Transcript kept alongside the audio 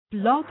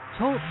Blog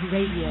Talk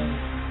Radio.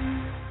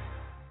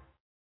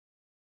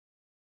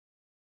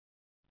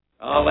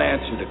 I'll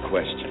answer the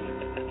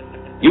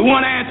question. You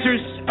want answers?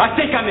 I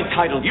think I'm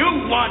entitled. You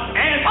want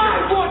answers?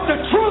 I want the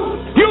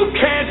truth! You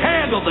can't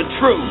handle the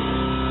truth.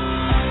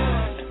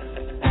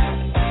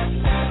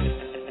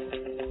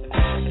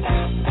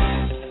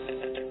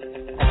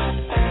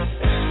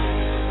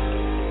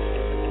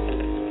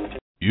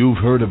 You've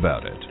heard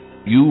about it.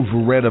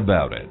 You've read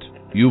about it.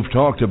 You've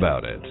talked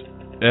about it.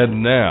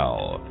 And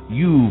now,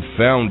 you've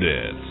found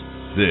it.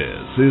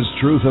 This is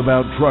Truth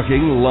About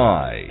Trucking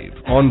Live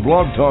on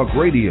Blog Talk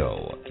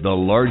Radio, the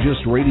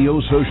largest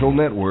radio social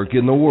network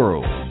in the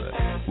world.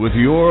 With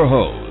your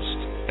host,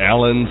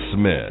 Alan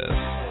Smith,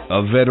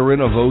 a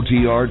veteran of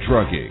OTR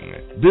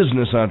trucking,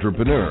 business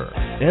entrepreneur,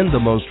 and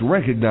the most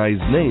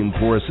recognized name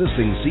for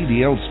assisting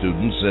CDL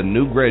students and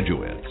new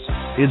graduates.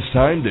 It's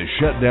time to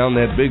shut down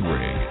that big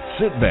rig,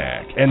 sit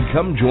back, and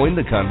come join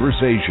the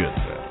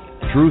conversation.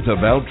 Truth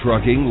About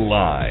Trucking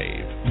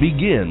Live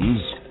begins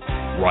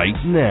right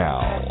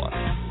now.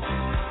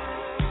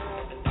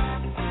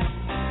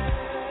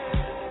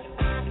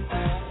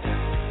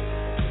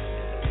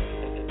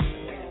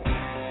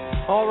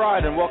 All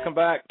right, and welcome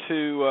back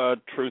to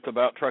Truth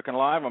About Trucking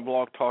Live on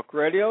Blog Talk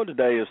Radio.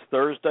 Today is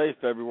Thursday,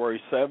 February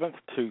 7th,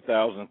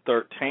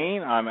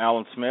 2013. I'm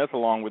Alan Smith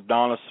along with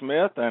Donna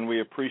Smith, and we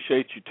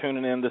appreciate you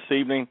tuning in this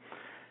evening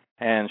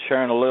and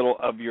sharing a little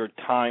of your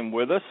time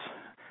with us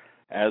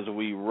as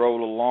we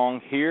roll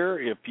along here.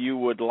 If you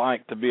would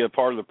like to be a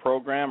part of the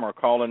program, our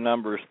call-in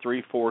number is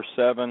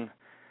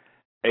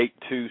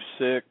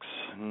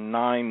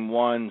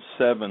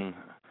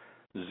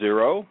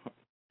 347-826-9170,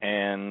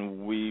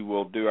 and we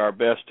will do our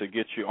best to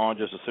get you on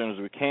just as soon as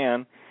we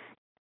can.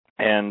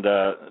 And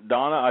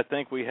Donna, I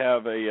think we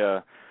have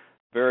a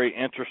very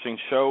interesting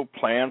show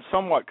planned,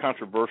 somewhat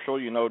controversial.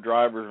 You know,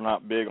 drivers are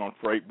not big on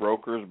freight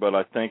brokers, but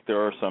I think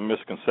there are some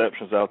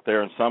misconceptions out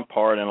there in some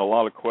part, and a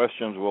lot of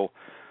questions will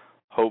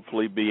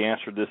hopefully be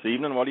answered this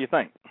evening. What do you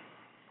think?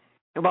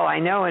 Well, I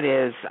know it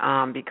is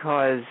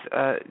because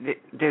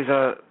there's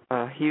a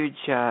huge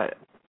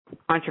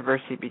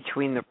controversy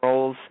between the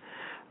roles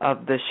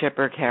of the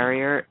shipper,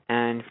 carrier,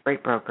 and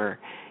freight broker,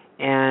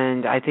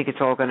 and I think it's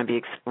all going to be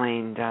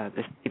explained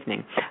this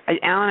evening.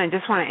 Alan, I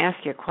just want to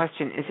ask you a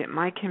question. Is it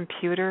my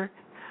computer,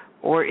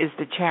 or is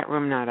the chat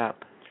room not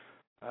up?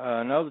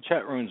 No, the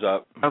chat room's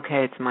up.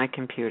 Okay, it's my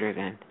computer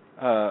then.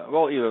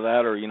 Well, either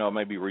that or,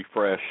 maybe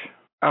refresh.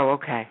 Oh,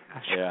 okay.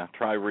 Yeah,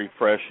 try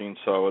refreshing,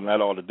 and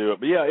that ought to do it.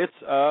 But, yeah, it's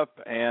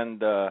up,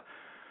 and,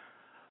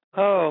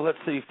 let's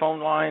see, phone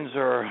lines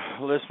or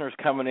listeners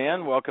coming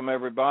in. Welcome,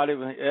 everybody.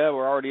 Yeah,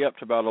 we're already up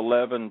to about 10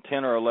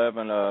 or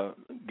 11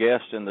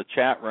 guests in the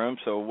chat room,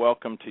 so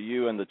welcome to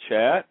you in the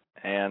chat.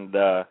 And,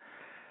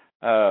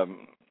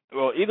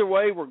 well, either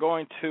way, we're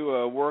going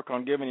to work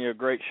on giving you a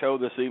great show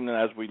this evening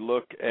as we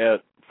look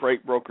at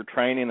freight broker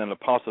training and the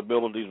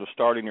possibilities of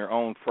starting your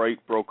own freight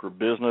broker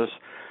business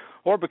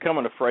or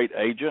becoming a freight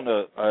agent,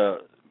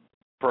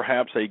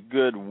 perhaps a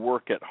good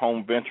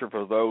work-at-home venture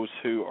for those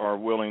who are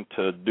willing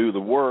to do the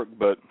work.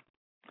 But,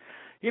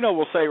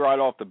 we'll say right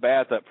off the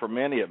bat that for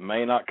many it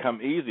may not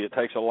come easy. It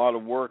takes a lot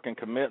of work and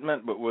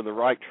commitment, but with the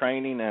right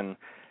training and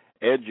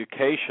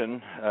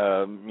education,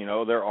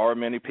 there are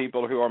many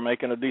people who are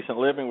making a decent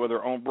living with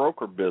their own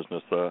broker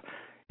business.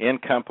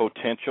 Income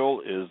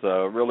potential is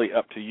really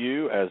up to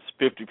you, as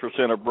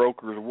 50% of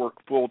brokers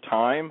work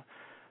full-time,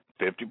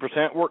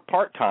 50% work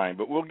part-time,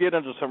 but we'll get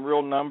into some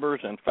real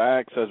numbers and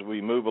facts as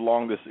we move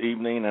along this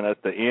evening, and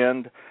at the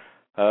end,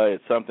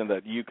 it's something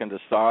that you can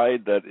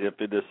decide that if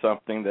it is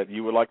something that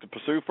you would like to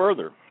pursue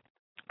further.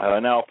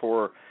 Now,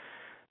 for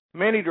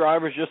many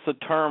drivers, just the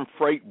term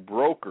freight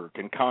broker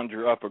can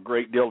conjure up a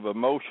great deal of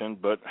emotion,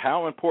 but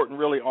how important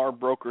really are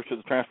brokers to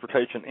the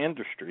transportation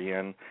industry?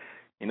 And,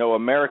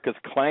 America's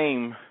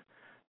claim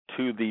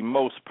to the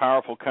most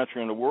powerful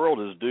country in the world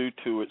is due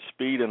to its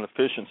speed and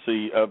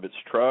efficiency of its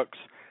trucks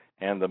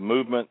and the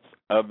movement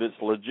of its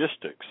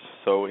logistics.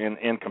 So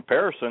in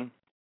comparison,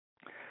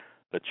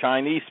 the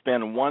Chinese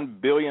spend $1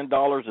 billion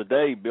a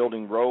day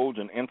building roads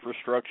and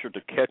infrastructure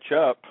to catch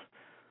up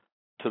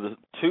to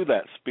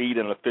that speed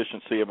and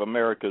efficiency of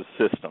America's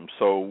system.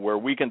 So where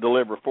we can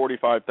deliver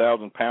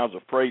 45,000 pounds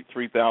of freight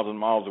 3,000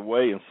 miles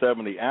away in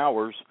 70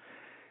 hours,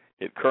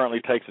 it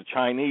currently takes the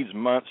Chinese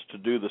months to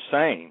do the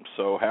same.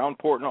 So how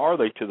important are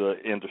they to the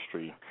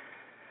industry?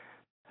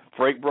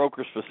 Freight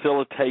brokers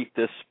facilitate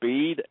this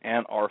speed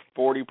and are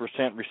 40%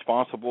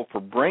 responsible for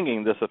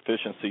bringing this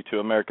efficiency to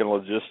American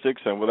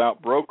logistics. And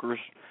without brokers,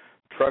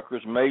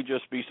 truckers may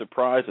just be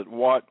surprised at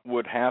what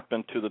would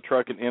happen to the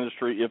trucking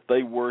industry if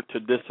they were to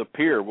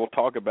disappear. We'll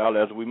talk about it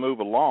as we move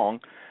along.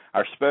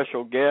 Our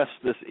special guests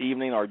this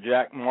evening are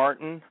Jack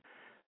Martin,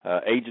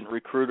 agent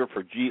recruiter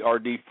for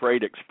GRD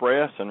Freight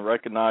Express and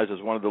recognized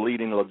as one of the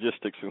leading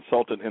logistics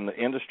consultants in the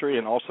industry.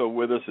 And also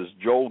with us is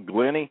Joel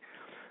Glenny,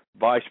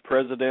 Vice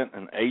President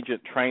and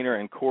Agent Trainer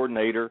and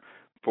Coordinator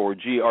for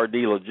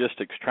GRD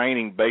Logistics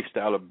Training based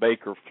out of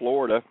Baker,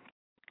 Florida.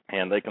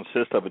 And they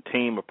consist of a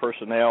team of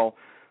personnel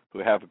who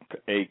have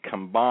a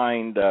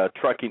combined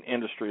trucking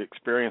industry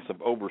experience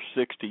of over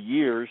 60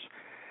 years.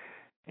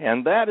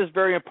 And that is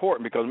very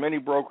important because many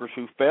brokers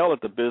who fail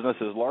at the business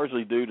is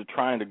largely due to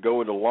trying to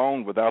go it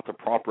alone without the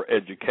proper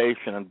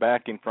education and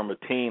backing from a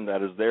team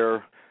that is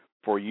there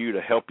for you to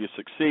help you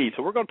succeed.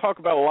 So we're going to talk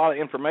about a lot of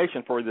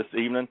information for you this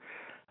evening.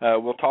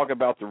 We'll talk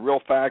about the real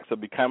facts of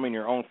becoming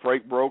your own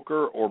freight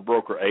broker or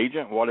broker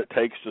agent, what it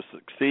takes to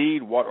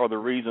succeed, what are the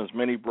reasons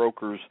many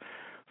brokers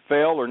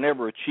fail or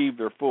never achieve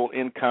their full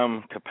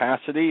income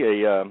capacity,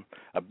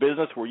 a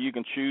business where you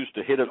can choose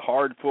to hit it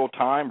hard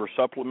full-time or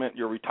supplement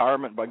your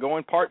retirement by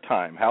going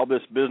part-time, how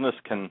this business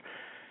can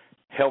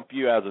help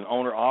you as an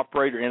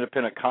owner-operator,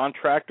 independent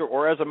contractor,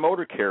 or as a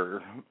motor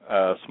carrier,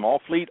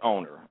 small fleet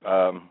owner.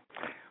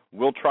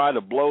 We'll try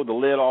to blow the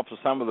lid off of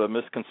some of the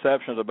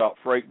misconceptions about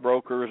freight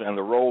brokers and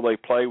the role they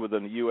play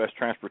within the U.S.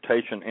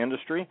 transportation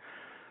industry.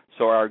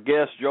 So our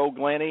guests, Joel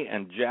Glenny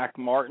and Jack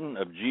Martin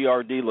of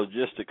GRD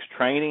Logistics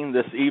Training,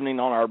 this evening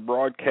on our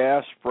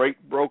broadcast, Freight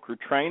Broker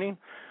Training.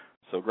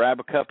 So grab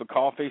a cup of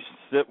coffee,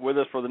 sit with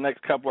us for the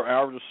next couple of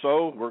hours or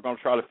so. We're going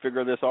to try to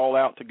figure this all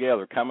out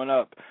together. Coming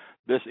up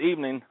this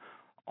evening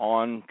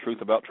on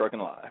Truth About Trucking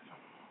Live.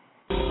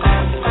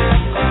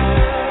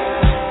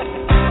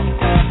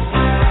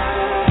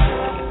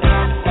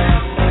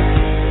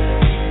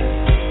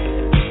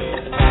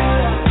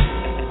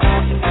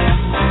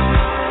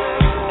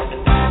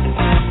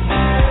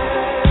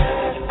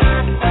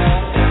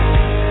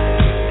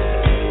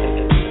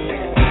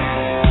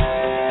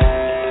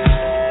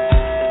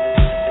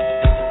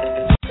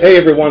 Hey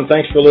everyone,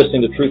 thanks for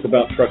listening to Truth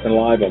About Trucking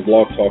Live on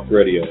Blog Talk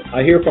Radio.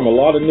 I hear from a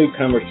lot of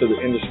newcomers to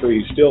the industry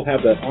who still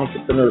have that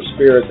entrepreneur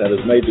spirit that has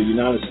made the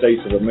United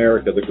States of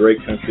America the great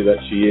country that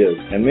she is.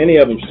 And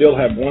many of them still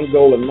have one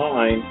goal in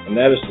mind, and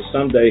that is to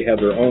someday have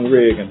their own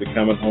rig and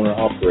become an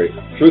owner-operator.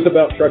 Truth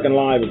About Trucking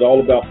Live is all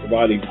about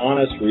providing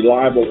honest,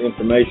 reliable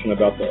information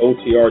about the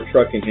OTR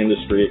trucking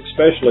industry,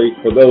 especially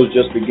for those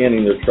just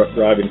beginning their truck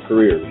driving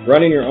careers.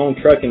 Running your own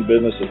trucking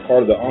business is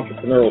part of the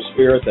entrepreneurial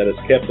spirit that has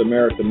kept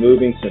America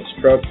moving since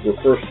trucks were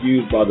first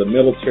used by the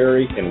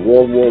military in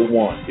World War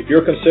I. If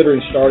you're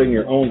considering starting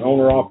your own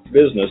owner-op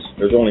business,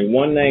 there's only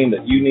one name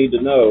that you need to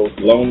know: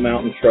 Lone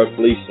Mountain Truck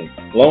Leasing.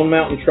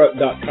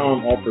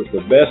 LoneMountainTruck.com offers the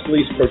best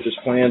lease purchase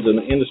plans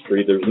in the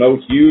industry. There's no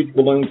huge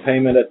balloon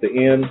payment at the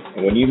end,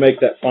 and when you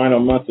make that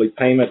final monthly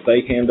payment,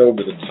 they hand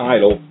over the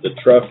title. The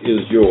truck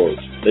is yours.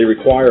 They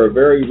require a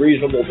very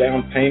reasonable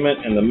down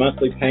payment, and the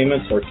monthly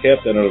payments are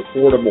kept at an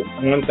affordable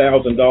 $1,000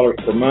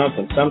 per month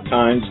and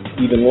sometimes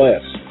even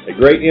less. A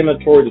great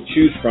inventory to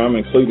choose from,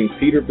 including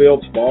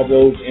Peterbilts,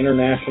 Volvos,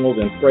 Internationals,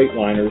 and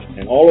Freightliners,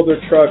 and all of their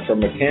trucks are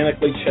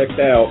mechanically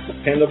checked out,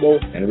 dependable,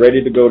 and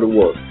ready to go to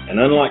work. And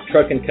unlike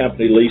trucking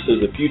company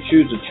leases, if you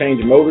choose to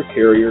change motor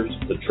carriers,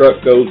 the truck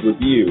goes with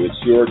you.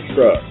 It's your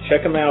truck.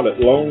 Check them out at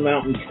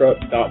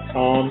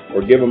LoneMountainTruck.com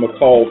or give them a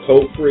call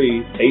toll-free,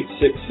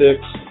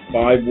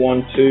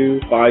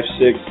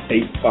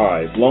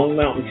 866-512-5685.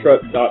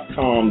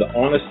 LoneMountainTruck.com, the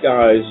honest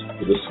guys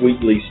with the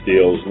sweet lease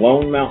deals.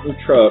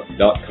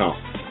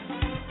 LoneMountainTruck.com.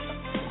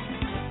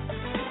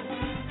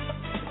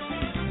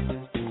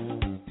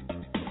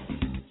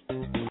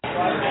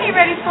 Hey,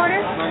 ready,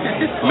 Porter?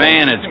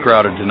 Man, it's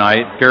crowded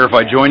tonight. Care if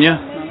I join you?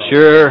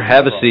 Sure,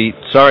 have a seat.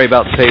 Sorry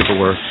about the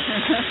paperwork.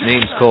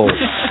 Name's Cole.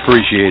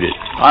 Appreciate it.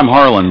 I'm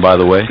Harlan, by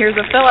the way. Here's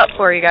a fill-up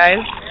for you guys.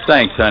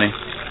 Thanks, honey.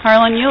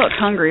 Harlan, you look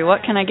hungry.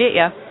 What can I get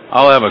you?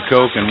 I'll have a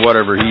Coke and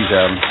whatever he's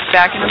having.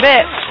 Back in a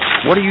bit.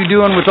 What are you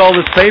doing with all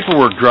this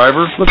paperwork,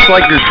 driver? Looks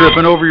like you're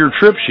tripping over your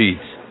trip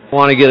sheets.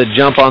 Want to get a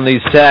jump on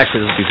these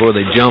taxes before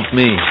they jump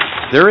me.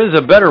 There is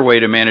a better way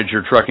to manage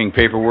your trucking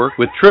paperwork.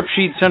 With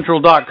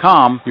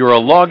TripSheetCentral.com, you're a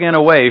login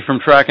away from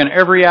tracking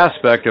every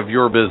aspect of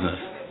your business.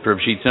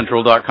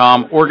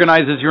 TripSheetCentral.com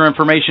organizes your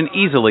information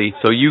easily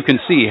so you can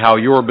see how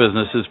your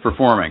business is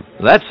performing.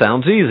 That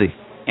sounds easy.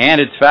 And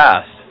it's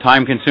fast.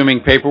 Time-consuming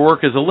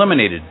paperwork is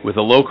eliminated with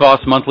a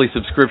low-cost monthly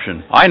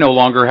subscription. I no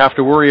longer have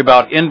to worry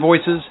about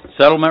invoices,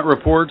 settlement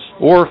reports,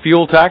 or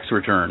fuel tax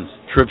returns.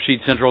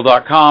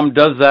 TripSheetCentral.com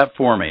does that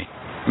for me.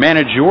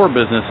 Manage your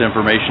business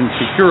information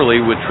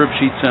securely with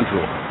TripSheet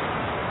Central.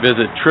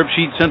 Visit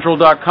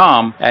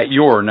TripSheetCentral.com at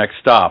your next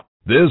stop.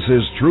 This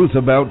is Truth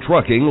About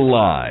Trucking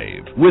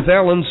Live with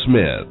Alan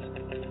Smith.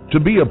 To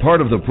be a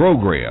part of the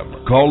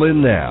program, call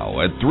in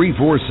now at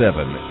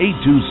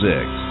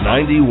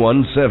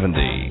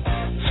 347-826-9170.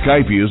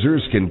 Skype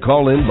users can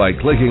call in by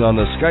clicking on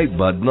the Skype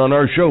button on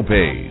our show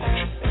page.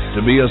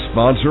 To be a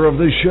sponsor of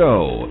the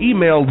show,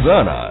 email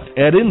Donna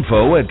at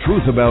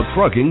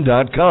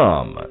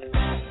info@truthabouttrucking.com.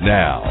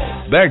 Now,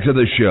 back to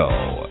the show.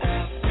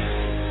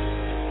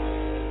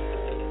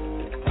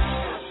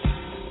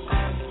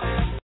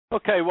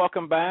 Okay,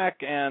 welcome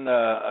back, and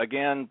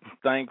again,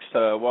 thanks.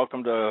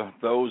 Welcome to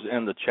those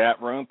in the chat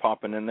room,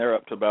 popping in there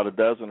up to about a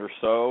dozen or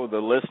so. The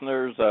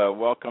listeners,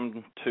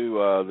 welcome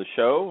to the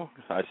show.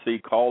 I see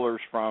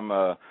callers from,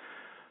 well,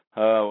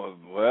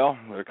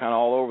 they're kind of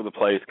all over the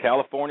place,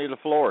 California to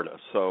Florida.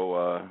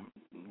 So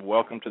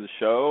welcome to the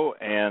show,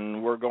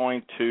 and we're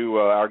going to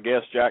our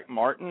guest, Jack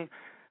Martin,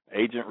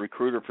 agent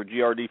recruiter for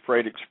GRD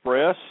Freight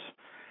Express.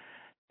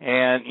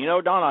 And,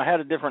 Don, I had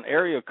a different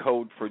area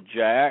code for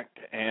Jack,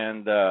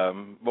 and,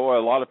 boy,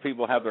 a lot of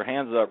people have their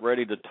hands up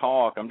ready to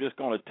talk. I'm just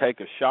going to take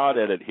a shot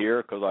at it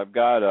here because I've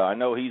got, I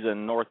know he's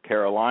in North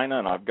Carolina,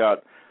 and I've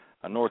got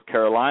a North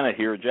Carolina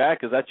here.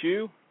 Jack, is that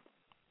you?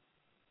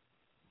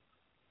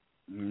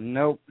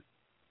 Nope.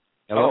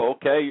 Hello? Oh,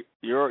 okay.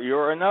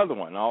 You're another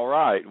one. All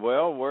right.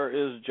 Well, where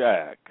is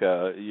Jack?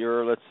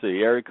 Let's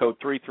see, area code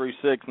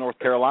 336, North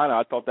Carolina.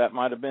 I thought that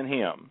might have been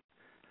him.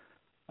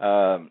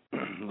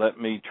 Let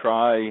me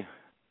try.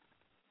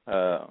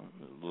 Well,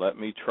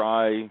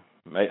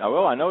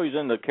 I know he's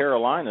in the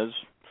Carolinas.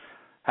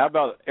 How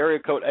about area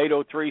code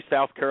 803,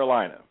 South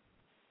Carolina?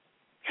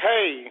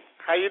 Hey,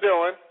 how you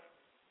doing?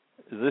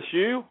 Is this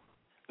you?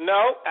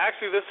 No,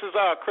 actually, this is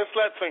Chris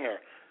Letzinger.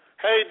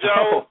 Hey,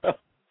 Joe. Oh.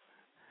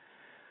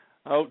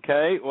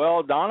 Okay.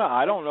 Well, Donna,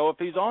 I don't know if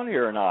he's on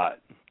here or not.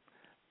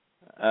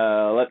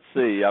 Let's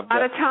see. A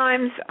lot of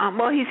times,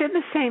 he's in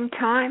the same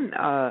time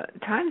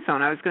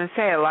zone. I was going to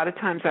say, a lot of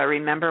times I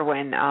remember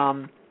when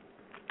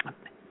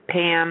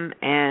Pam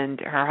and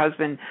her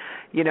husband,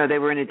 they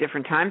were in a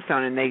different time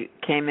zone and they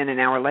came in an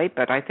hour late,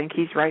 but I think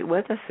he's right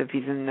with us if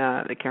he's in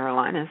the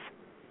Carolinas.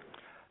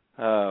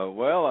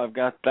 Well, I've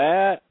got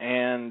that,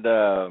 and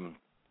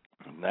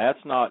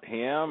that's not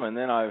him. And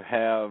then I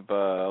have,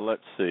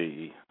 let's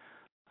see,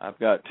 I've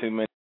got too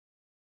many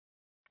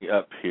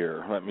up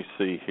here. Let me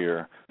see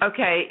here.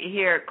 Okay,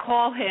 here,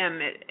 call him.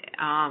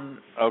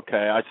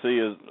 Okay, I see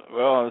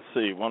let's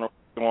see, what's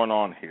going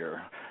on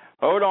here.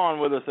 Hold on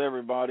with us,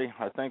 everybody.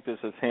 I think this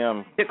is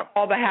him. To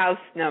call the house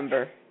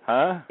number.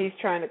 Huh? He's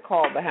trying to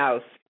call the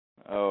house.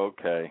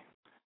 Okay.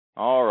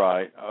 All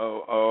right.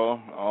 All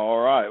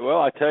right.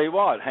 Well, I tell you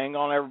what, hang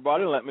on,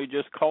 everybody. Let me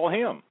just call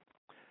him.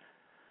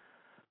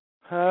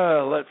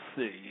 Let's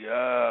see.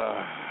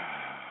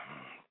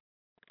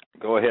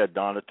 Go ahead,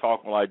 Donna.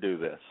 Talk while I do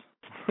this.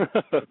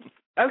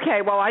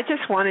 Okay. Well, I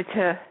just wanted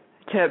to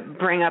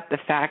bring up the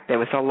fact there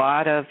was a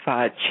lot of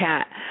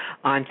chat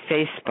on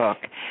Facebook,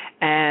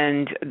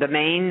 and the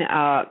main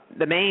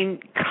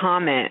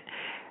comment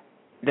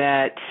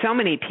that so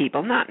many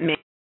people, not me,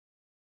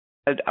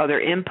 other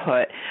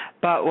input,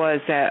 but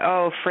was that,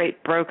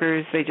 freight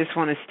brokers, they just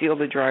want to steal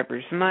the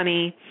driver's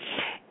money,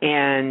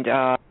 and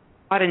a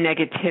lot of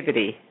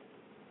negativity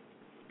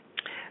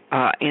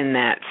in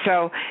that.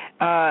 So,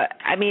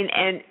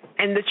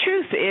 and the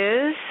truth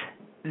is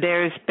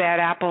there's bad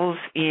apples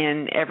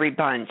in every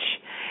bunch,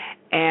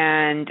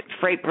 and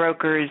freight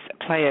brokers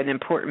play an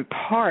important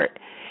part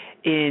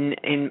in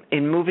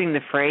moving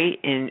the freight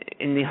in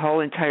the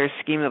whole entire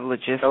scheme of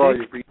logistics. Hello,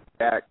 you've reached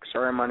Jack.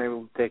 Sorry I'm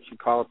unable to take your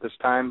call at this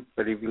time,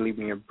 but if you leave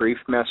me a brief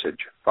message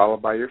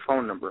followed by your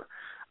phone number,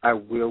 I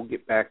will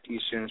get back to you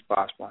as soon as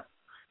possible.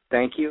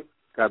 Thank you.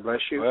 God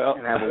bless you,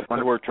 and have a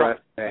wonderful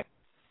day.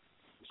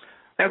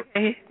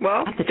 Okay.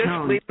 Well, just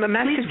tone, leave the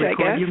message, please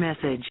record I guess. your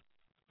message.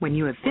 When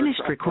you have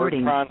finished recording,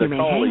 you may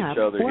hang up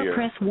or here.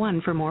 press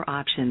 1 for more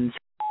options.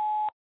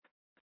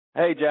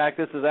 Hey, Jack,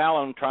 this is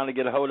Alan trying to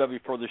get a hold of you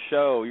for the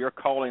show. You're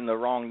calling the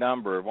wrong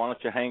number. Why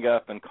don't you hang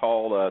up and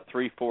call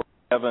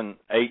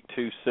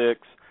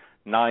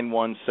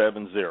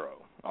 347-826-9170.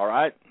 All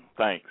right?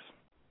 Thanks.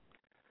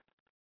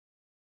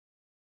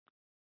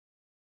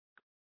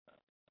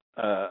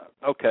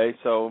 Okay,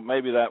 so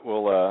maybe that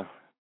will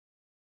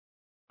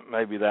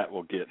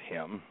get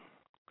him.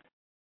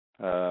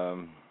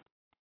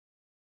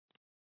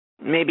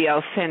 Maybe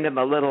I'll send him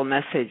a little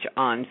message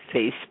on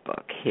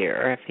Facebook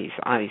here. If he's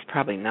on, he's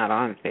probably not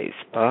on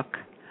Facebook.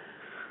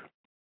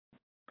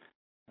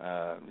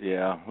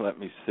 Yeah, let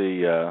me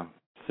see. I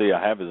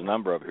have his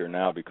number up here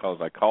now because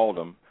I called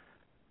him,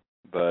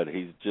 but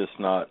he's just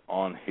not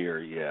on here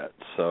yet.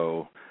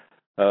 So,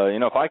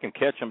 if I can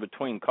catch him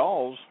between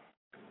calls,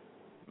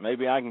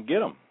 maybe I can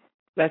get him.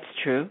 That's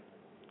true.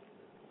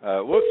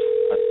 Whoops!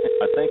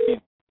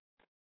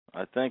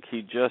 I think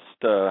he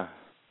just.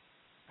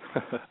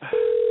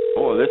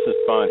 Oh, this is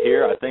fun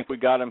here. I think we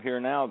got him here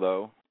now,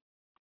 though.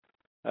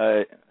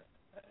 Hey,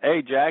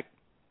 Jack,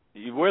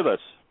 you with us?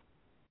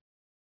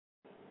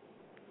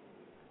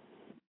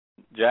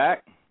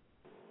 Jack?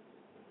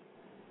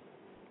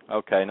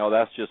 Okay, no,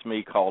 that's just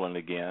me calling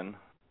again.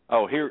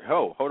 Oh, here.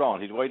 Oh, hold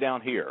on. He's way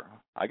down here.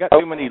 I got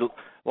too many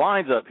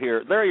lines up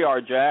here. There you are,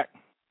 Jack.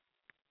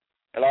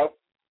 Hello?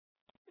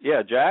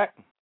 Yeah, Jack?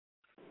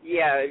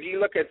 Yeah, if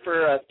you look at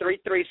for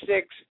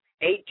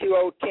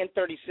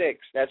 336-820-1036,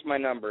 that's my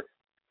number.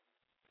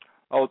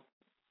 Oh,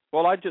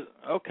 well,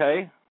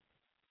 okay.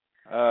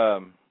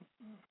 Hold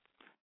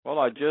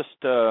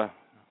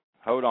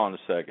on a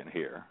second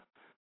here.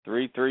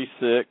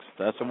 336,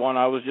 that's the one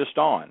I was just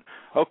on.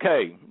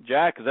 Okay,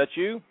 Jack, is that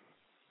you?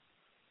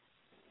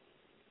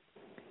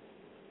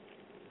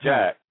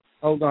 Jack.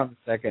 Hold on a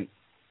second.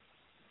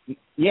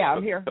 Yeah,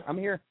 I'm here.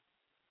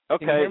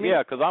 Okay,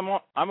 yeah, because I'm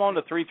on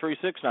the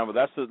 336 number.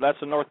 That's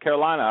the North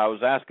Carolina. I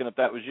was asking if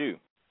that was you.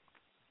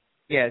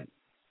 Yeah.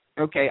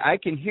 Okay, I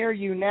can hear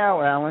you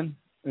now, Alan.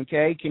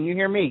 Okay, can you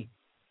hear me?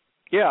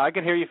 Yeah, I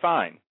can hear you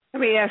fine. Let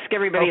me ask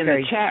everybody in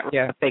the chat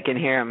room if they can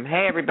hear him.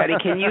 Hey, everybody,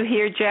 can you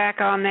hear Jack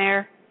on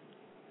there?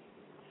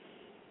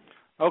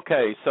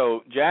 Okay,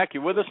 so Jack,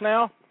 you with us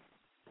now?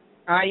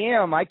 I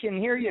am. I can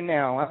hear you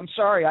now. I'm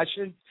sorry. I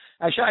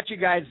shot you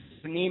guys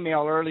an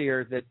email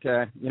earlier that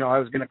I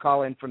was going to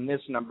call in from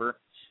this number.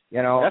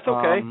 That's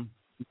okay.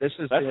 This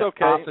is the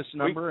office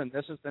number, and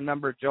this is the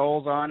number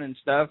Joel's on and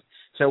stuff.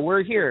 So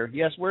we're here.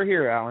 Yes, we're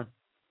here, Alan.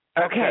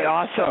 Okay,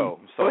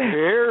 awesome. So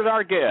here's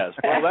our guest.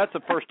 Well, that's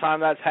the first time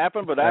that's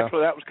happened, but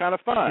actually that was kind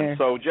of fun.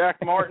 So Jack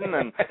Martin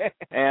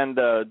and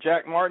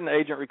Jack Martin,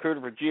 agent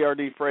recruiter for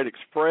GRD Freight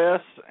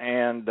Express,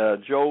 and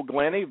Joel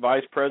Glenny,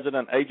 vice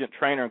president, agent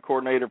trainer, and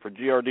coordinator for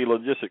GRD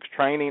Logistics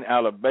Training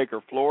out of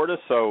Baker, Florida.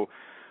 So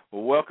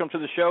welcome to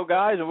the show,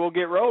 guys, and we'll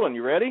get rolling.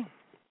 You ready?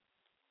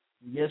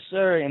 Yes,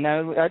 sir. And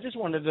I just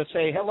wanted to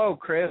say hello,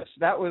 Chris.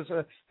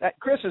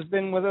 Chris has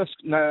been with us,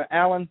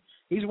 Alan.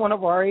 He's one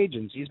of our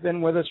agents. He's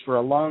been with us for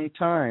a long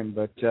time,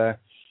 but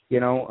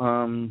he's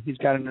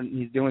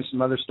doing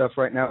some other stuff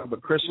right now.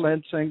 But Chris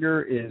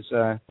Lensinger is,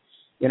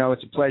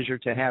 it's a pleasure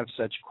to have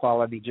such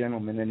quality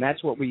gentlemen, and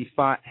that's what we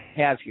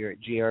have here at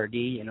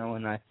GRD. And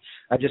I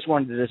just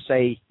wanted to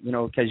say,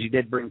 because you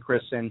did bring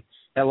Chris in,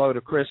 hello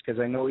to Chris, because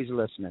I know he's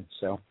listening.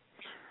 So.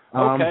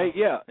 Okay,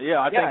 yeah.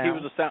 I think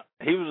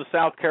he was a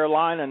South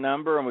Carolina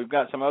number, and we've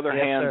got some other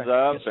hands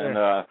up. Yes, and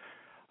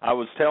I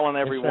was telling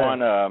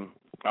everyone.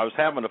 I was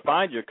having to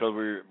find you because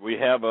we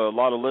have a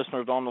lot of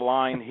listeners on the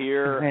line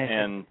here,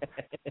 and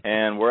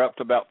we're up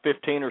to about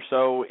 15 or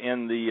so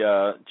in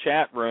the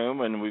chat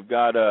room, and we've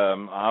got.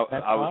 I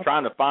was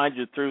trying to find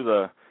you through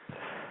the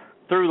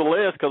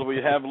list because we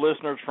have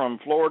listeners from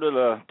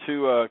Florida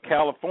to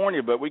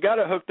California, but we got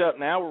it hooked up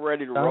now. We're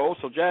ready to roll.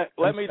 So Jack,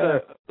 let me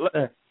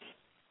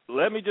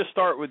just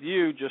start with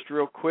you, just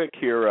real quick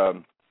here.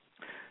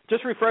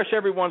 Just refresh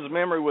everyone's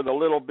memory with a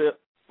little bit.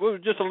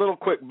 Just a little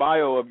quick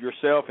bio of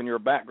yourself and your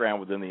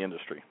background within the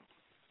industry.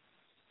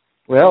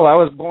 Well, I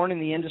was born in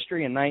the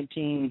industry in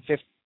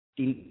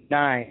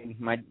 1959.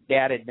 My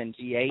dad had been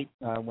T8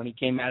 when he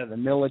came out of the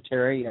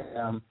military.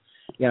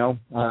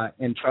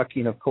 And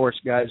trucking, of course,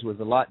 guys, was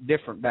a lot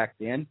different back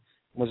then.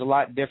 It was a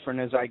lot different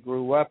as I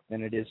grew up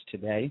than it is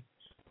today.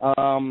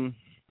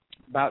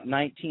 About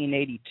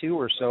 1982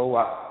 or so,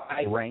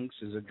 I ranks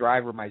as a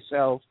driver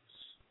myself.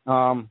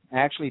 I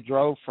actually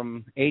drove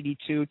from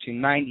 82 to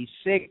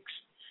 96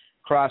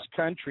 cross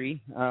country,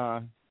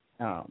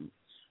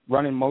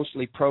 running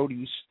mostly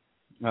produce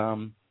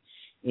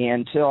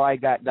until I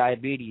got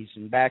diabetes.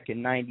 And back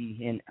in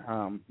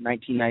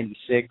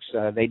 1996,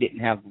 they didn't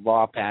have the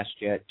law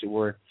passed yet to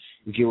where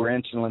if you were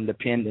insulin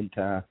dependent,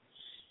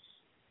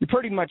 you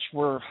pretty much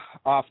were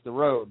off the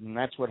road, and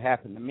that's what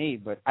happened to me.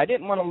 But I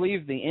didn't want to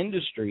leave the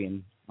industry,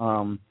 and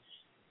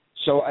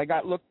so I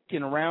got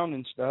looking around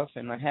and stuff,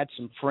 and I had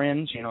some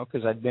friends,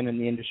 because I'd been in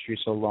the industry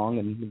so long,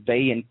 and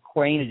they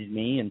acquainted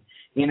me and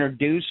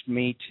introduced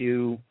me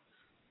to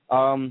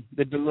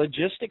the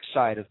logistics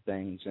side of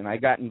things. And I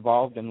got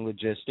involved in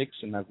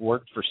logistics, and I've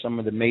worked for some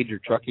of the major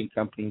trucking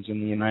companies in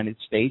the United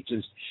States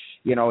as,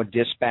 a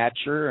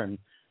dispatcher, and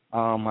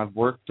I've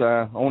worked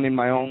owning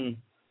my own,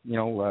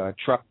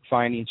 truck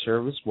finding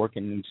service,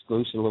 working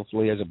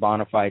exclusively as a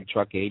bona fide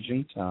truck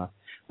agent,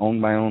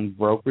 owned my own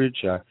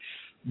brokerage,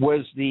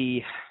 was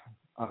the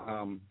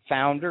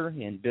founder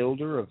and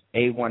builder of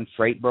A1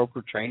 Freight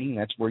Broker Training.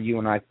 That's where you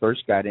and I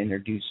first got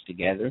introduced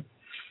together.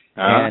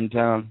 And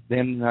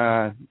then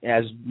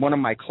as one of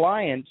my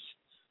clients,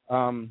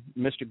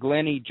 Mr.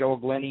 Glenny, Joel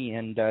Glenny,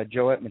 and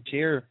Joel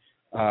Mateer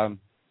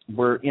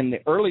were in the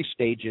early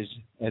stages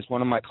as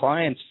one of my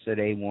clients at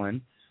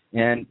A1.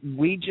 And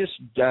we just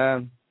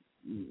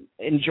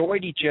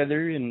enjoyed each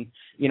other and,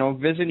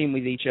 visiting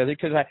with each other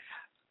because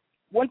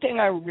one thing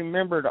I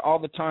remembered all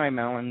the time,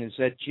 Alan, is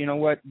that,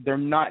 they're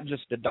not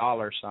just a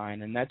dollar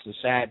sign, and that's a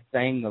sad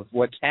thing of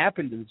what's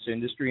happened to this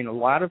industry. And a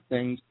lot of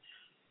things,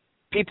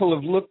 people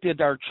have looked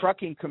at our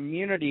trucking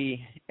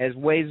community as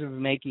ways of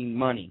making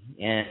money.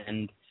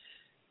 And,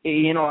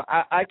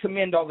 I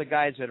commend all the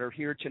guys that are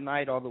here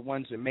tonight, all the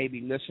ones that may be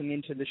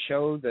listening to the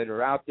show that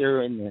are out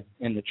there in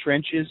the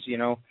trenches.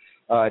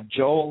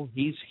 Joel,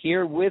 he's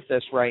here with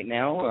us right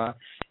now.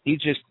 He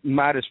just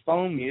might his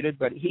phone muted,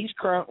 but he's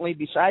currently,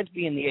 besides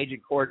being the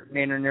agent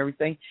coordinator and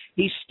everything,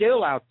 he's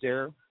still out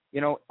there,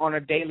 on a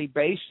daily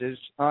basis,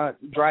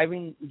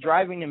 driving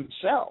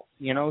himself,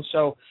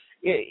 So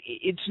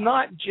it's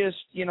not just,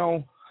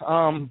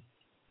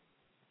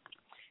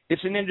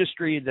 it's an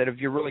industry that if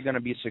you're really going to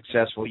be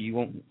successful, you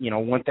won't,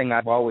 one thing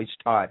I've always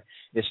taught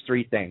is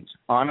three things: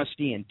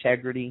 honesty,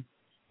 integrity,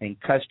 and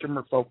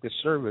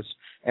customer-focused service,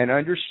 and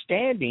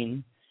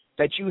understanding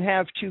that you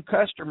have two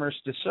customers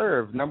to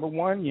serve. Number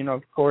one,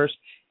 of course,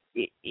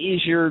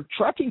 is your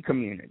trucking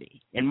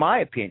community, in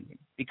my opinion,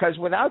 because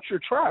without your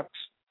trucks,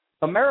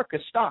 America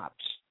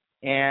stops.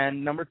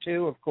 And number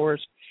two, of course,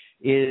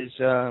 is,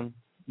 the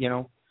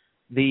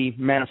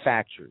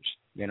manufacturers,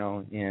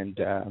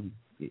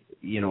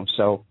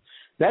 so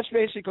that's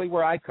basically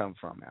where I come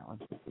from,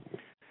 Alan.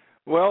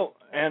 Well,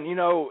 and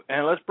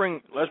let's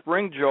bring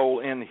Joel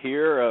in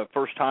here,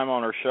 first time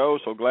on our show,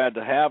 so glad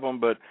to have him.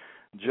 But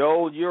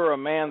Joel, you're a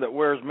man that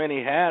wears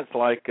many hats,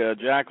 like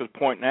Jack was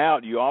pointing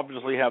out. You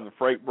obviously have the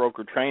freight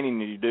broker training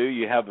that you do.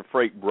 You have the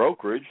freight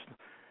brokerage,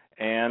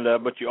 and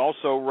but you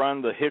also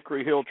run the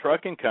Hickory Hill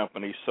Trucking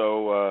Company.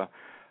 So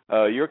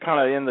you're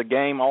kind of in the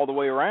game all the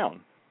way around.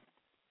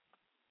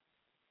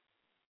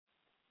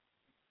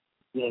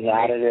 Yeah,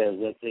 that it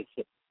is.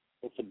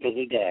 It's a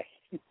busy day.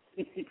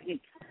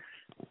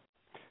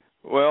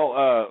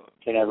 Well,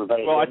 can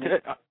everybody hear me?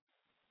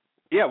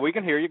 Yeah, we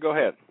can hear you. Go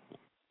ahead.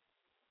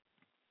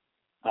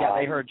 Yeah,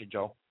 they heard you,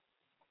 Joel.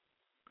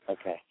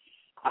 Okay.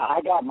 I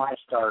got my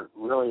start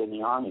really in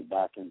the Army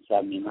back in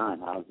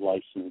 '79. I was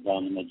licensed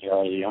on the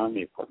majority of the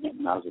Army equipment,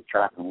 and I was a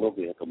track and wheel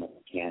vehicle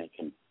mechanic,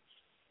 and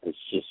it's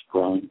just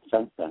grown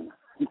since then.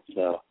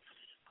 So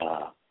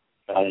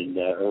got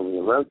into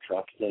over-the-road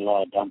trucks, did a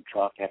lot of dump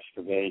truck,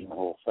 excavating, the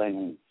whole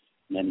thing.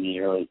 And then in the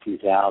early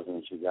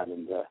 2000s, we got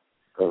into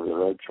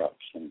over-the-road trucks,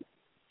 and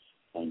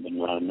been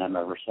running them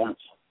ever since.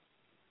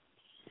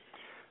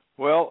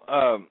 Well,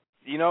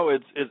 you know,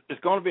 it's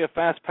going to be a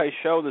fast-paced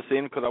show this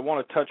evening because I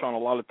want to touch on a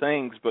lot of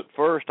things. But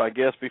first, I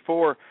guess,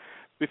 before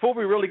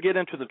we really get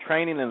into the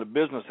training and the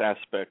business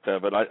aspect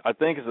of it, I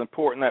think it's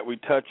important that we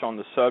touch on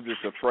the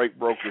subject of freight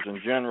brokers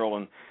in general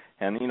and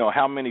you know,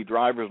 how many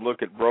drivers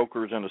look at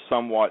brokers in a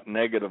somewhat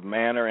negative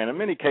manner, and in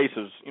many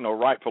cases, you know,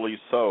 rightfully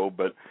so.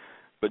 But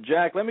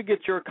Jack, let me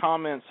get your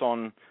comments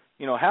on,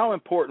 you know, how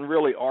important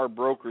really are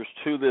brokers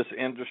to this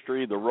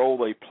industry, the role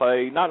they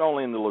play, not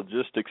only in the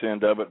logistics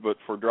end of it, but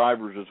for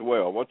drivers as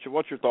well. What's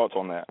your thoughts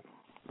on that?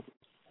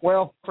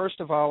 Well, first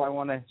of all, I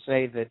want to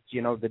say that,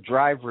 you know, the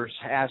drivers'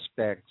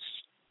 aspects,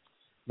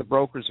 the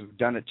brokers have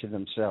done it to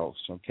themselves,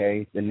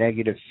 okay, the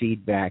negative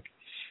feedback,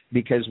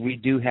 because we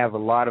do have a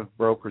lot of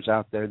brokers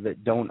out there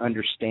that don't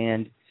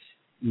understand,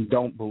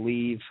 don't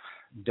believe,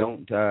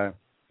 don't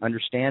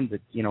understand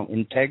that, you know,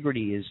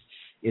 integrity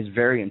is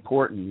very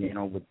important, you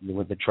know,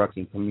 with the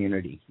trucking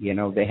community. You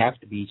know, they have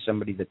to be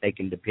somebody that they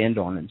can depend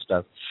on and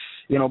stuff.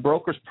 You know,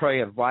 brokers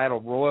play a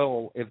vital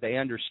role if they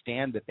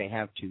understand that they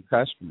have two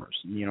customers.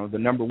 You know, the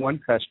number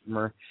one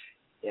customer,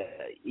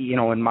 you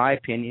know, in my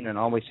opinion, and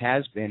always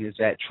has been, is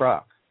that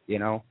truck, you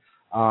know.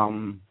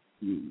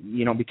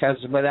 You know, because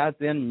without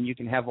them, you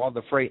can have all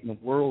the freight in the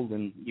world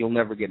and you'll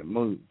never get it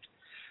moved.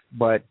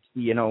 But,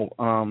 you know,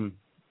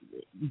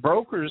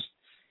 brokers,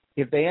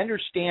 if they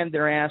understand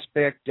their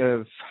aspect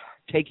of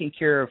taking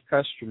care of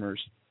customers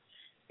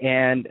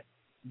and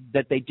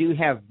that they do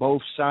have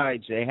both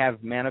sides, they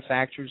have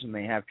manufacturers and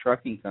they have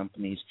trucking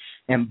companies,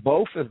 and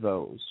both of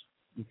those,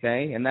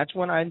 okay, and that's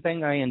one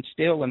thing I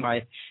instill in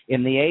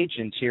the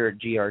agents here at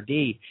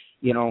GRD,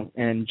 you know,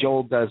 and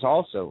Joel does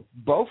also.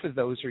 Both of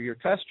those are your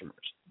customers.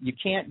 You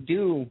can't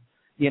do,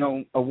 you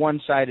know, a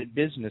one-sided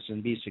business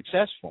and be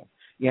successful.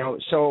 You know,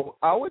 so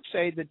I would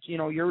say that, you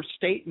know, your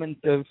statement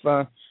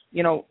of,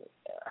 you know,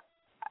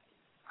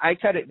 I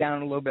cut it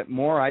down a little bit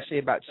more. I say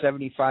about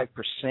 75%,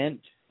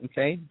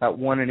 okay, about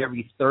one in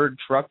every third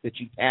truck that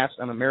you pass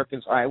on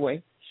America's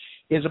highway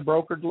is a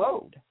brokered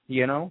load,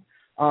 you know.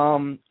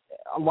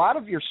 A lot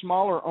of your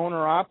smaller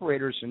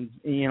owner-operators, and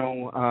you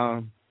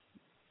know,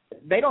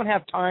 they don't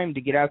have time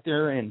to get out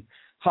there and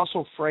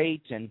hustle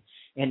freight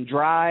and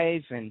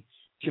drive and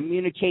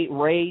communicate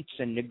rates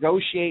and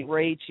negotiate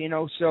rates, you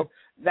know. So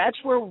that's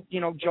where,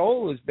 you know,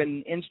 Joel has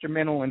been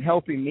instrumental in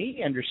helping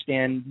me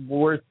understand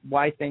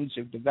why things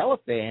have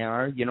developed they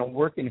are. You know,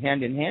 working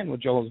hand in hand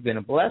with Joel has been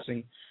a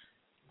blessing.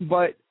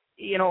 But,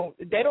 you know,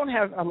 they don't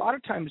have, a lot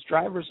of times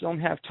drivers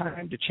don't have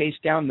time to chase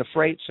down the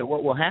freight. So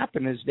what will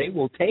happen is they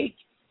will take,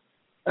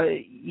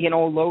 you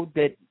know, a load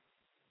that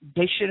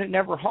they should have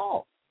never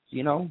hauled,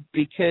 you know,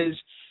 because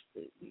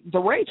the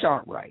rates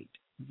aren't right,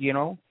 you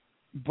know.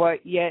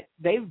 But yet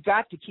they've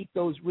got to keep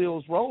those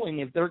wheels rolling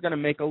if they're going to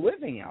make a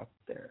living out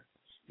there,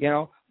 you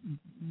know.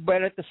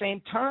 But at the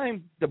same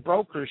time, the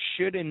brokers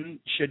should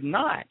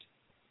not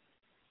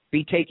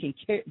be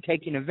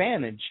taking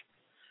advantage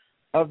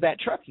of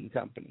that trucking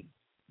company,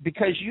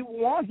 because you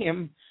want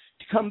him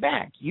to come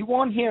back. You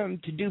want him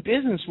to do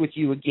business with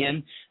you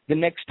again the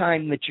next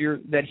time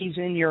that he's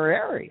in your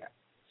area,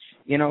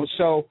 you know.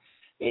 So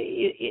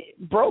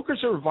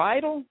brokers are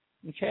vital,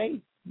 okay.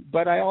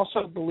 But I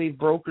also believe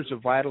brokers are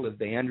vital if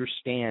they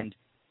understand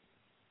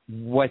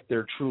what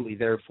they're truly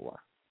there for.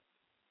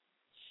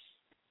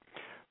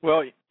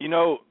 Well, you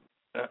know,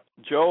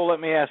 Joel,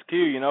 let me ask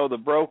you. You know, the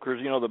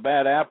brokers, you know, the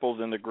bad apples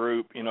in the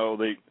group. You know,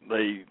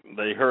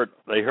 they hurt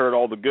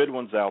all the good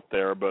ones out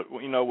there. But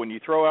you know, when you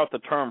throw out the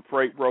term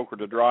freight broker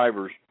to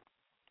drivers,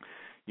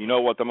 you know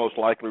what the most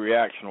likely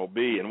reaction will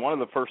be. And one of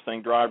the first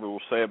things drivers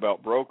will say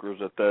about brokers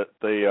is that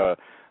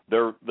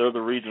they're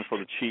the reason for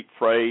the cheap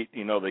freight.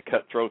 You know, they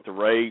cutthroat the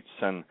rates.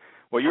 And,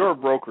 well, you're a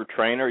broker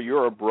trainer,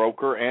 you're a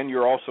broker, and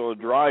you're also a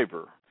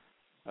driver.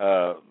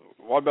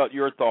 What about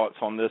your thoughts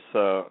on this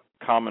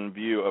common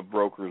view of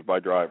brokers by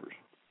drivers?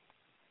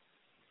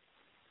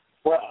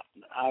 Well,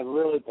 I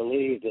really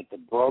believe that the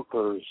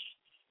brokers,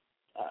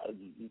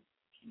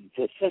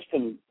 the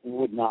system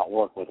would not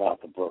work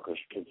without the brokers,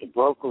 because the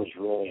brokers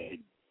really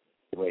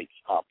rates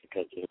up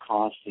because they're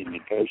constantly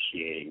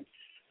negotiating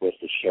with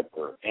the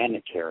shipper and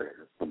the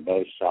carrier from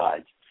both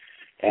sides.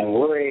 And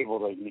we're able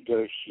to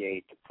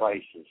negotiate the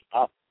prices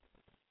up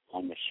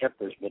on the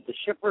shippers. But the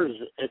shippers,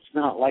 it's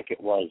not like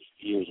it was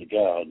years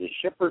ago. The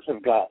shippers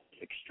have got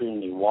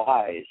extremely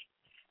wise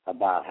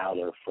about how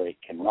their freight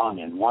can run.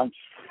 And once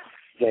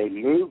they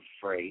move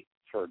freight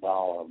for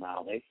 $1 a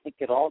mile, they think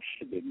it all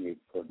should be moved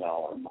for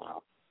 $1 a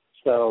mile.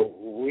 So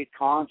we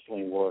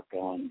constantly work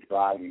on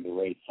driving the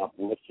rates up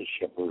with the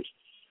shippers,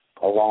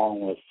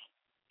 along with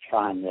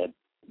trying to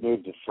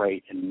move the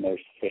freight in the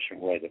most efficient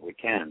way that we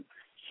can.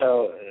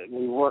 So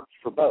we work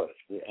for both,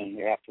 and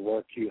we have to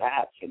wear two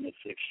hats, and it's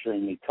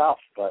extremely tough.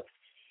 But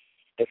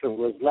if it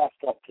was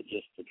left up to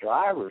just the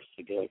drivers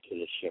to go to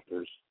the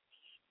shippers,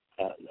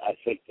 I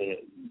think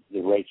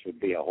the rates would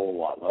be a whole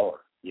lot lower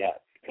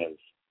yet, because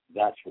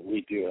that's what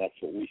we do. That's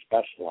what we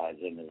specialize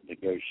in, is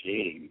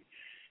negotiating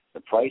the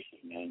pricing,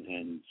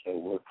 and so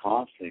we're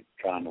constantly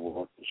trying to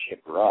work the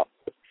shipper up.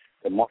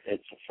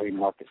 It's a free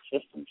market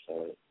system,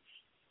 so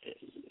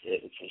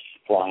it's a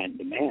supply and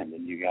demand,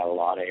 and you got a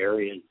lot of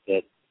areas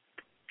that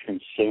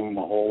consume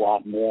a whole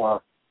lot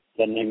more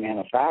than they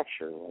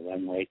manufacture. Well,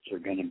 then rates are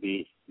going to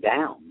be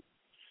down,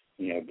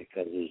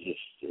 because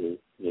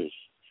there's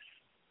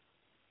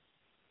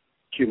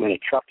too many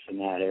trucks in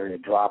that area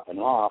dropping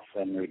off,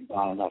 and there's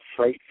not enough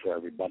freight for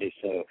everybody,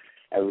 so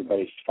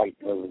everybody's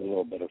fighting over the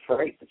little bit of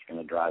freight that's going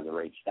to drive the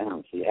rates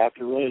down. So you have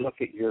to really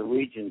look at your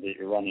regions that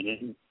you're running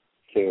into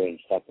and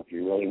stuff if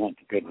you really want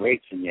the good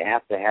rates, and you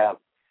have to have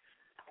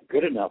a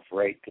good enough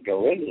rate to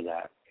go into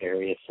that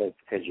area, so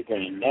because you're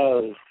going to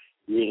know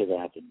you're either going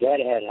to have to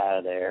deadhead out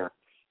of there,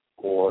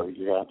 or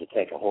you're going to have to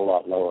take a whole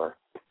lot lower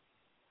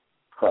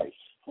price,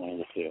 one of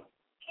the two.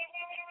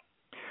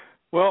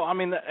 Well, I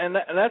mean, and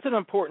that's an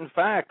important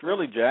fact,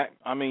 really, Jack.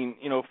 I mean,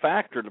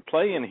 factor to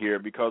play in here,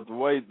 because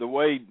the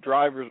way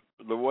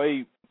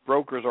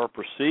brokers are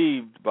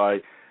perceived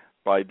by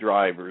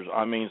drivers.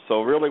 I mean,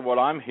 so really, what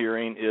I'm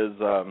hearing is,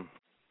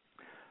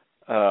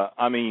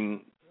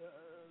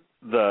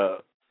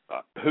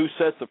 who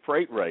sets the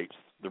freight rates?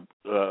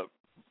 The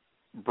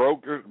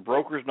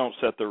brokers don't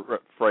set the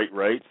freight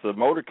rates. The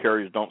motor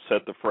carriers don't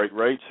set the freight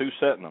rates. Who's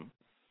setting them?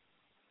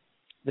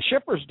 The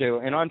shippers do,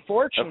 and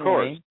unfortunately, of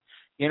course.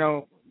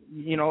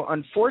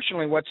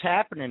 Unfortunately, what's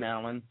happening,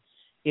 Alan,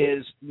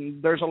 is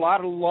there's a lot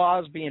of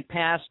laws being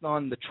passed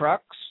on the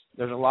trucks.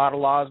 There's a lot of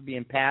laws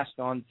being passed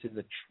on to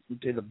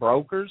the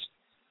brokers,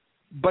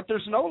 but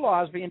there's no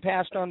laws being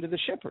passed on to the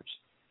shippers.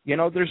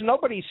 There's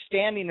nobody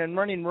standing and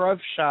running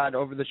roughshod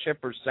over the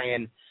shippers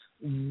saying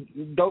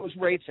those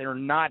rates are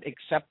not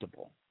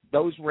acceptable.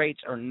 Those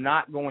rates are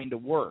not going to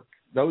work.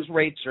 Those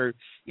rates are,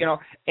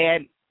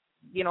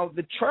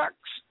 the trucks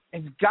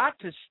have got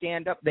to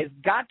stand up.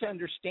 They've got to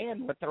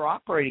understand what their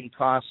operating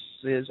costs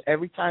is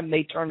every time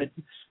they turn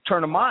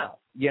a mile,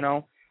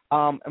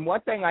 And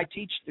one thing I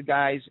teach the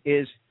guys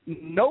is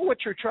know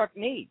what your truck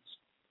needs,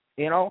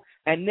 and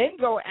then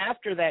go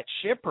after that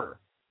shipper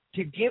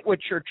to get what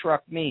your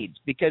truck needs.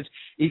 Because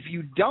if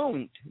you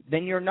don't,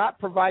 then you're not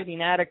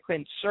providing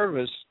adequate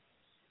service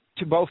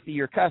to both of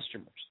your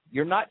customers.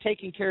 You're not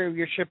taking care of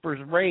your shipper's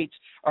rates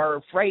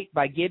or freight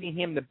by getting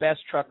him the best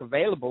truck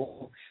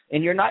available,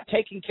 and you're not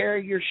taking care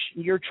of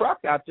your truck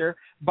out there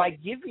by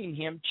giving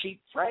him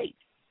cheap freight.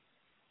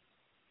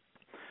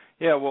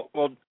 Yeah,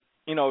 well,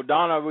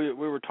 Donna, we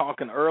were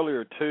talking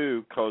earlier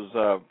too, because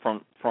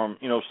from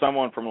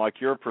someone from like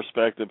your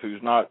perspective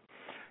who's not,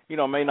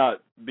 may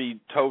not be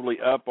totally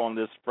up on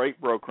this freight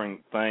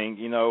brokering thing.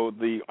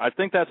 I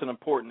think that's an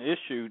important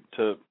issue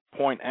to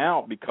point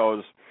out,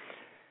 because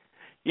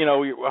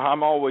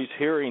I'm always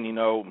hearing,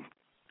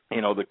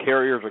 the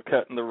carriers are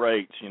cutting the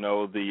rates,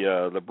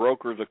 the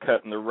brokers are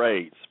cutting the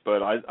rates.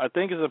 But I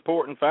think it's an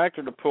important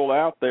factor to pull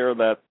out there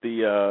that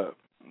the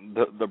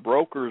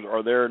brokers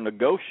are there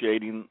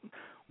negotiating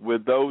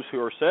with those who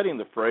are setting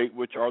the freight,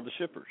 which are the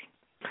shippers.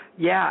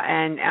 Yeah,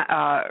 and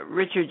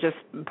Richard just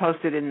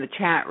posted in the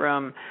chat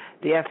room,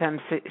 the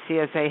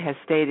FMCSA has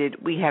stated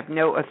we have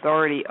no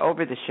authority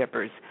over the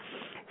shippers.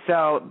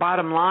 So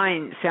bottom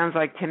line, sounds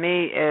like to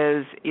me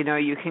is,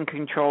 you can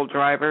control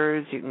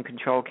drivers, you can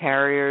control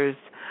carriers,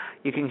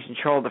 you can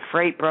control the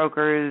freight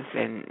brokers,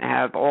 and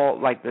have all,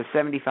 like the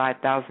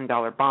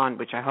 $75,000 bond,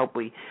 which I hope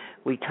we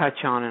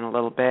touch on in a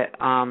little bit.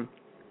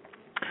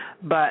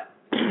 But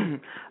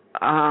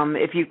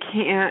if you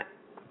can't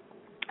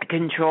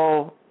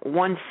control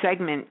one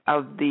segment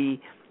of the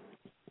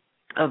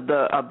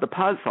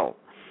puzzle,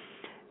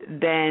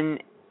 then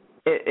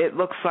it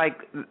looks like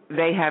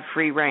they have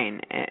free reign.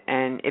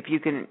 And if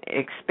you can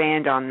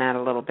expand on that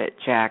a little bit,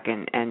 Jack,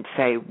 and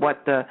say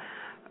what the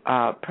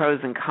pros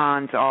and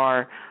cons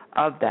are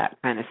of that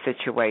kind of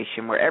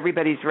situation where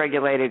everybody's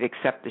regulated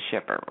except the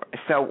shipper.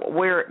 So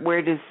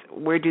where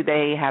do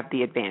they have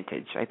the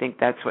advantage? I think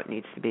that's what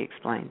needs to be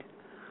explained.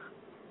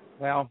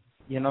 Well,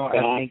 Can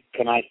I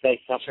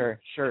say something?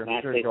 Sure. Can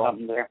I say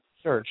something there?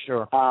 Sure.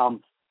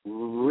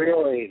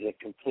 Really, the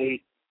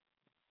complete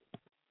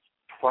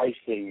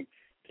pricing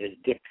is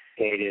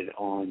dictated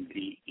on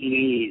the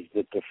ease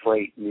that the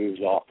freight moves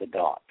off the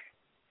dock.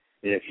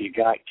 If you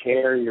got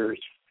carriers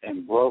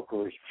and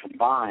brokers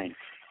combined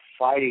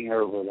fighting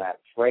over that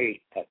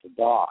freight at the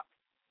dock,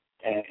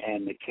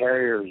 and the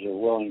carriers are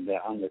willing to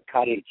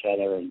undercut each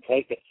other and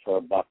take it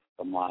for $1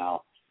 a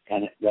mile,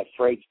 and that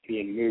freight's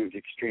being moved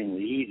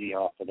extremely easy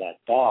off of that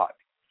dock,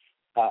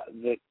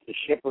 the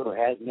shipper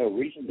has no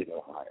reason to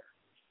go higher.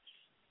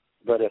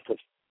 But if the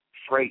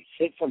freight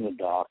sits on the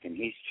dock and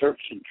he's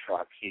searching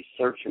trucks, he's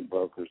searching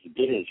brokers to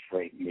get his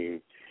freight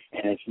moved,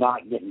 and it's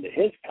not getting to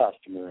his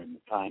customer in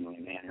a timely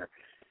manner,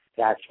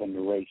 that's when the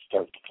rates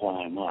start to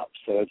climb up.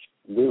 So it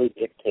really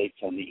dictates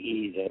on the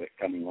ease of it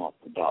coming off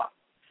the dock.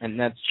 And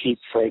that's cheap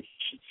freight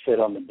should sit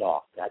on the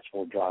dock. That's what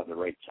will drive the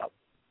rates up.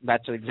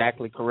 That's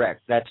exactly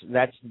correct. That's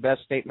the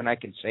best statement I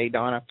can say,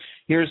 Donna.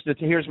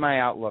 Here's my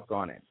outlook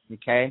on it.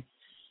 Okay,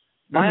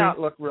 my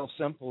outlook, real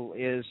simple,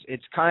 is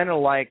it's kind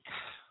of like,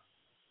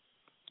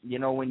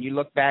 when you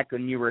look back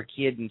when you were a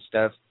kid and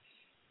stuff,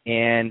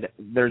 and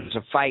there's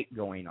a fight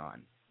going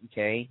on.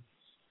 Okay.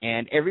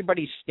 And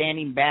everybody's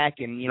standing back,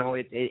 and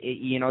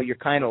you're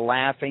kind of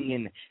laughing,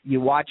 and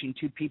you're watching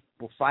two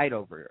people fight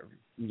over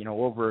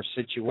a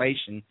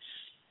situation.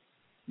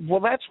 Well,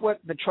 that's what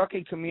the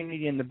trucking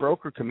community and the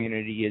broker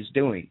community is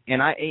doing,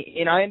 and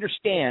I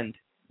understand.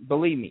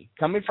 Believe me,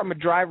 coming from a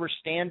driver's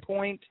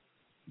standpoint,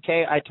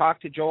 okay, I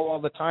talk to Joel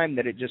all the time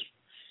that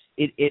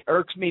it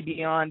irks me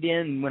beyond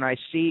end when I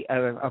see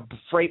a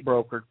freight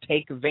broker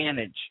take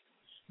advantage.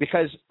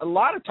 Because a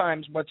lot of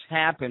times what's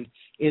happened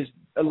is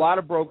a lot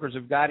of brokers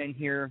have got in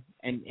here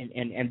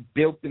and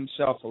built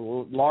themselves a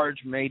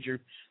large, major,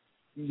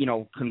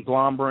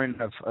 conglomerate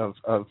of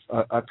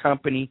a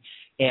company.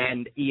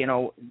 And,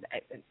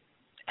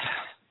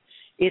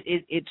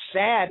 it's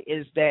sad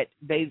is that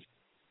they've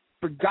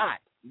forgot.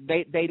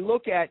 They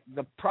look at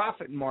the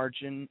profit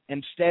margin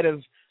instead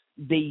of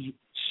the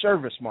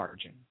service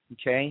margin,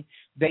 okay?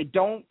 They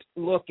don't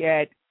look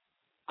at,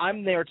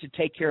 I'm there to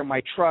take care of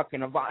my truck,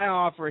 and if I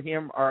offer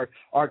him or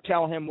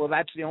tell him, well,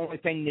 that's the only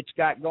thing that's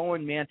got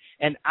going, man,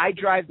 and I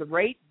drive the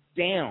rate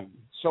down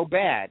so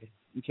bad,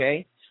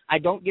 okay, I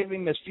don't give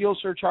him his fuel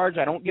surcharge,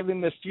 I don't give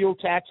him his fuel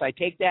tax, I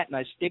take that and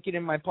I stick it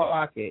in my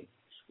pocket.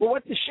 Well,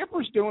 what the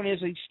shipper's doing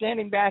is he's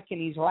standing back and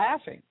he's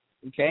laughing,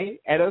 okay,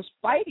 at us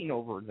fighting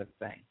over the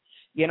thing.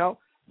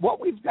 What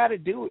we've got to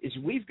do is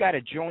we've got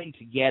to join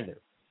together.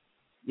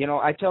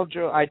 I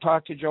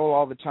talk to Joel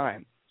all the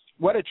time.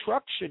 What a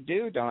truck should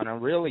do, Donna,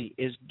 really,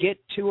 is get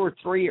 2 or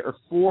 3 or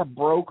 4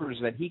 brokers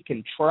that he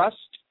can trust,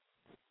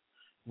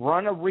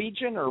 run a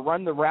region or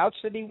run the routes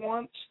that he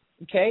wants,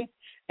 okay,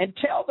 and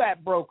tell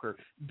that broker,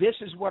 this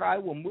is what I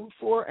will move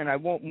for, and I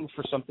won't move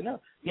for something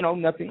else,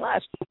 nothing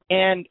less.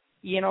 And,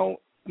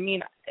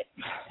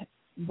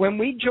 when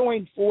we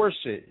join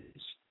forces,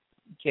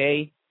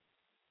 okay,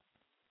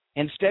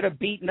 instead of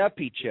beating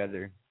up each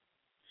other,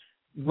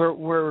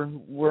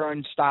 we're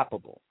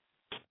unstoppable.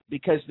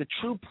 Because the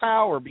true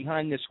power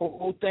behind this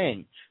whole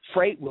thing,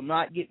 freight will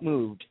not get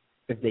moved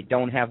if they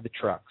don't have the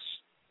trucks.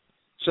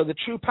 So the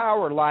true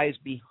power lies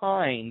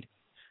behind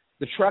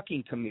the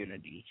trucking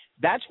community.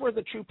 That's where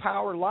the true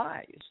power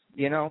lies,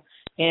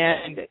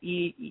 And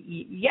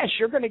yes,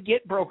 you're going to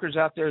get brokers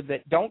out there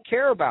that don't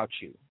care about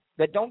you,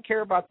 that don't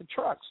care about the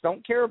trucks,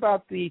 don't care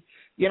about the,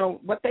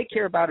 what they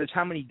care about is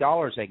how many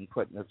dollars they can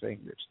put in their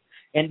fingers.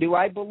 And do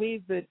I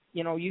believe that,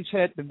 you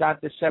said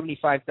about this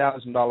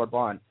 $75,000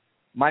 bond?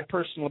 My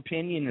personal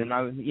opinion, and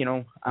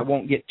I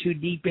won't get too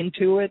deep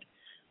into it,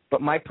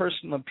 but my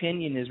personal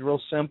opinion is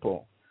real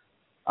simple.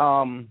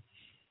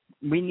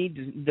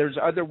 There's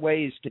other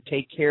ways to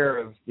take care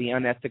of the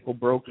unethical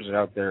brokers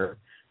out there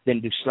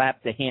than to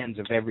slap the hands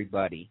of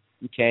everybody,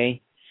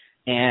 okay?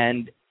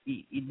 And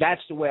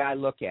that's the way I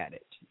look at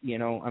it.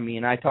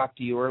 I talked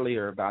to you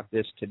earlier about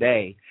this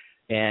today,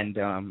 and,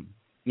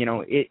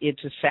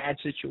 it's a sad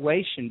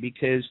situation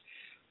because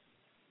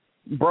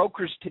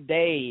brokering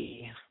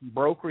today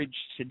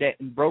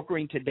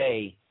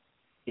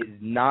is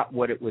not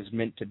what it was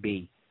meant to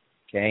be,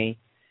 okay?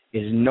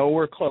 Is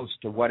nowhere close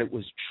to what it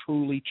was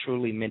truly,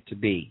 truly meant to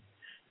be,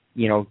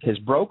 because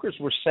brokers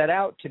were set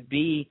out to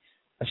be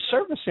a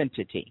service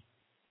entity.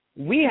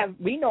 We have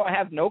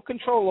no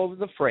control over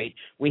the freight.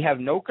 We have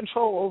no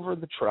control over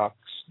the trucks,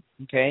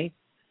 okay?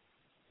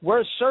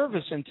 We're a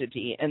service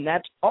entity, and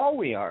that's all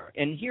we are.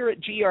 And here at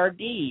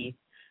GRD,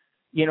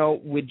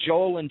 with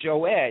Joel and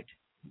Joette,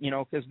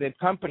 because the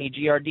company,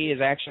 GRD,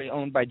 is actually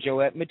owned by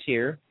Joette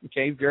Mateer,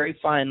 okay, very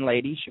fine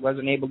lady. She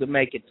wasn't able to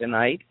make it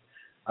tonight.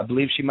 I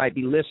believe she might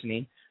be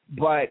listening.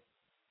 But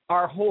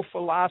our whole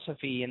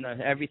philosophy and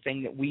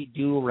everything that we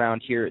do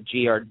around here at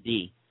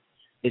GRD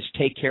is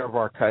take care of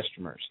our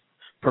customers,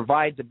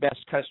 provide the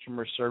best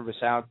customer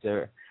service out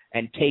there,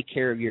 and take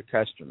care of your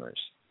customers,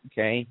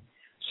 okay?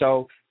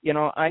 So,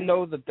 I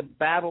know that the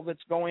battle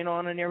that's going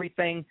on and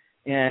everything,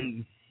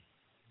 and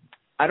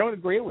I don't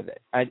agree with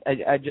it.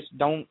 I just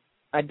don't.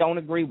 I don't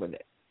agree with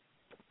it.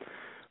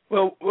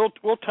 Well,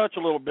 we'll touch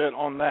a little bit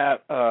on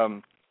that.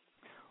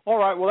 All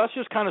right. Well, that's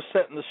just kind of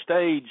setting the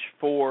stage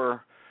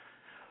for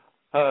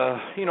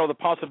the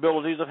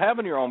possibilities of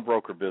having your own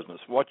broker business,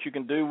 what you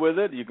can do with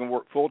it. You can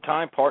work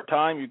full-time,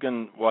 part-time. You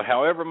can,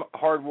 however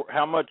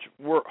how much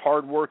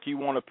hard work you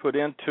want to put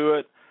into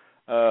it.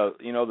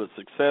 The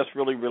success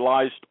really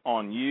relies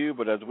on you.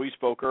 But as we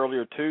spoke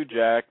earlier too,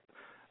 Jack,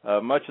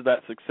 much of that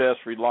success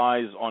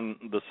relies on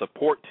the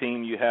support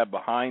team you have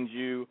behind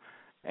you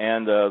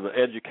and the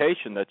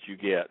education that you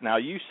get. Now,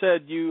 you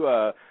said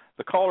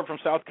the caller from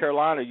South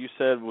Carolina, you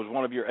said was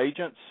one of your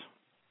agents?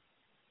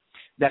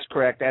 That's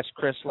correct. That's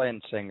Chris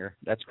Lensinger.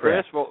 That's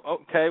correct. Chris, well,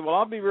 okay. Well,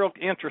 I'll be real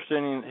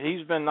interested.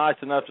 He's been nice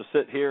enough to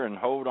sit here and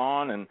hold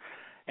on.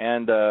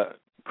 And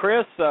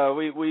Chris,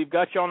 we've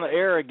got you on the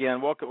air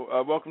again.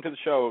 Welcome to the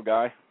show,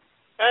 guy.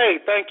 Hey,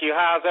 thank you.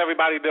 How's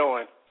everybody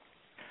doing?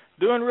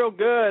 Doing real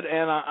good.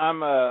 And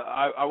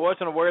I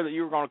wasn't aware that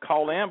you were going to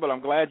call in, but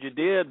I'm glad you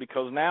did,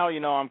 because now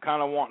I'm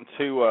kind of wanting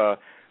to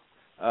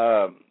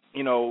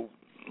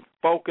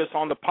focus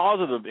on the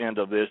positive end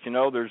of this.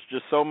 There's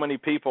just so many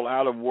people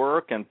out of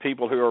work and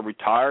people who are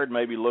retired,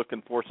 maybe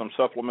looking for some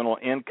supplemental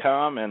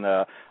income. And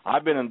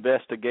I've been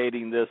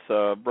investigating this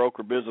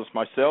broker business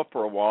myself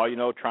for a while,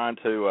 trying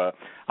to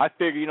I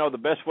figure, the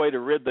best way to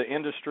rid the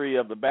industry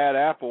of the bad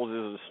apples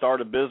is to start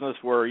a business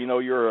where,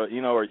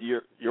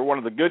 you're one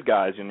of the good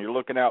guys and you're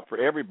looking out for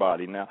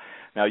everybody. Now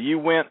you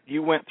went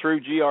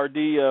through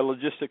GRD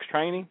Logistics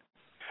Training?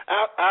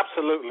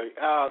 Absolutely.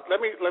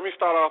 Let me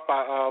start off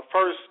by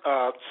first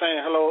saying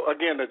hello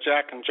again to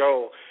Jack and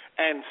Joel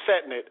and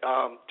setting it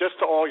just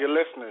to all your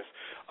listeners.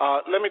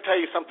 Let me tell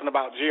you something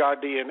about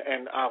GRD,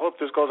 and I hope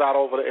this goes out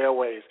over the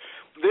airways.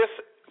 This,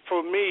 for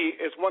me,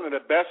 is one of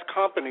the best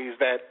companies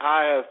that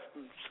I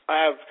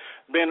have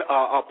been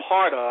a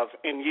part of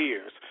in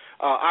years.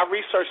 I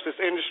researched this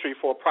industry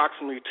for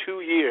approximately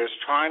 2 years,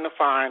 trying to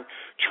find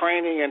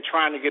training and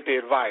trying to get the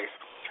advice.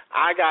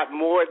 I got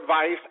more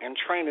advice and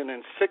training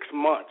in 6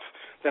 months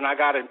than I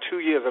got in 2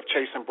 years of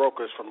chasing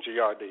brokers from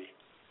GRD.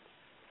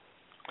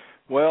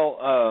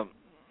 Well,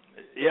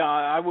 yeah,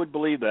 I would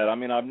believe that. I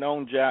mean, I've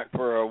known Jack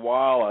for a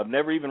while. I've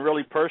never even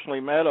really personally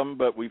met him,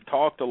 but we've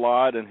talked a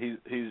lot, and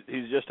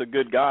he's just a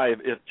good guy.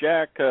 If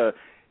Jack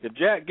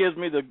gives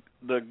me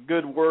the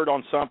good word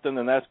on something,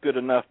 then that's good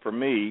enough for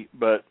me.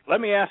 But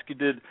let me ask you,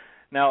 did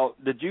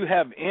you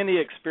have any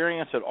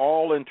experience at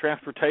all in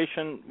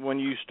transportation when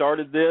you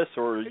started this,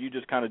 or you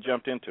just kind of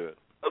jumped into it?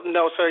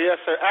 No, sir. Yes,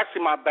 sir.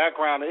 Actually, my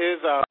background is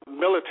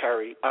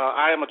military.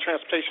 I am a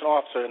transportation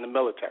officer in the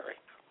military.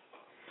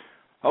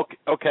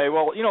 Okay.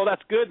 Well,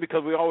 that's good,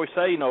 because we always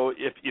say,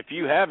 if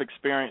you have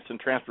experience in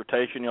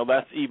transportation,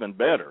 that's even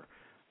better.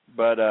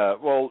 But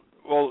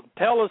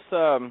tell us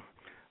a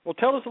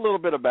little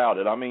bit about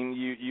it. I mean,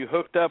 you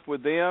hooked up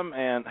with them,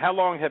 and how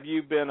long have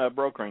you been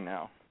brokering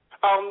now?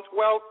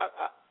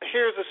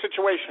 Here's the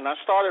situation. I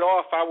started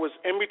off, I was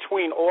in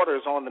between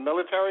orders on the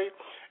military,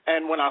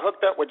 and when I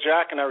hooked up with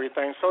Jack and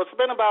everything, so it's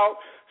been about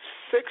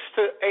 6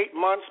 to 8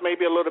 months,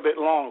 maybe a little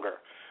bit longer.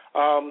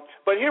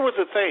 But here was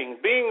the thing.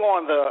 Being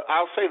on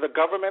I'll say the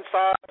government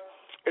side,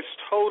 it's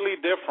totally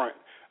different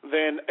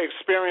than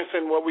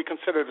experiencing what we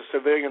consider the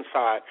civilian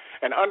side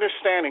and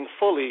understanding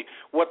fully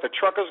what the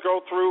truckers go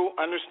through,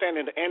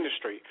 understanding the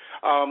industry.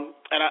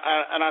 And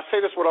I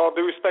say this with all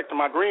due respect to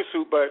my green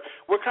suit, but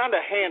we're kind of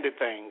handed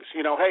things.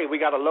 Hey,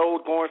 we got a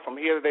load going from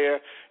here to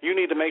there. You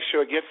need to make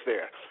sure it gets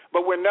there.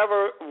 But we're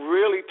never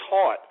really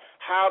taught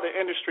how the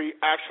industry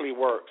actually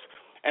works.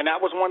 And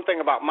that was one thing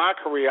about my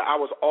career. I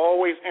was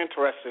always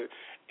interested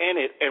in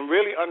it and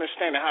really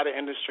understanding how the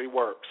industry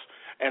works.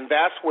 And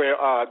that's where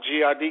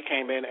GRD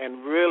came in,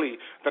 and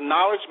really the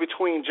knowledge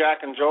between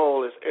Jack and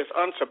Joel is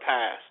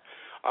unsurpassed.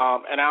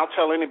 And I'll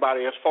tell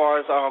anybody, as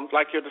far as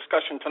like your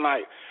discussion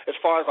tonight, as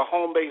far as a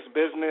home-based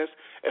business,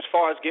 as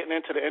far as getting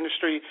into the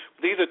industry,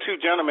 these are two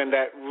gentlemen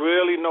that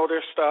really know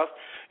their stuff.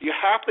 You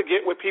have to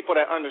get with people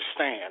that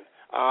understand,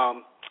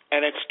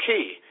 and it's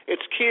key.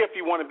 It's key if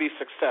you want to be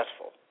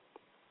successful.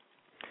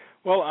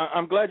 Well,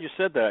 I'm glad you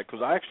said that, because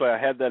I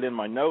had that in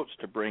my notes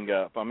to bring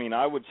up. I mean,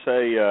 I would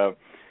say a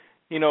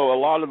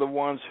lot of the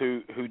ones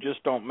who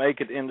just don't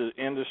make it into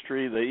the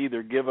industry, they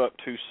either give up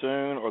too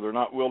soon, or they're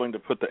not willing to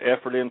put the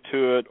effort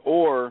into it,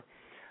 or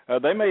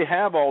they may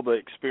have a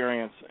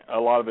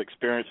lot of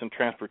experience in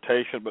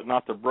transportation, but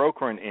not the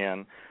brokering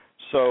end.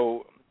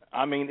 So,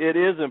 I mean, it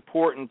is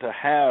important to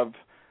have,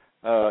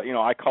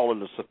 I call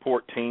it a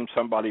support team,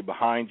 somebody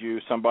behind you,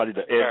 somebody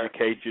to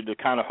educate you, to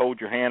kind of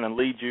hold your hand and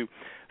lead you.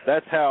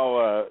 That's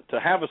how to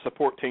have a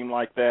support team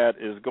like that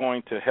is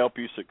going to help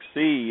you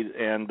succeed.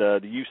 And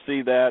do you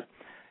see that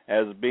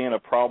as being a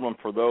problem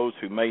for those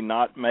who may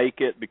not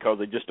make it because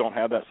they just don't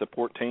have that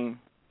support team?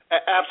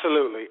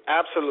 Absolutely.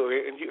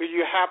 And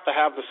you have to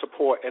have the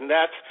support, and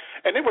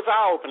it was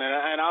eye-opening.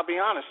 And I'll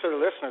be honest to the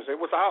listeners, it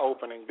was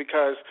eye-opening,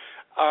 because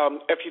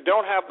if you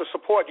don't have the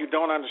support, you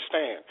don't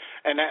understand.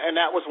 And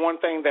that was one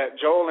thing that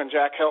Joel and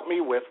Jack helped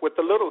me with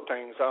the little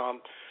things.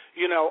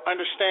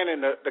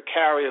 Understanding the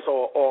carriers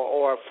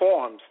or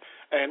forms.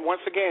 And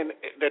once again,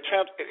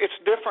 it's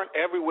different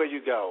everywhere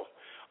you go.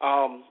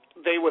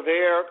 They were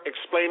there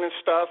explaining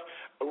stuff,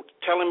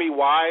 telling me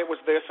why it was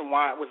this and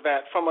why it was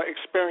that from an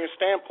experience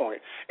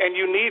standpoint. And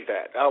you need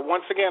that.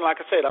 Once again, like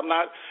I said,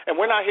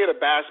 we're not here to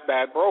bash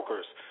bad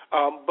brokers.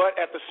 But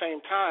at the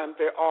same time,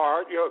 there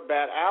are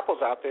bad apples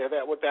out there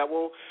that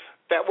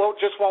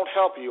just won't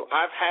help you.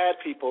 I've had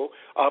people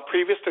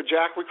previous to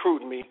Jack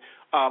recruiting me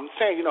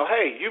saying,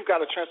 hey, you've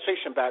got a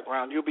transportation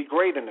background, you'll be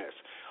great in this.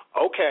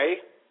 Okay,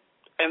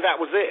 and that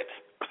was it.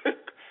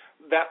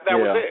 that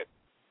was it.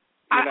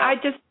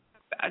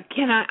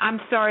 I'm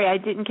sorry, I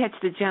didn't catch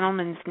the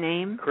gentleman's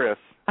name. Chris.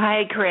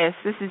 Hi, Chris.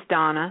 This is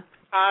Donna.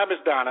 Hi, Miss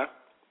Donna.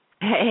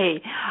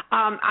 Hey,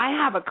 I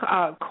have a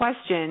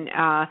question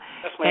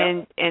yes,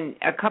 ma'am. and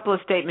a couple of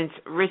statements.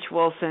 Rich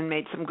Wilson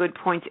made some good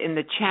points in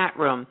the chat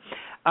room.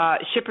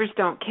 Shippers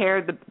don't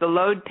care. The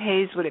load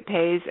pays what it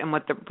pays, and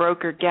what the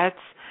broker gets,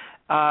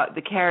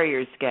 the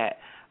carriers get.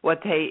 What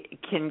they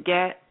can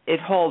get, it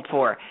hold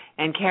for.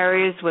 And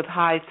carriers with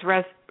high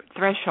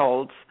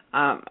thresholds,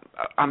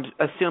 I'm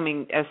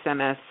assuming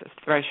SMS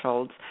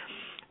thresholds,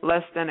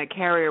 less than a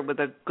carrier with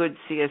a good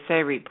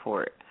CSA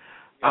report.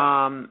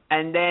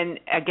 And then,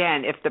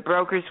 again, if the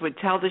brokers would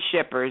tell the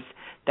shippers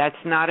that's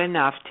not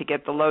enough to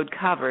get the load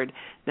covered,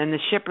 then the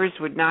shippers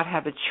would not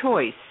have a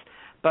choice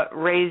but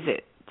raise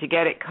it to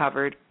get it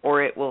covered,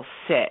 or it will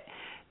sit.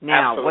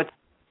 Now,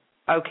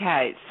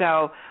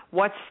 so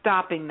what's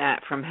stopping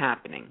that from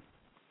happening?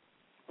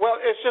 Well,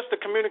 it's just the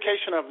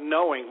communication of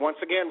knowing, once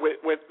again,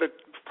 with the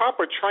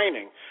proper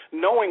training,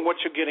 knowing what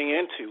you're getting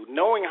into,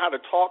 knowing how to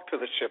talk to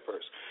the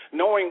shippers,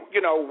 knowing,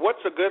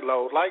 what's a good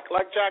load. Like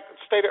Jack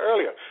stated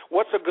earlier,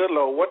 what's a good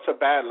load, what's a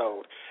bad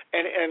load.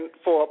 And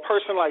for a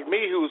person like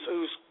me who's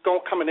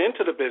coming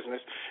into the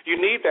business, you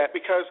need that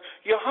because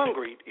you're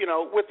hungry.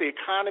 With the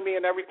economy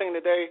and everything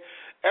today,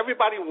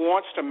 everybody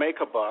wants to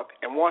make a buck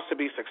and wants to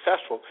be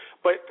successful,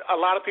 but a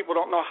lot of people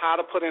don't know how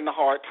to put in the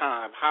hard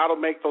time, how to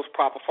make those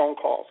proper phone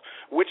calls,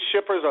 which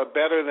shippers are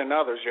better than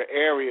others, your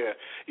area,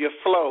 your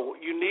flow.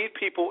 You need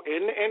people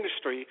in the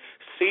industry,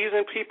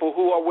 seasoned people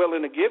who are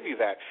willing to give you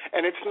that.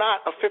 And it's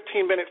not a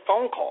 15-minute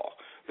phone call.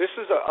 This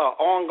is an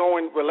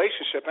ongoing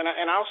relationship, and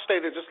I'll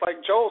state it just like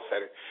Joel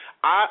said it.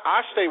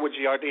 I stayed with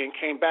GRD and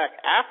came back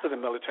after the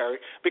military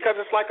because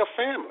it's like a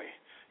family.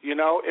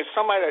 It's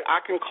somebody that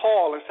I can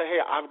call and say, hey,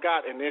 I've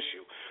got an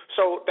issue.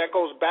 So that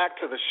goes back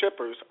to the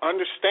shippers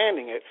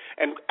understanding it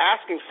and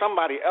asking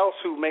somebody else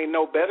who may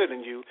know better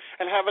than you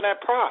and having that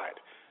pride,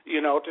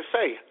 to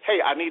say, hey,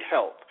 I need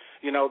help.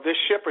 This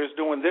shipper is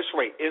doing this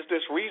rate. Is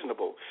this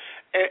reasonable?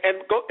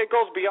 And it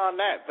goes beyond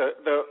that.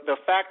 The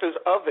factors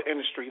of the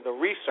industry, the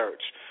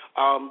research,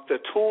 the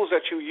tools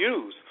that you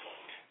use.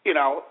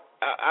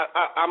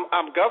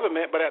 I'm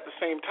government, but at the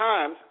same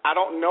time, I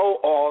don't know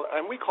all,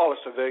 and we call it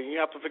civilian. You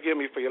have to forgive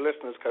me for your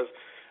listeners because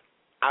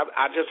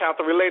I just have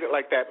to relate it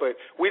like that. But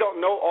we don't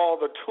know all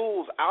the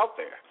tools out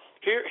there.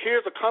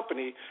 Here's a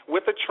company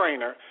with a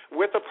trainer,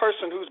 with a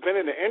person who's been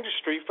in the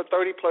industry for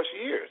 30-plus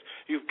years.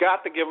 You've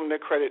got to give them their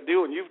credit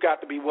due, and you've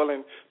got to be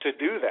willing to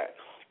do that.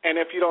 And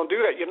if you don't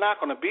do that, you're not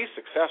going to be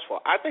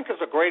successful. I think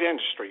it's a great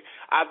industry.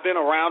 I've been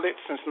around it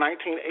since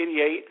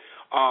 1988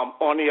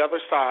 on the other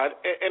side,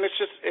 and it's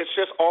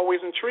just always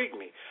intrigued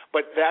me.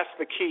 But that's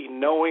the key,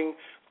 knowing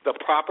the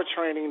proper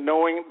training,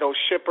 knowing those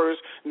shippers,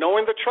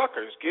 knowing the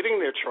truckers, getting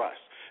their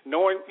trust,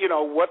 knowing,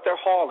 what they're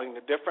hauling,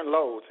 the different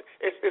loads.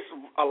 It's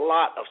a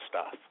lot of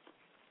stuff.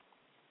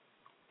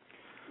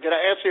 Did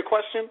I answer your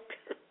question?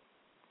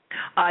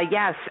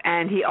 Yes,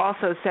 and he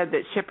also said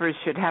that shippers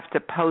should have to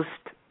post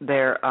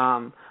their,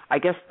 I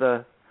guess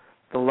the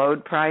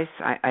load price.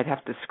 I'd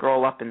have to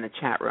scroll up in the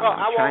chat room.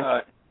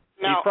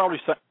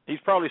 He's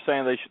probably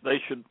saying they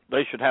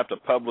should have to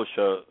publish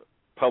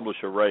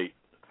a rate.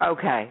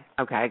 Okay.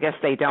 I guess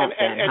they don't.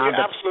 And you're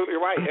absolutely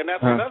right. And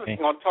that's another thing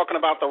on talking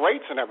about the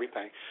rates and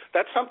everything.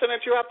 That's something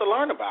that you have to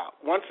learn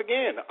about. Once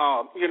again,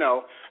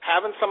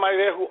 having somebody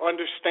there who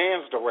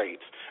understands the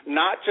rates,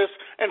 not just.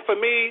 And for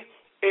me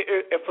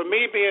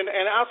being,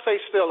 and I'll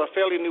say still a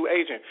fairly new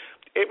agent,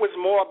 it was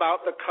more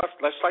about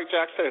just like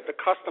Jack said, the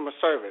customer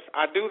service.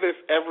 I do this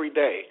every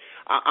day.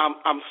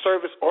 I'm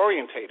service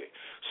orientated.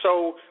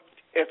 So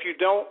if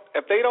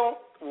they don't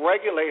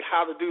regulate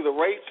how to do the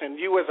rates, and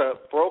you as a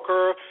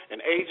broker, an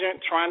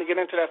agent trying to get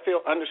into that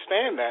field,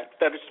 understand that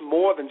it's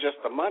more than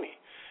just the money,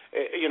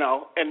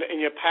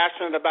 and you're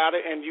passionate about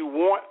it, and you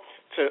want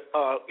to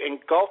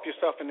engulf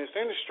yourself in this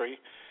industry,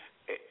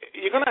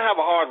 you're going to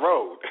have a hard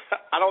road.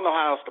 I don't know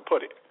how else to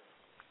put it.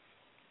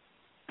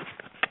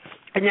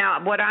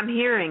 Now, what I'm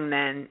hearing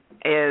then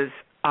is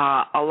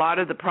a lot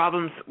of the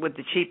problems with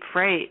the cheap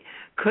freight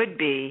could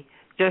be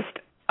just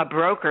a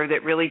broker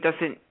that really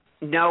doesn't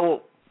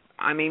know,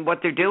 what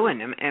they're doing,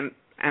 and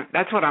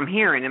that's what I'm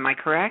hearing. Am I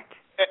correct?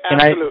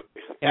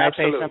 Absolutely. Can I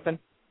say something?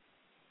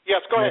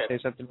 Yes, go ahead. Can I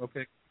say something real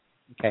quick?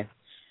 Okay.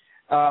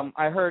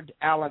 I heard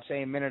Alan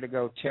say a minute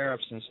ago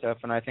tariffs and stuff,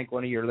 and I think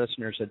one of your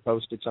listeners had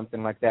posted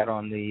something like that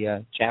on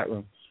the chat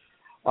room.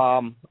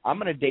 I'm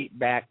going to date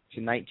back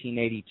to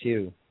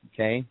 1982,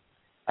 okay?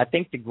 I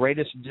think the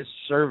greatest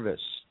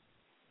disservice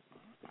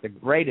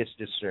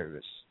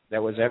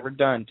that was ever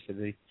done to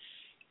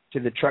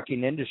the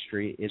trucking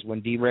industry is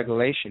when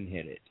deregulation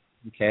hit it.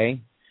 Okay,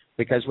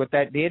 because what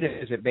that did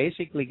is it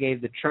basically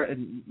gave as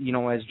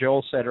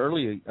Joel said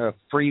earlier, a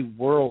free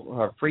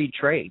world, free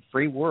trade,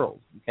 free world.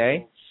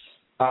 Okay,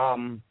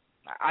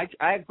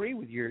 I agree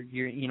with your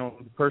the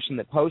person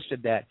that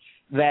posted that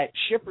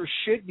shippers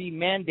should be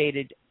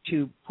mandated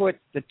to put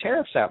the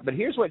tariffs out. But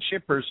here's what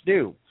shippers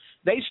do: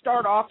 they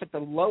start off at the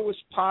lowest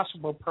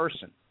possible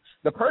person.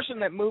 The person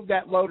that moved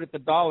that load at the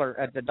dollar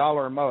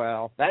a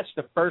mile, that's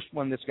the first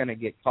one that's going to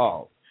get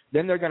called.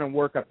 Then they're going to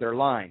work up their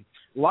line.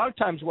 A lot of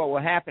times what will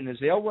happen is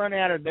they'll run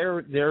out of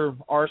their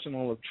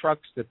arsenal of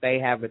trucks that they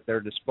have at their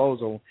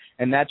disposal,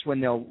 and that's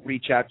when they'll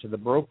reach out to the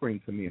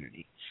brokering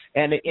community.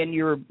 And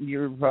your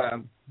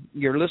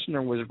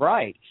listener was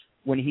right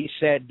when he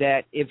said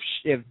that if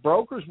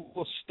brokers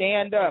will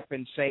stand up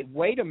and say,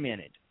 wait a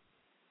minute,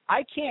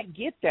 I can't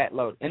get that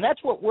load. And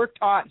that's what we're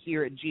taught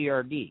here at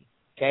GRD,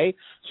 okay?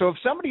 So if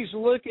somebody's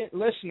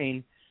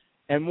listening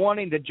and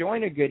wanting to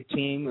join a good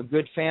team, a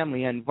good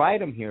family, invite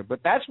them here.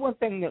 But that's one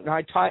thing that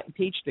I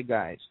teach the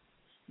guys.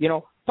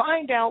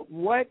 Find out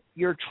what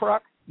your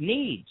truck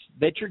needs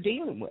that you're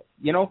dealing with.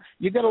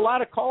 You get a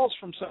lot of calls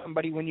from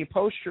somebody when you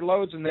post your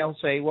loads, and they'll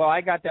say, well,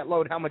 I got that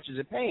load. How much is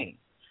it paying?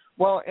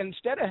 Well,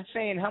 instead of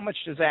saying how much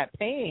is that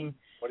paying,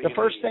 the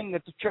first thing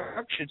that the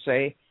truck should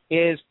say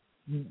is,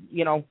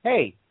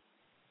 hey,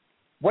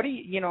 what do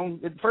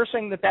the first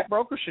thing that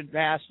broker should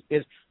ask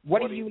is,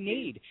 what do you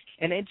need?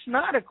 And it's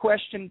not a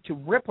question to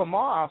rip them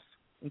off,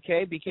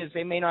 okay, because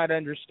they may not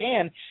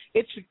understand.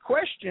 It's a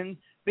question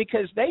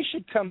because they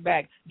should come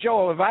back.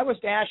 Joel, if I was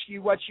to ask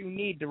you what you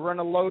need to run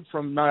a load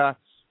from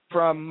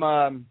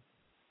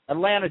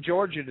Atlanta,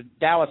 Georgia to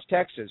Dallas,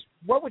 Texas,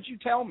 what would you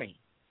tell me?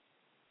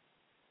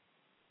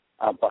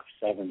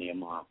 $1.70 a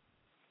mile.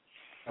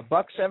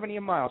 $1.70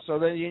 a mile. So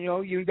then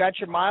you got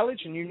your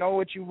mileage and you know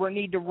what you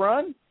need to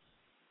run.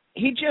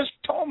 He just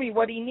told me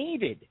what he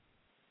needed.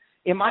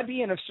 Am I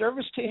being of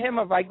service to him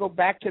if I go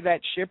back to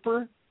that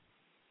shipper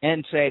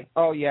and say,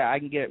 oh, yeah, I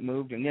can get it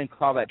moved, and then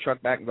call that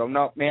truck back and go,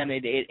 no, man,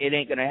 it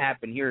ain't going to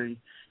happen here.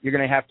 You're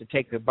going to have to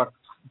take $1.50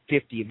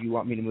 if you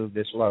want me to move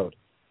this load.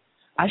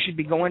 I should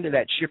be going to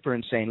that shipper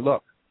and saying,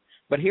 look,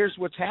 but here's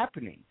what's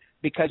happening.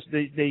 Because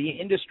the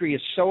industry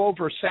is so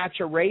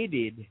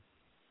oversaturated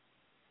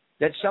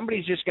that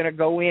somebody's just going to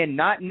go in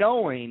not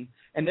knowing,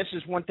 and this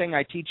is one thing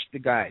I teach the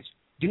guys,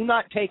 do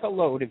not take a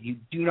load if you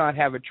do not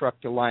have a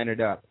truck to line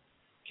it up,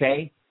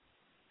 okay?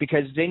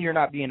 Because then you're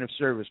not being of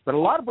service. But a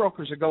lot of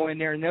brokers will go in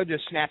there and they'll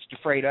just snatch the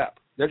freight up.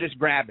 They'll just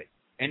grab it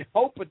and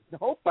hope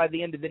by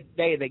the end of the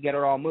day they get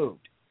it all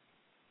moved,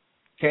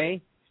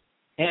 okay?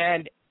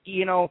 And,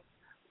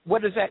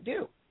 what does that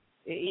do?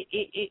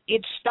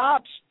 It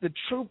stops the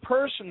true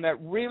person that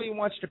really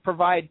wants to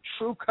provide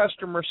true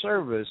customer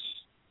service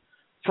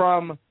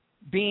from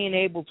being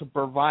able to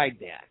provide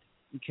that,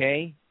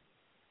 okay?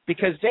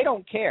 Because they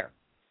don't care.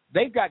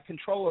 They've got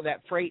control of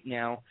that freight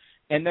now,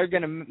 and they're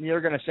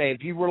gonna say,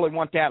 if you really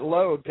want that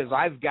load, because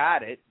I've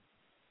got it,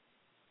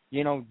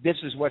 this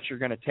is what you're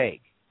gonna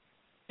take,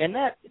 and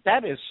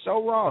that is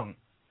so wrong,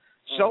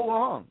 so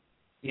wrong,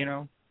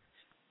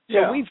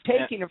 So we've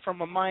taken it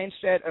from a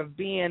mindset of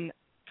being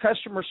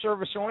customer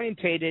service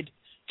orientated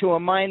to a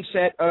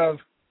mindset of,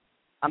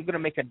 I'm going to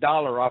make $1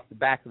 off the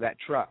back of that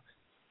truck,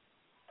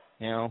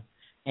 and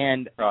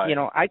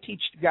right. I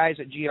teach the guys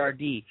at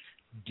GRD,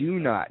 do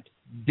not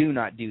do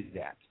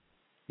that,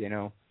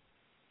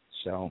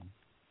 so.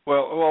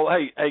 Well,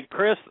 hey,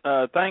 Chris,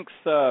 thanks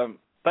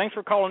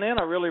for calling in.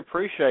 I really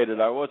appreciate it.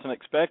 I wasn't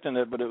expecting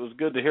it, but it was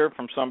good to hear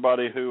from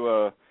somebody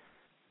who,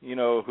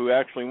 who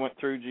actually went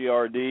through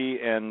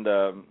GRD and,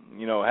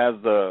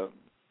 has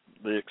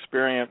the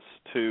experience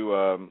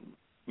to,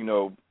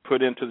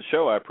 put into the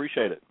show. I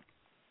appreciate it.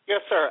 Yes,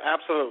 sir,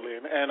 absolutely.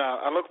 And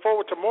I look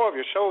forward to more of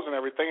your shows and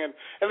everything. And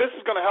this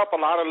is going to help a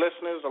lot of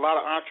listeners, a lot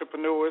of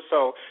entrepreneurs.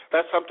 So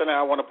that's something that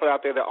I want to put out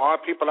there. There are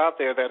people out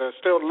there that are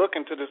still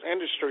looking to this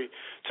industry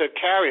to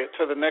carry it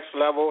to the next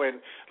level.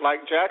 And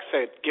like Jack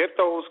said, get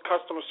those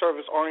customer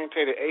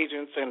service-oriented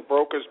agents and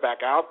brokers back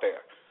out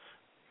there.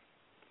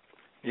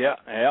 Yeah,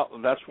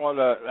 that's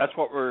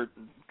what we're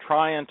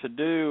trying to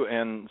do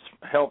and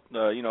help, with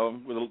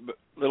a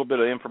little bit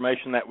of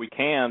information that we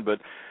can. But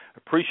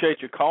appreciate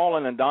you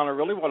calling. And, Donna,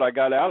 really what I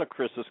got out of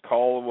Chris's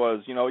call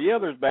was,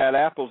 there's bad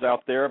apples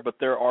out there, but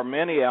there are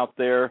many out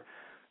there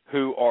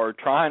who are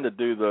trying to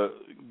do the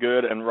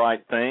good and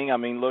right thing. I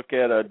mean, look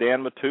at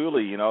Dan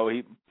Matuli,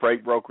 he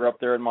freight broker up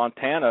there in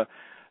Montana.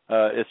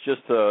 It's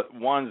just the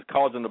one's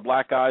causing the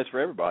black eyes for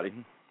everybody.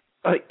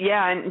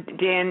 And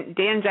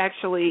Dan's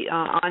actually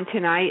on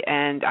tonight,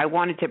 and I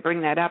wanted to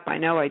bring that up. I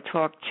know I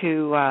talked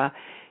to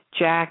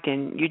Jack,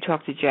 and you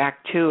talked to Jack,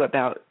 too,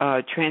 about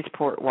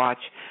Transport Watch,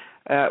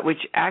 which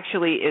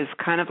actually is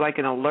kind of like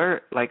an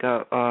alert, like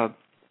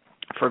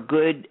for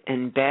good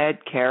and bad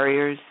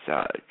carriers,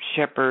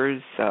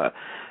 shippers,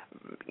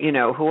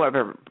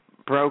 whoever,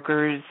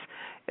 brokers,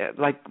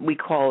 like we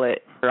call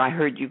it, or I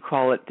heard you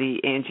call it the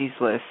Angie's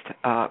List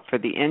for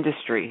the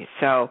industry.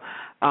 So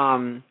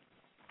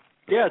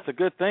Yeah, it's a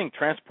good thing.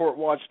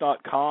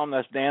 TransportWatch.com,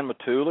 that's Dan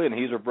Matuli, and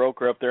he's a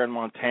broker up there in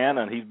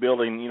Montana, and he's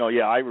building,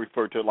 I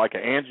refer to it like an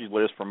Angie's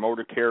List for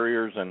motor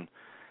carriers and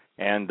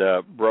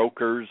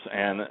brokers,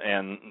 and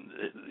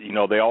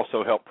they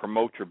also help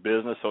promote your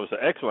business. So it's an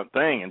excellent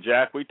thing. And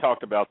Jack, we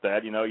talked about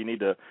that. You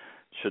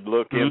should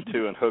look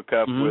into and hook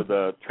up with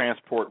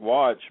Transport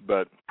Watch.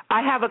 But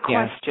I have a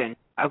question.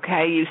 Yeah.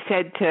 Okay, you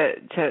said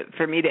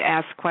for me to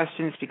ask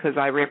questions because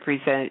I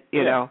represent,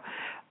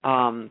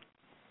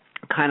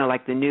 kind of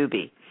like the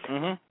newbie.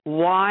 Mm-hmm.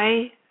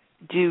 Why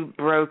do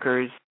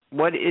brokers?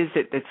 What is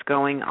it that's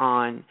going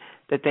on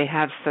that they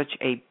have such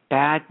a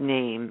bad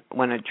name?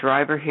 When a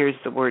driver hears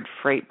the word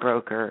freight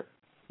broker,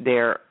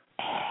 their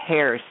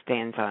hair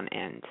stands on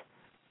end.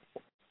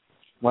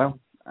 Well,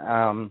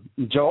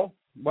 Joel,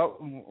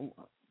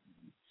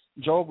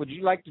 would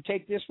you like to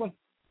take this one?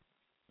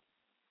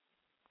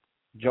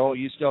 Joel,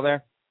 you still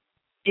there?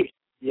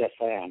 Yes,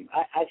 I am.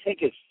 I think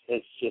it's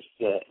just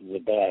the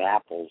bad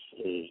apples.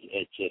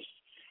 It's just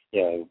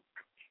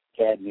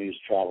bad news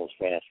travels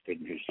fast,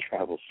 good news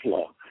travels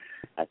slow.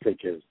 I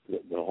think is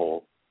the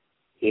whole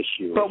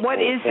issue. But what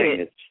is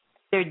it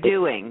they're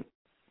doing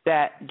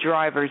that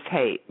drivers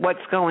hate?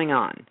 What's going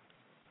on?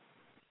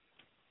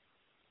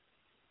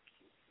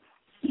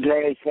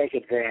 They take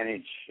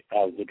advantage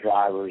of the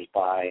drivers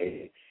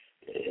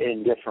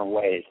in different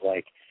ways.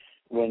 Like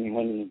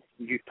when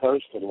you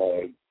post a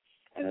load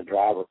and a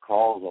driver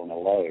calls on a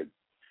load,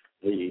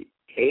 the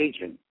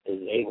agent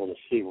is able to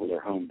see where their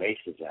home base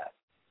is at.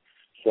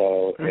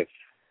 So if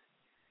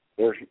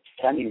they're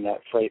sending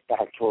that freight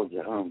back towards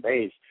the home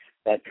base,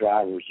 that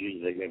driver is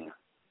usually going to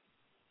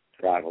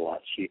drive a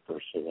lot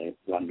cheaper, so they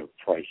run the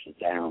prices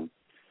down.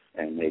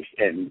 And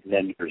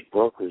then there's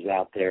brokers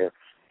out there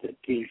that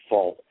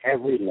default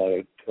every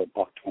load to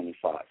 $1.25.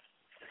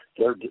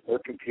 Their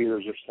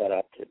computers are set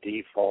up to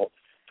default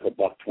to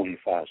 $1.25,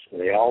 so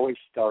they always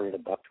start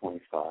at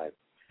 $1.25,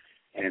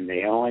 and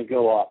they only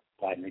go up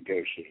by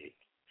negotiating.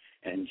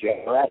 And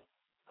Joette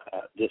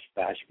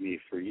dispatched me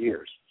for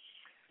years,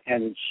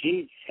 and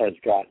she has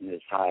gotten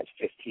as high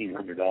as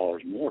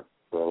 $1,500 more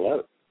for a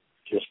load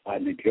just by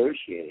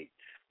negotiating.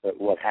 But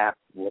what's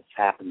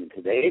happened in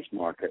today's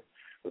market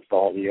with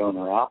all the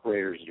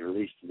owner-operators that are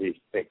released to these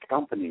big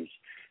companies,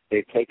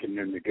 they've taken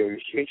their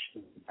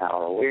negotiation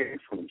power away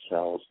from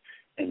themselves,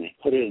 and they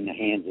put it in the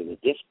hands of the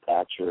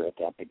dispatcher at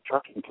that big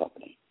trucking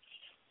company.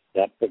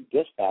 That big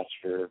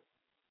dispatcher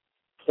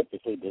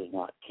typically does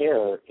not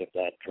care if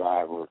that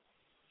driver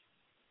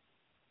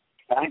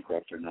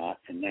bankrupt or not,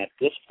 and that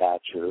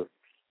dispatcher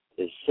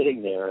is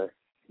sitting there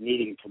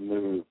needing to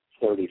move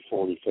 30,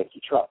 40, 50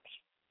 trucks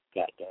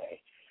that day.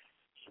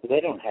 So they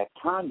don't have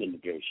time to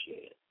negotiate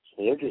it.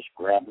 So they're just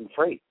grabbing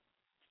freight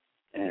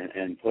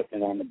and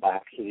putting it on the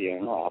backs of the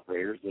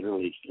owner-operators that are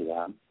leased to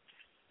them,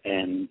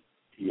 and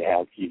you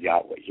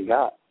got what you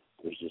got.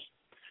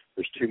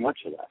 There's too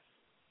much of that.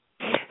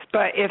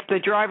 But if the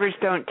drivers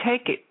don't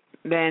take it,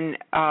 then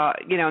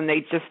and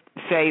they just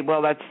say,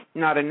 well, that's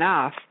not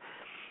enough,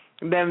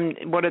 then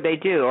what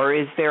do? Or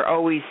is there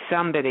always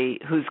somebody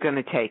who's going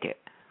to take it?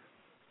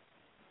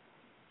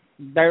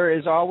 There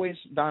is always,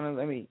 Donna,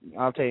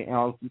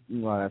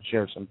 I'll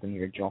share something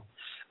here, Joel.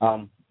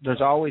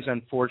 There's always,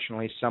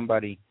 unfortunately,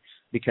 somebody,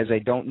 because they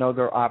don't know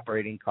their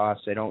operating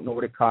costs, they don't know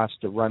what it costs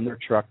to run their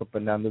truck up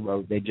and down the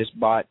road. They just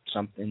bought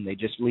something, they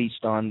just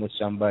leased on with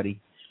somebody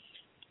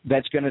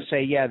that's going to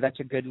say, yeah, that's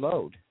a good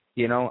load.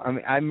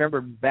 I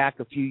remember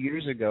back a few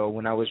years ago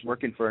when I was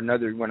working for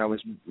when I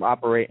was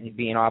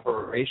being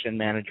operation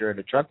manager at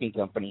a trucking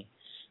company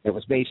that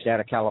was based out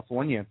of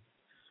California.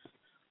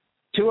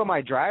 Two of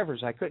my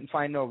drivers, I couldn't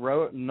find no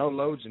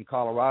loads in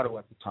Colorado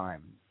at the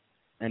time.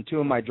 And two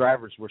of my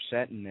drivers were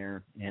sitting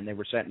there, and they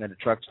were sitting at a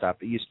truck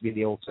stop. It used to be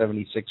the old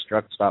 76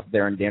 truck stop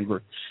there in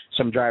Denver.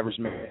 Some drivers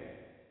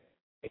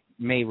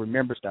may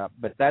remember stuff,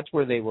 but that's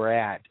where they were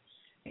at.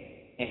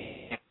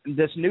 And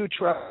this new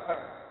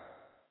driver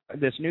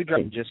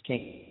just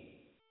came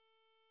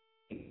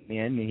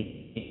in,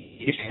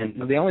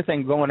 and the only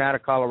thing going out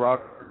of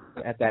Colorado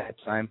at that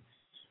time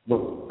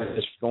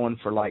was going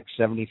for like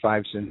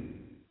 75 cents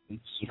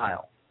a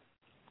mile.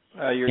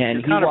 You're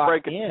kind of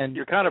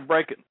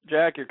breaking,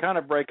 Jack. You're kind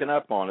of breaking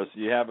up on us.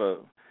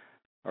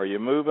 Are you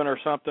moving or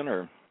something,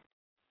 or?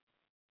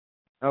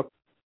 Oh.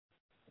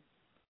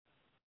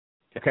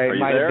 Okay, it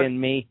might have been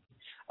me.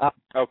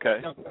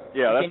 Okay.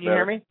 Yeah, that's better. Can you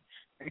hear me?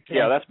 Okay.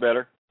 Yeah, that's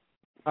better.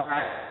 All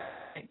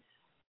right.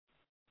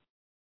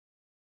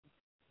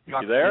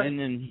 You there? And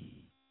then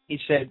he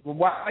said, "Well,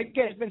 why you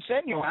guys been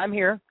sitting here? I'm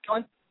here.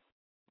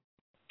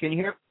 Can you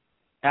hear,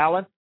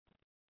 Alan?"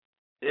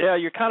 Yeah,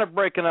 you're kind of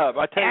breaking up.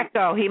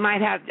 Echo. He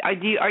might have.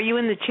 Are you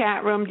in the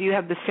chat room? Do you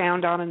have the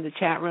sound on in the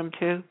chat room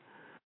too?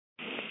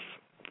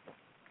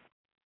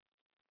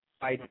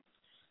 I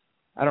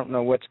don't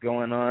know what's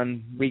going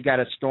on. We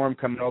got a storm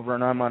coming over,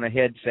 and I'm on a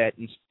headset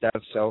and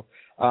stuff. So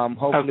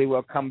hopefully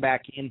we'll come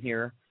back in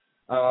here.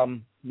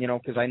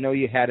 Because I know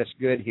you had us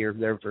good here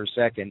there for a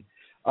second.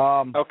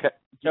 Okay.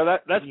 No,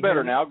 that's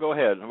better now. Go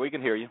ahead. We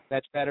can hear you.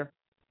 That's better?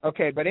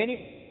 Okay, but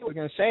anyway, what we're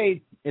going to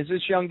say is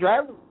this young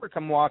driver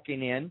come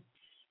walking in,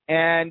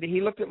 and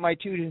he looked at my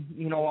two,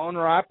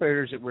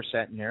 owner-operators that were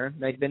sitting there.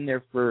 They'd been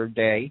there for a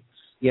day,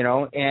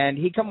 and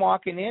he come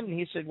walking in, and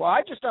he said, well,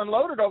 I just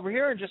unloaded over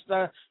here and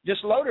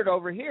just loaded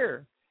over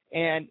here.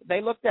 And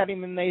they looked at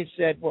him, and they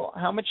said, well,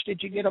 how much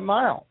did you get a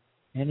mile?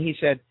 And he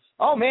said,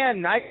 oh,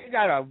 man, I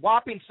got a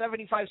whopping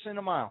 75 cents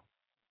a mile.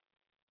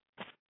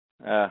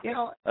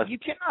 You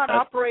cannot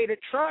operate a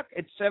truck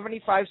at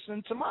 75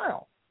 cents a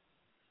mile.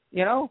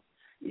 Yeah.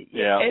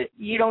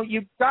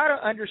 You've got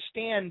to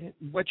understand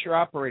what your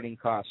operating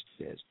cost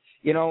is.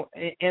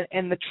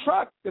 And the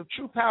truck, the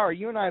true power,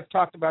 you and I have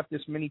talked about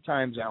this many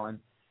times, Alan,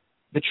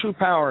 the true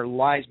power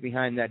lies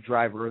behind that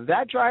driver. If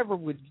that driver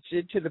would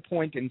sit to the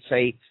point and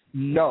say,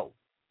 no,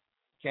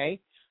 okay,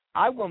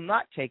 I will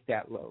not take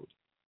that load,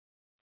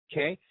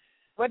 okay?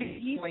 What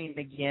he's playing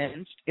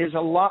against is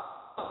a lot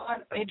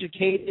of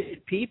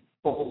educated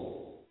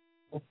people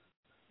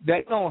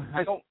that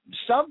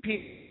some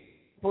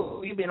people,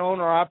 we've been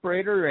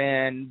owner-operator,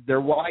 and their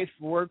wife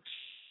works,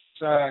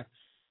 and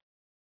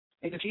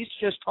she's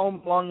just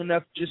home long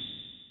enough just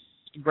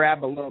to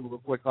grab a load real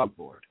quick on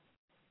board.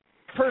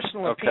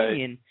 Personal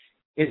opinion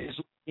is,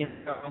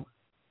 am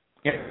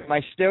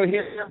I still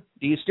here?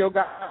 Do you still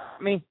got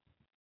me?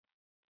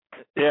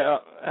 Yeah.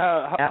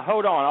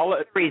 Hold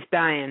on. He's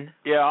dying.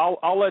 Yeah,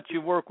 I'll let you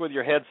work with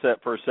your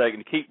headset for a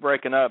second. Keep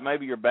breaking up.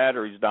 Maybe your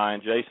battery's dying.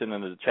 Jason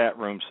in the chat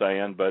room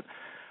saying, but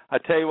I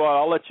tell you what,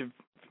 I'll let you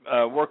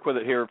work with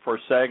it here for a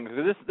second.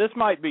 This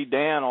might be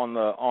Dan on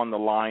the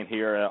line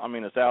here. I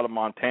mean, it's out of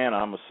Montana,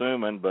 I'm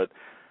assuming, but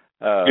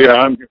yeah,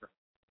 I'm here.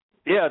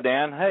 Yeah,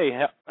 Dan. Hey,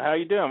 how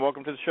you doing?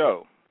 Welcome to the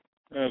show.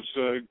 It's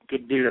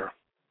good to be here.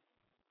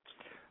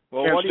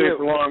 Well, Can't stay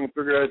for long.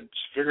 Figured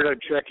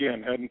I'd check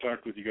in. Hadn't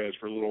talked with you guys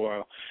for a little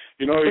while.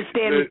 It's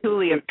Dan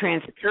Cooley of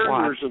Transport. The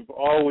carriers have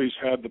always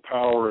had the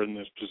power in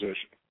this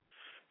position.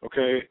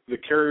 Okay, the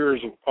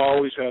carriers have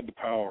always had the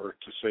power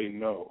to say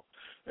no,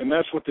 and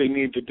that's what they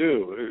need to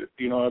do.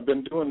 I've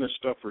been doing this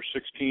stuff for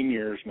 16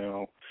 years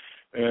now,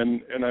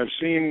 and I've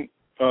seen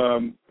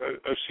the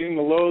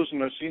lows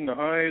and I've seen the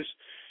highs.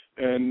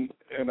 And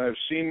I've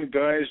seen the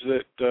guys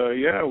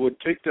that would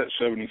take that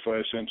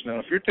 75 cents. Now,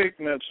 if you're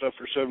taking that stuff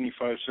for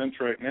 75 cents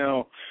right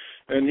now,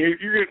 and you're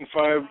getting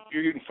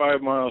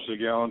 5 miles a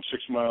gallon,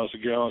 6 miles a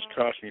gallon, it's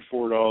costing you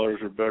 $4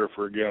 or better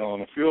for a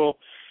gallon of fuel,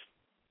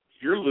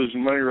 you're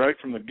losing money right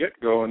from the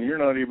get-go, and you're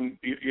not even,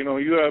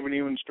 you haven't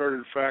even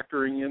started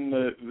factoring in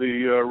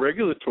the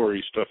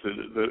regulatory stuff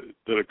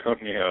that a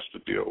company has to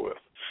deal with.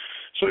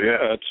 So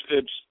yeah,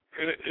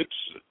 it's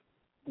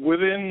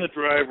within the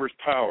driver's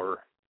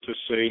power to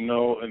say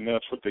no, and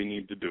that's what they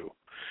need to do.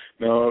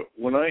 Now,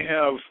 when I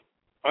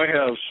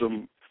have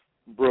some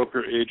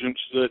broker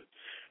agents that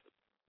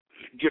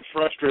get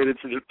frustrated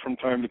from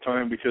time to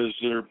time because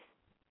they're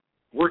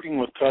working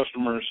with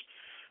customers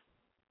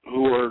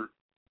who are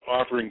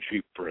offering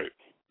cheap freight.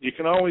 You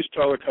can always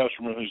tell a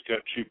customer who's got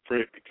cheap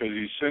freight because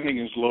he's sending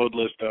his load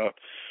list out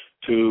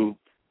to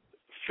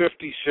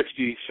 50,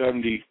 60,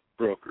 70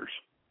 brokers.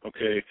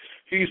 Okay,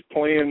 he's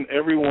playing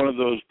every one of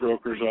those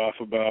brokers off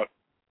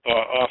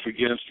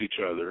against each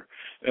other,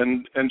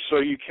 and so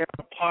you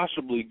can't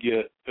possibly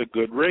get a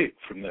good rate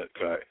from that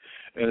guy,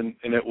 and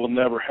it will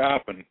never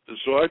happen.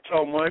 So I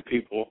tell my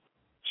people,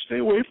 stay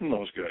away from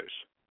those guys.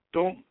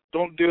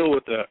 Don't deal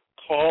with that.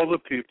 Call the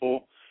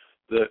people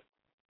that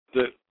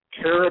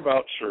care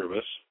about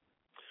service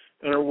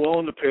and are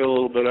willing to pay a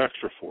little bit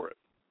extra for it.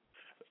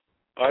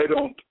 I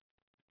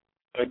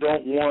really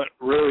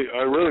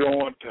don't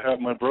want to have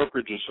my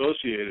brokerage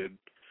associated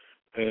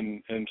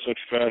in such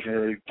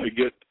fashion to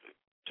get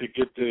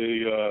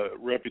the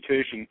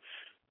reputation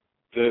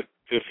that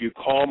if you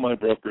call my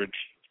brokerage,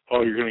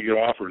 all you're going to get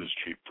offered is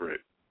cheap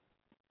freight.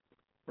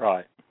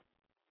 Right.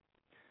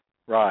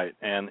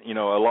 And,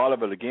 a lot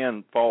of it,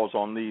 again, falls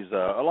on these,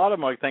 a lot of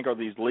them, I think, are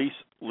these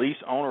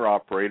lease owner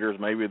operators.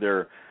 Maybe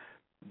they're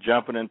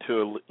jumping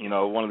into,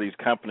 one of these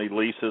company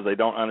leases. They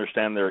don't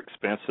understand their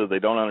expenses. They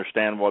don't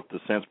understand what the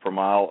cents per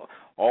mile,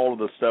 all of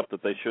the stuff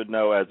that they should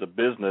know as a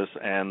business,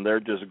 and they're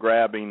just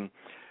grabbing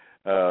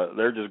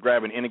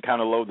any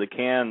kind of load they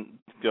can,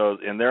 because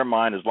in their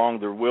mind, as long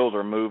as their wheels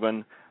are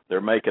moving,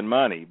 they're making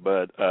money,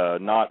 but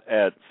not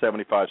at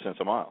 75 cents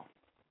a mile.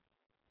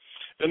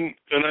 And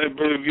I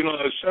believe,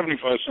 the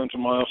 75 cents a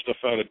mile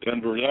stuff out of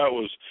Denver, that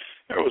was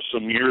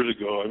some years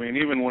ago. I mean,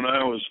 even when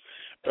I was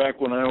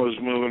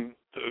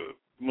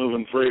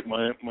moving freight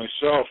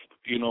myself,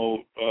 in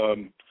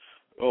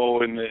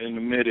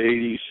the mid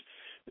 80s,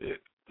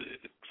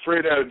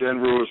 freight out of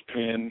Denver was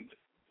paying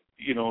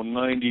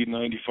 90,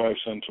 95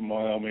 cents a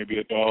mile, maybe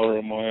 $1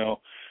 a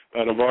mile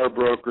out of our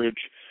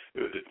brokerage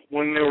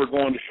when they were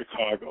going to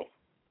Chicago.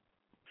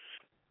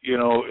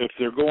 If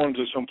they're going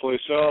to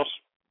someplace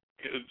else,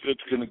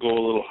 it's going to go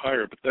a little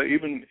higher. But that,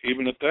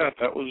 even at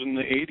that was in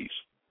the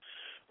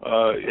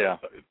 80s. Yeah.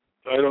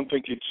 I don't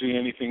think you'd see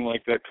anything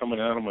like that coming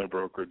out of my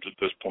brokerage at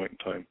this point in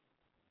time.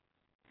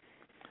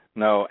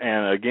 No,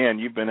 and again,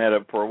 you've been at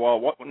it for a while.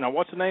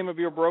 What's the name of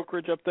your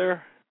brokerage up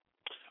there?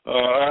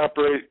 I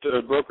operate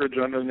a brokerage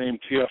under the name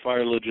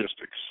TFI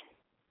Logistics.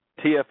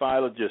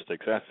 TFI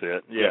Logistics, that's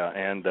it. Yeah,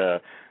 and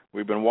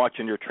we've been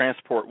watching your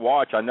Transport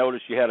Watch. I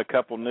noticed you had a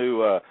couple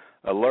new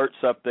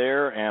alerts up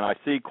there, and I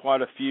see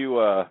quite a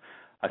few.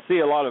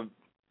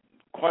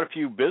 Quite a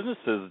few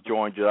businesses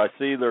joined you. I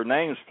see their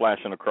names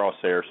flashing across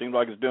there. Seems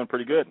like it's doing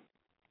pretty good.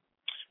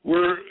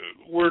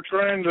 We're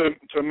trying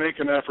to make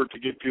an effort to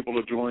get people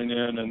to join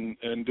in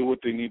and do what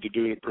they need to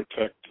do to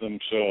protect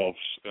themselves.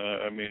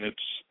 I mean,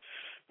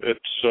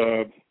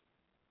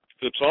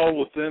 it's all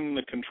within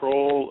the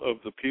control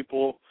of the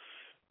people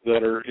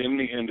that are in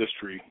the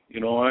industry. You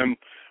know, I'm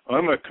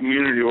a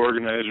community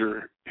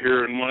organizer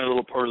here in my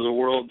little part of the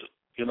world.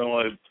 You know,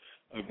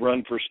 I've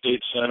run for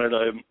state senate.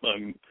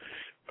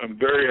 I'm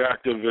very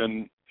active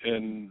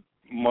in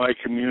my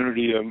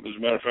community. As a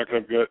matter of fact,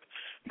 I'm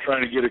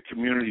trying to get a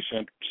community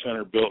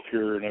center built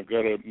here, and I've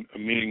got a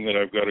meeting that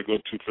I've got to go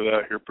to for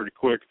that here pretty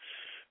quick.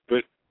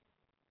 But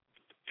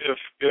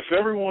if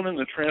everyone in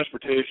the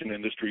transportation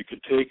industry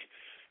could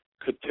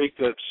take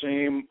that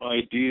same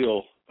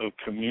ideal of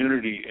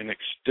community and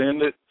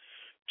extend it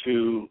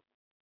to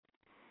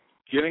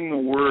getting the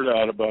word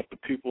out about the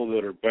people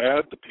that are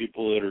bad, the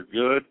people that are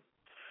good,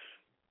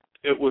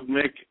 it would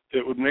make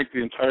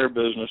the entire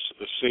business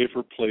a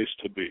safer place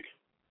to be,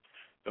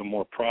 a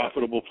more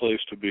profitable place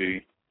to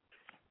be,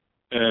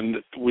 and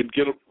we'd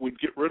get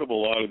rid of a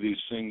lot of these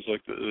things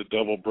like the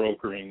double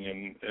brokering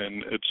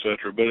and et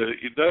cetera. But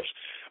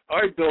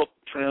I built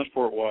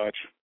Transport Watch,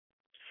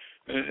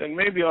 and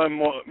maybe I'm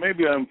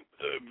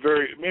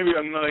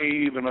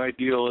naive and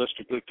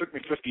idealistic, but it took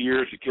me 50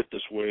 years to get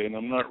this way, and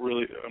I'm not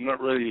ready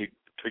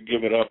to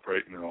give it up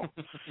right now.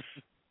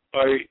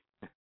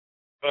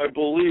 I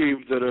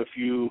believe that if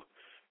you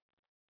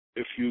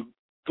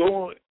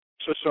go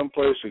to some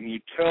place and you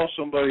tell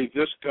somebody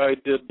this guy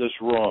did this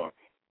wrong,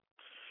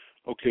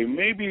 okay,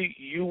 maybe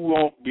you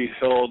won't be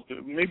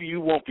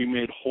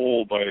made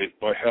whole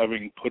by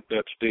having put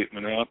that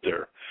statement out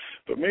there,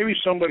 but maybe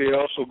somebody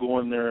else will go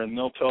in there and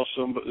they'll tell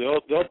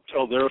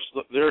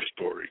their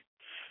story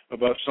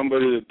about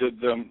somebody that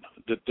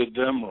did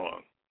them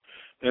wrong,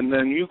 and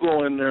then you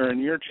go in there and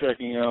you're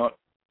checking out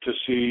to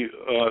see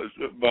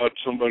about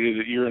somebody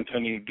that you're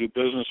intending to do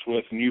business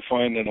with, and you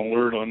find an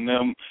alert on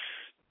them.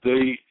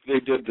 They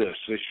did this.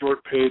 They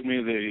short paid me.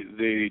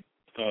 They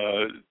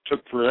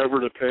took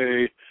forever to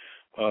pay.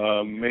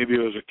 Maybe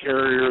it was a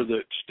carrier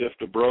that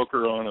stiffed a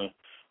broker on a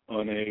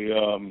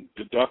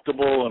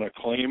deductible and a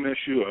claim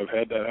issue. I've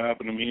had that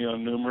happen to me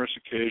on numerous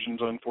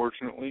occasions,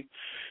 unfortunately.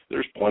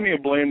 There's plenty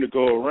of blame to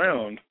go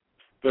around,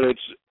 but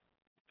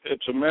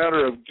it's a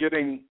matter of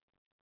getting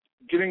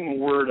the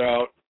word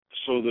out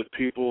so that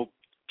people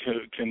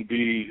can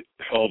be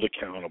held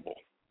accountable.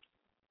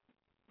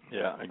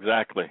 Yeah,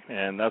 exactly,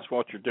 and that's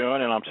what you're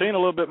doing. And I'm seeing a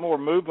little bit more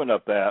movement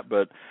up that.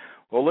 But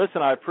well,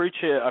 listen, I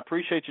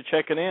appreciate you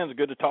checking in. It's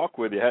good to talk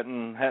with you.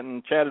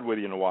 Hadn't chatted with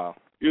you in a while.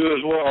 You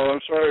as well.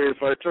 I'm sorry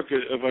if I took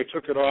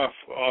it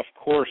off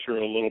course here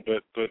a little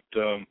bit, but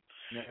that's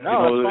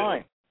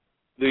fine.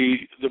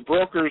 The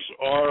brokers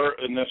are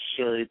a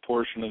necessary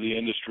portion of the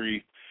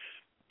industry.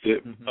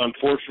 That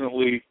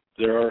unfortunately,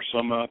 there are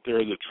some out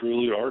there that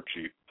truly are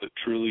cheap, that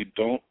truly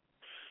don't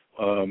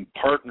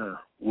partner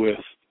with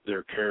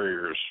their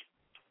carriers.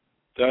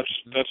 Those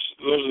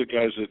are the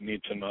guys that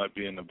need to not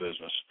be in the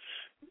business.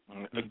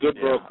 A good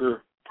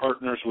broker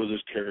partners with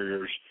his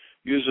carriers,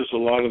 uses a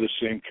lot of the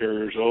same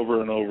carriers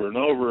over and over and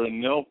over,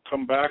 and they'll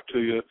come back to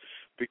you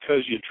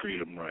because you treat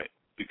them right.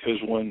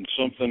 Because when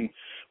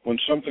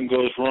something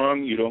goes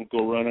wrong, you don't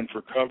go running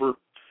for cover.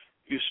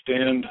 You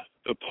stand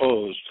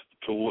opposed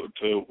to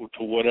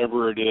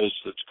whatever it is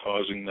that's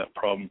causing that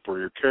problem for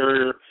your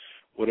carrier,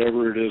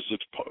 whatever it is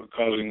that's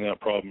causing that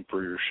problem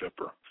for your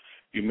shipper.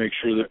 You make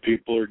sure that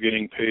people are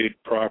getting paid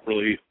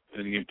properly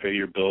and you pay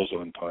your bills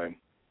on time.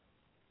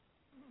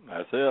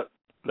 That's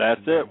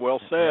it. Well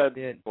said.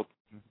 Well,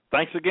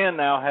 thanks again.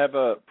 Now,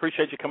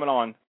 appreciate you coming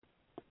on.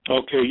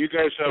 Okay, you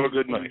guys have a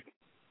good night.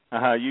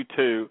 You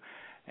too.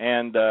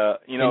 And Can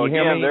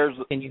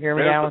you hear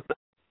me, Alan?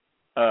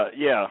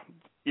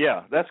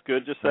 Yeah, that's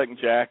good. Just a second,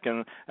 Jack.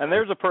 And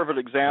there's a perfect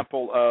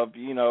example of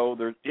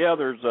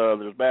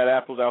there's bad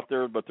apples out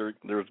there, but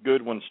there's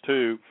good ones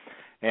too.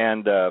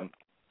 And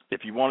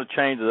if you want to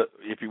change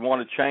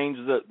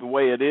the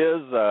way it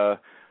is,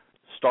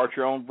 start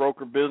your own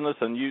broker business,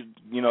 and you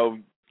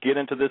get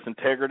into this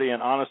integrity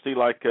and honesty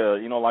like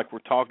we're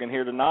talking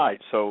here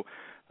tonight. So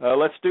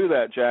let's do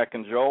that, Jack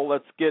and Joel.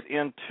 Let's get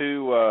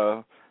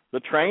into the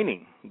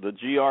training, the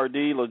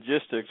GRD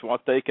Logistics,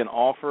 what they can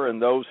offer,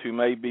 and those who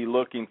may be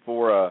looking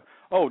for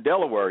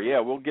Delaware. Yeah,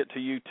 we'll get to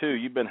you too.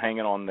 You've been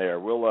hanging on there.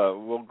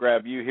 We'll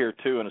grab you here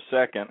too in a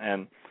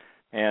second.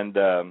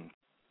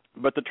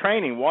 But the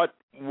training, what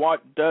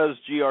does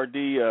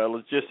GRD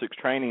Logistics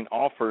Training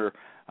offer?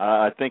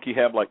 I think you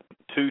have like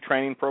 2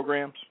 training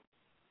programs.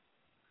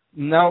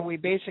 No, we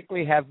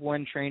basically have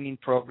one training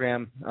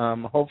program.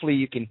 Hopefully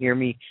you can hear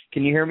me.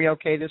 Can you hear me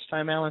okay this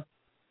time, Alan?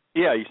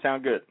 Yeah, you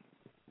sound good.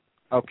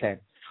 Okay.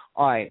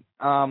 All right.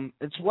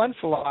 It's one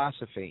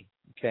philosophy,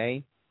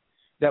 okay?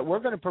 that we're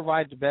going to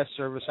provide the best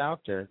service out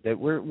there, that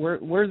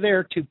we're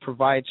there to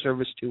provide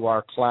service to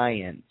our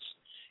clients.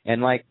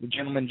 And like the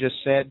gentleman just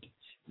said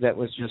that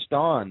was just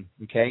on,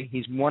 okay,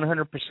 he's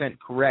 100%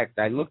 correct.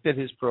 I looked at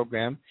his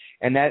program,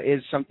 and that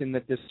is something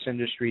that this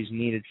industry has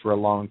needed for a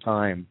long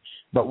time.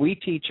 But we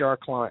teach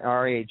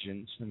our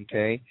agents,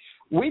 okay,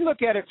 we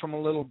look at it from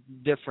a little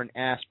different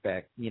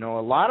aspect. You know,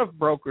 a lot of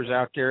brokers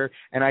out there,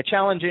 and I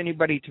challenge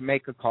anybody to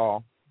make a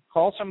call.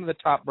 Call some of the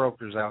top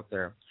brokers out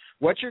there.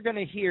 What you're going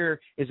to hear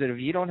is that if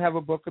you don't have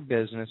a book of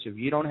business, if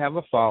you don't have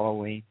a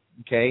following,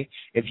 okay,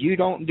 if you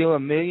don't do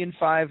 $1.5 million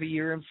a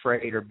year in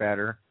freight or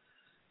better,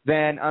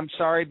 then I'm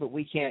sorry, but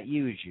we can't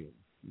use you,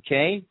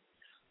 okay?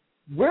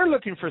 We're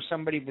looking for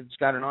somebody that's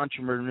got an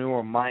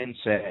entrepreneurial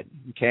mindset,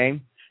 okay,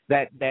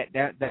 that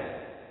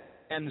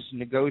understands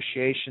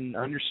negotiation,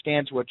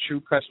 understands what true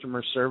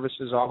customer service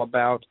is all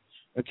about,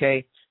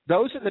 okay?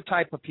 Those are the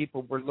type of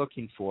people we're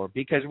looking for,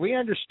 because we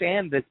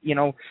understand that, you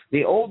know,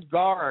 the old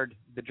guard,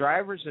 the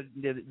drivers,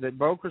 the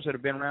brokers that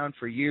have been around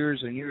for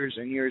years and years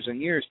and years and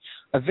years,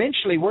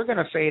 eventually we're going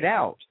to fade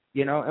out,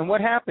 you know. And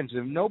what happens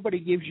if nobody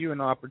gives you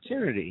an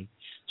opportunity?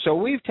 So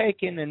we've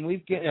taken and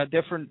we've got a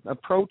different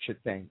approach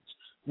at things.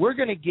 We're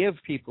going to give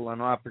people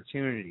an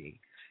opportunity,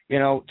 you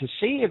know, to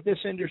see if this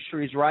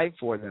industry is right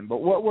for them.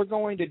 But what we're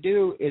going to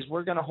do is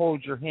we're going to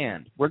hold your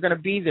hand. We're going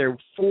to be there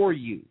for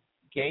you,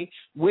 okay,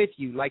 with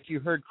you, like you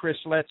heard Chris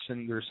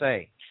Letzinger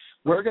say.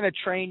 We're going to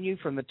train you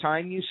from the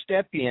time you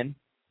step in,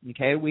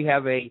 okay. We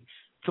have a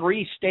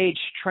 3-stage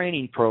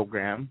training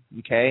program,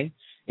 okay.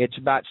 It's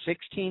about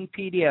 16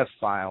 PDF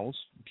files,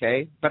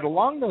 okay. But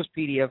along those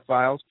PDF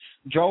files,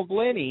 Joel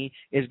Glenny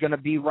is going to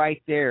be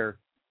right there,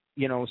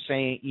 you know,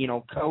 saying, you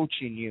know,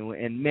 coaching you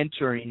and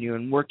mentoring you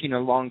and working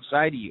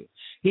alongside of you.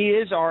 He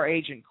is our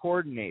agent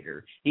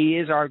coordinator. He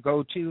is our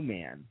go-to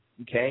man,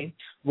 okay.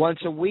 Once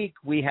a week,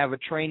 we have a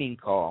training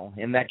call,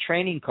 and that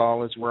training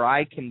call is where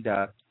I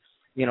conduct,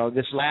 you know,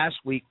 this last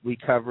week we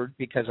covered,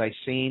 because I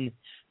seen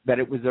that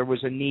there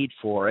was a need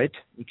for it,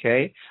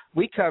 okay.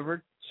 We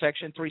covered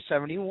Section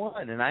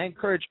 371, and I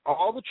encourage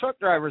all the truck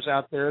drivers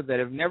out there that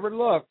have never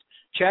looked,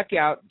 check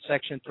out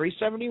Section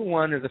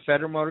 371 of the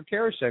Federal Motor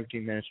Carrier Safety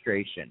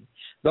Administration.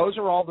 Those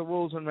are all the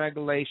rules and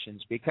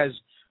regulations, because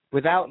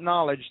without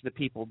knowledge, the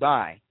people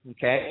die,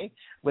 okay?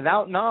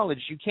 Without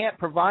knowledge, you can't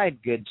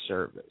provide good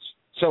service.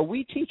 So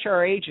we teach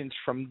our agents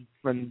from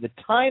the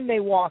time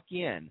they walk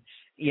in,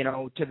 you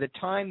know, to the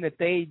time that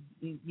they,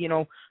 you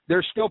know,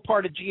 they're still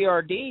part of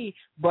GRD,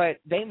 but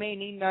they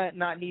may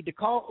not need to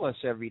call us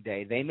every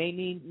day. They may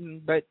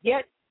need, but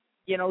yet,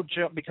 you know,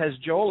 because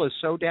Joel is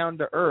so down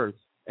to earth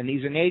and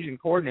he's an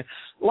agent coordinator,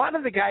 a lot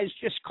of the guys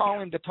just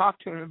call him to talk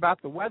to him about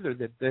the weather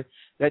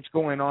that's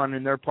going on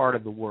in their part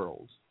of the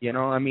world. You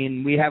know, I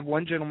mean, we have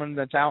one gentleman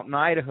that's out in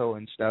Idaho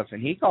and stuff,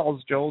 and he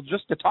calls Joel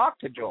just to talk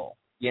to Joel,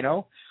 you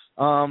know.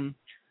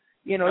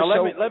 You know,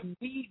 now,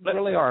 we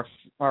really are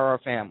our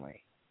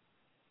family.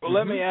 Well,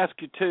 let me ask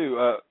you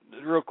too,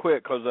 real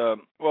quick, because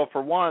well,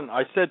 for one,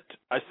 I said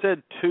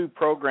 2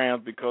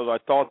 programs because I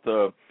thought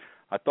the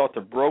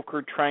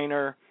broker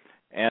trainer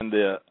and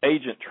the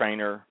agent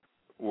trainer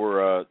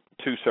were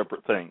 2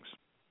 separate things.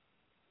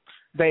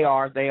 They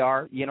are.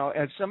 You know,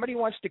 if somebody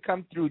wants to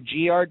come through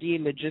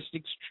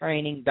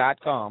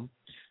GRDLogisticsTraining.com,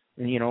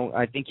 and you know,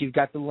 I think you've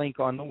got the link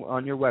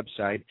on your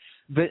website.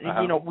 But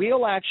you know,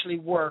 we'll actually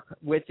work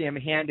with them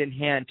hand in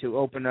hand to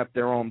open up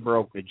their own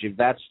brokerage. If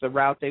that's the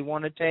route they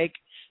want to take,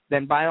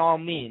 then by all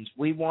means,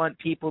 we want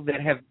people that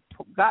have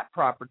got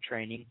proper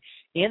training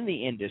in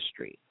the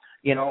industry.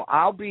 You know,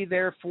 I'll be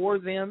there for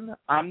them.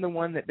 I'm the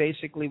one that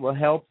basically will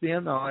help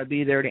them. I'll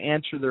be there to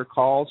answer their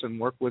calls and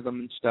work with them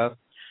and stuff.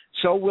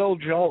 So will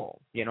Joel.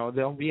 You know,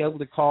 they'll be able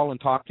to call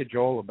and talk to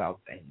Joel about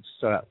things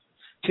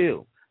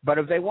too. But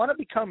if they want to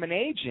become an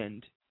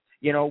agent,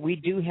 you know, we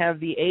do have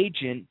the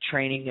agent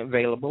training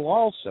available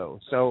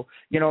also. So,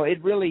 you know,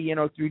 it really, you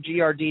know, through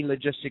GRD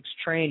Logistics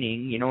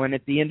Training, you know, and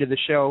at the end of the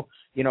show,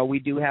 you know, we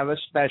do have a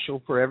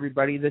special for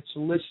everybody that's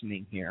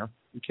listening here,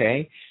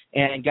 okay?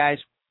 And, guys,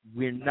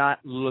 we're not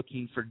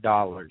looking for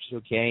dollars,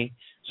 okay?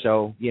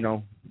 So, you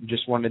know,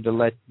 just wanted to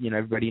let, you know,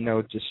 everybody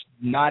know, just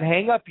not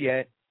hang up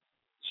yet.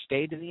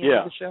 Stay to the end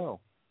of the show.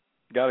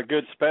 Got a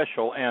good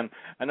special. And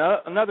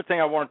another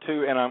thing I wanted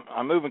to, and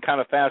I'm moving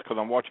kind of fast because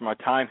I'm watching my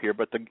time here,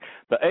 but the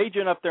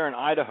agent up there in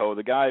Idaho,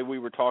 the guy we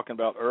were talking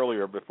about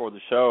earlier before the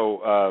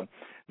show,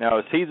 now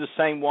is he the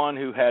same one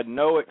who had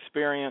no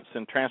experience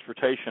in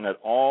transportation at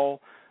all,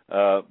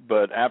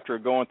 but after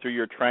going through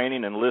your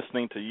training and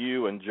listening to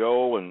you and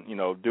Joel and, you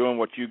know, doing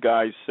what you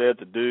guys said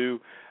to do,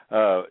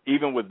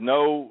 even with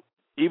no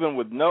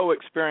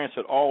experience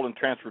at all in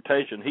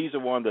transportation, he's the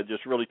one that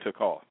just really took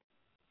off?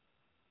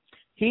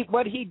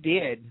 What he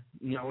did,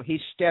 you know, he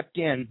stepped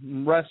in.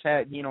 Russ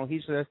had, you know,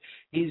 he's up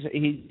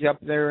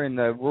there in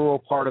the rural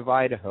part of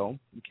Idaho,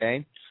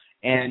 okay,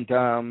 and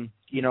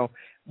you know,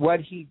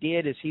 what he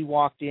did is he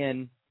walked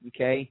in,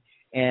 okay,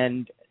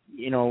 and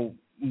you know,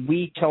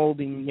 we told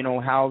him, you know,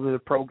 how the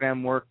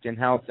program worked and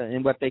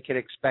and what they could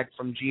expect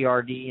from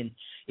GRD and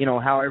you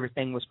know how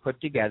everything was put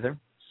together.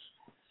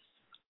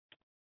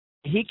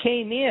 he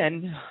came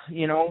in,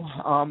 he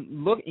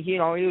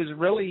was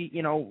really,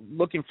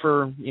 looking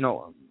for,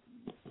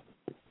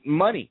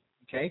 money.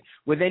 Okay.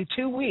 Within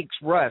 2 weeks,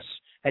 Russ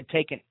had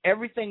taken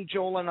everything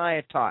Joel and I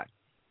had taught.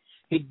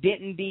 He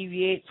didn't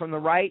deviate from the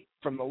right,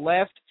 from the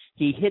left.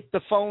 He hit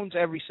the phones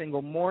every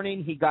single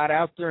morning. He got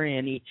out there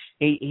and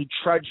he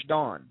trudged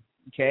on.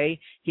 Okay.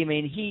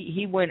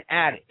 He went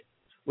at it.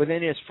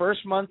 Within his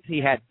first month, he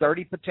had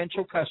 30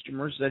 potential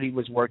customers that he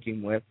was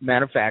working with,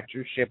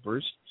 manufacturers,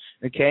 shippers,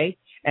 okay,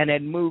 and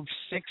had moved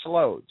 6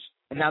 loads.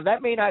 Now,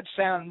 that may not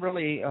sound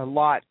really a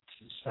lot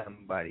to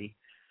somebody,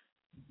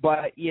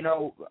 but,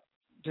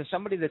 to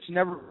somebody that's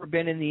never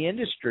been in the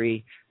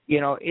industry,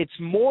 it's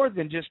more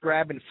than just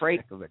grabbing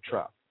freight of a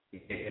truck.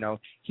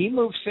 He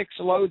moved 6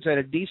 loads at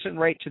a decent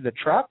rate to the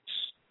trucks,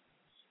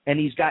 and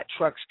he's got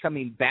trucks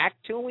coming back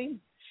to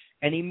him.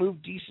 And he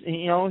moved decent,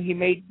 he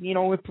made,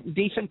 a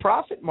decent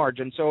profit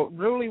margin. So it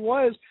really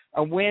was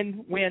a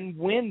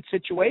win-win-win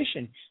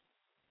situation.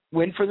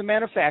 Win for the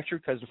manufacturer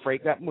because the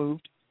freight got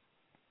moved.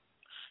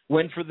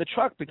 Win for the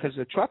truck because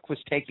the truck was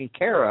taken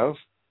care of.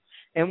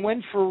 And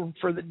win for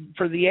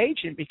the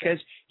agent because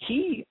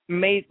he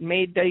made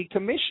a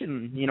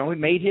commission. He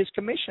made his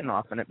commission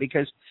off on it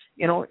because,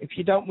 if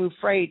you don't move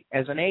freight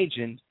as an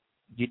agent,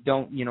 you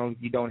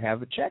don't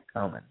have a check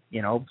coming,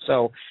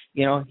 So,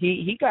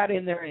 he got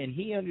in there and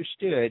he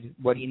understood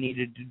what he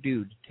needed to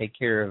do to take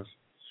care of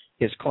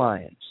his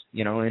clients,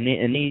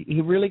 and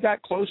he really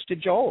got close to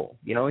Joel.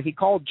 He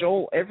called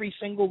Joel every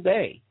single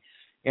day,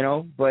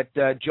 but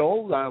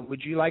Joel,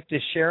 would you like to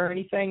share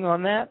anything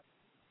on that?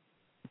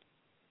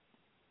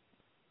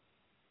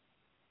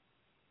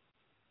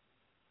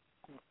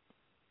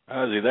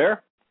 Is he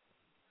there?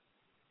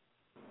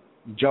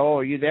 Joel,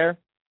 are you there?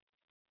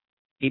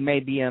 He may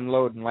be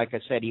unloading. Like I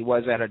said, he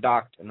was at a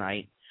dock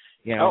tonight.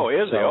 Oh,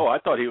 is he? Oh, I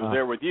thought he was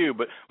there with you.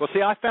 But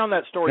see, I found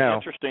that story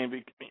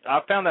interesting.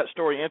 I found that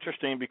story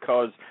interesting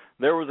because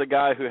there was a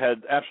guy who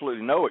had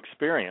absolutely no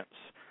experience,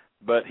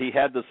 but he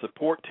had the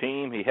support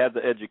team, he had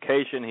the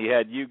education, he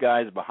had you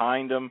guys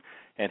behind him,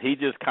 and he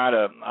just kind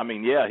of,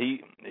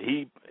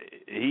 he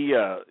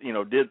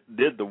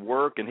did the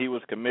work, and he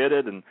was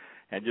committed, and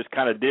just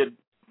kind of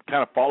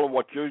follow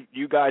what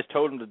you guys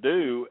told him to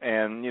do.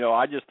 And,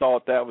 I just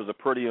thought that was a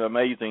pretty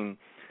amazing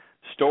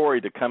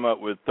story to come up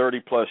with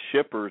 30-plus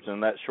shippers in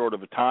that short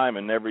of a time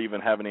and never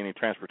even having any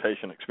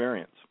transportation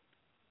experience.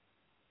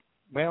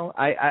 Well,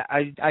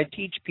 I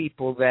teach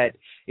people that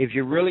if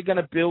you're really going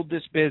to build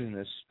this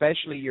business,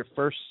 especially your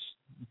first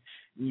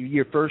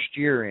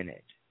year in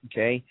it,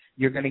 okay,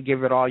 you're going to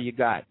give it all you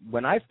got.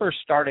 When I first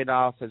started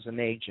off as an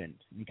agent,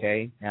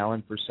 okay,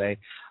 Alan per se,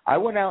 I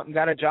went out and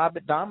got a job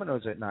at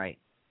Domino's at night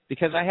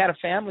because I had a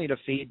family to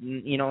feed,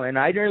 and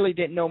I really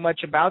didn't know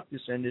much about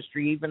this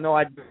industry, even though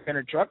I'd been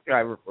a truck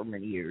driver for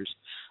many years.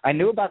 I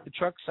knew about the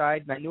truck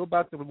side, and I knew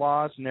about the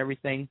laws and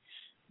everything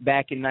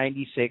back in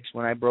 '96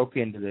 when I broke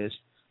into this.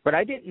 But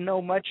I didn't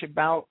know much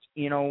about,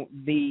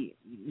 the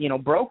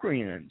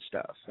brokering and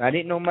stuff. I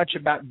didn't know much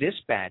about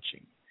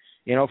dispatching.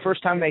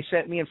 First time they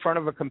set me in front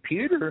of a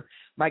computer,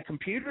 my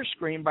computer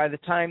screen by the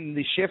time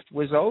the shift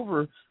was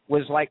over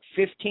was like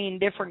 15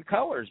 different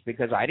colors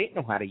because I didn't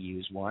know how to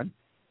use one.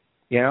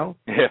 Yeah.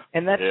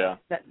 And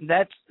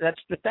that's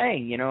the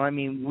thing.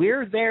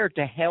 We're there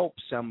to help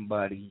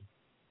somebody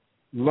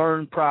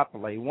learn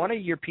properly. One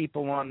of your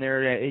people on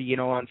there,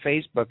 on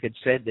Facebook had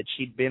said that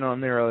she'd been on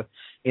there,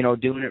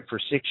 doing it for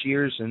 6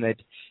 years, and that,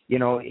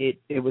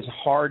 it was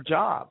a hard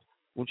job.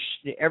 Which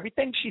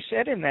everything she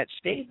said in that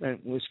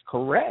statement was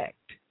correct.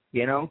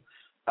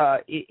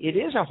 It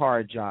is a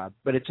hard job,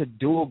 but it's a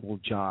doable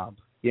job.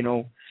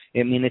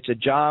 It's a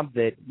job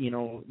that,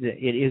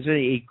 it is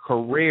a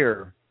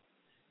career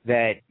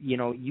that,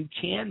 you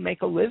can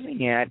make a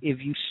living at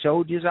if you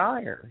so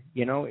desire.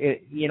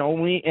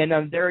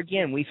 There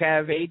again, we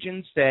have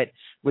agents that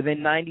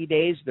within 90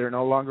 days, they're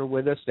no longer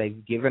with us.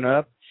 They've given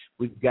up.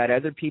 We've got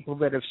other people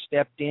that have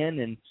stepped in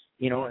and,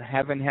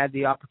 haven't had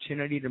the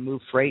opportunity to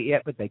move freight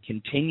yet, but they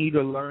continue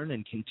to learn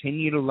and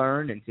continue to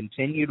learn and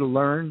continue to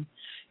learn,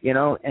 each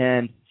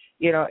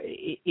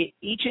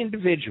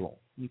individual,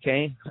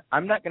 okay?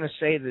 I'm not going to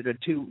say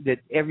that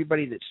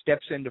everybody that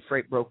steps into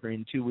freight brokering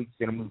in 2 weeks is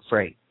going to move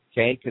freight,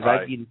 okay? Because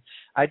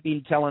I'd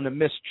be telling a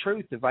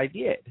mistruth if I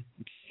did,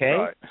 okay?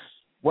 Right.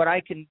 What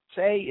I can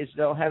say is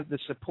they'll have the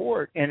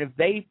support, and if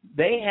they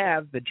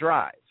have the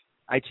drive,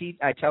 I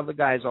tell the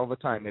guys all the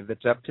time, if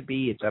it's up to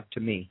me, it's up to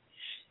me.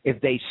 If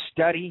they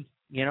study,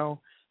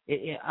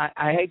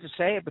 I hate to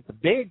say it, but the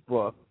big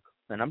book,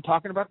 and I'm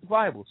talking about the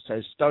Bible,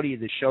 says study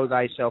to show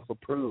thyself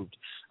approved.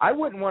 I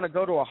wouldn't want to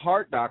go to a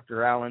heart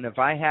doctor, Alan, if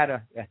I had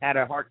a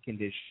heart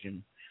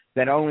condition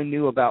that only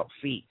knew about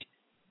feet,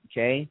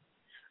 okay?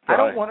 Right. I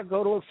don't want to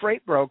go to a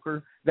freight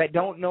broker that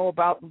don't know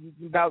about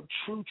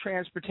true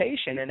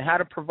transportation and how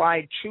to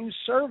provide true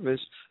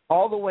service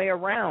all the way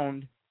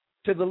around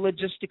to the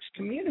logistics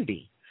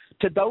community,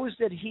 to those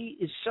that he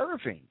is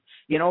serving.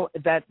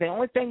 That the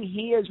only thing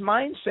he has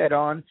mindset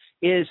on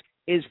is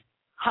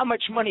how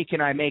much money can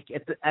I make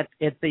at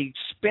the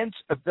expense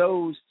of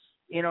those,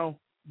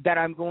 that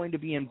I'm going to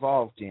be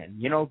involved in.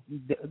 You know,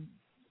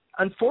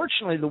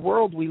 unfortunately, the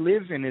world we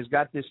live in has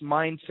got this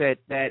mindset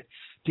that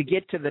to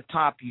get to the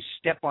top, you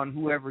step on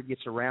whoever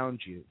gets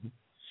around you.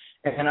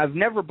 And I've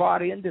never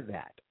bought into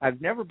that.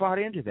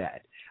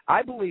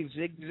 I believe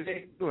Zig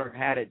Ziglar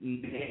had it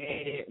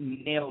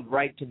nailed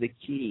right to the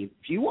key.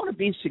 If you want to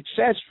be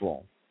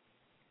successful,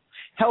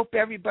 help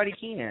everybody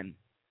can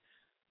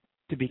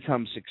to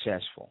become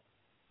successful,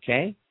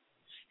 okay?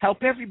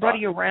 Help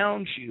everybody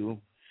around you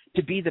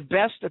to be the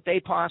best that they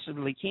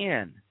possibly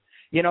can.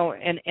 You know,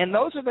 and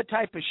those are the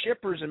type of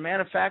shippers and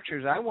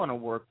manufacturers I want to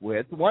work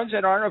with, the ones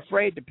that aren't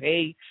afraid to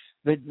pay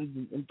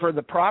for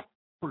the proper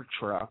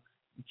truck,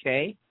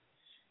 okay?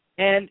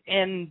 And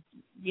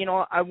you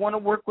know, I want to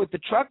work with the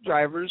truck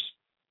drivers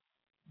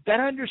that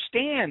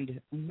understand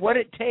what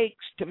it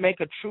takes to make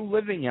a true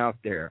living out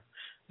there.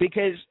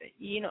 Because,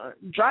 you know,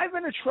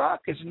 driving a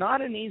truck is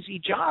not an easy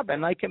job,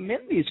 and I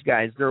commend these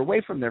guys. They're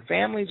away from their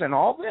families and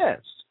all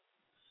this.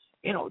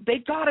 You know, they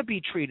got to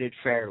be treated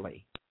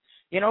fairly.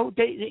 You know,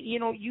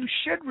 you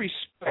should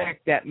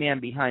respect that man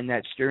behind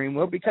that steering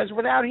wheel, because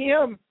without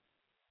him,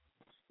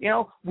 you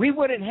know, we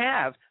wouldn't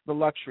have the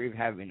luxury of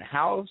having a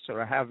house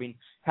or having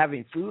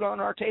food on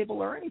our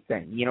table or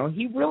anything. You know,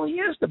 he really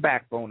is the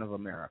backbone of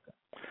America.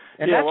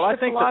 And that's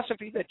the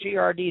philosophy that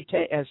GRD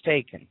has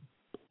taken.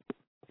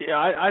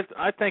 Yeah,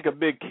 I think a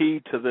big key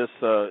to this,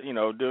 you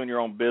know, doing your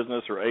own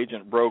business or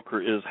agent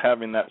broker is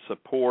having that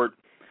support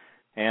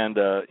and,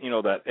 you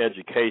know, that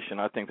education.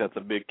 I think that's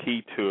a big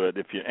key to it.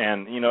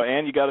 And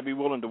you got to be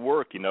willing to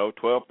work, you know,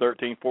 12,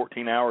 13,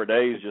 14-hour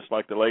days, just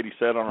like the lady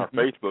said on our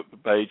Facebook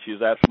page.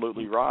 She's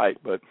absolutely right.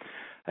 But,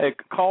 hey,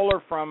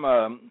 caller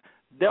from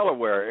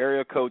Delaware,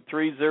 area code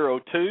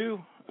 302.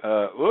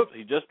 Whoops,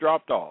 he just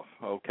dropped off.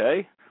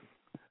 Okay.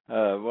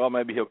 Well,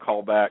 maybe he'll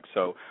call back.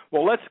 So,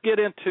 well, let's get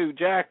into,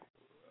 Jack,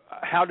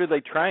 how do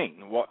they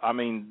train? I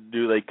mean,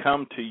 do they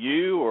come to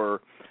you,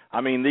 or, I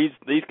mean, these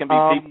can be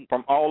people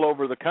from all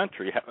over the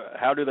country.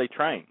 How do they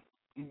train?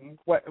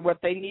 What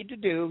they need to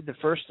do, the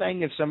first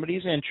thing, if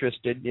somebody's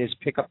interested, is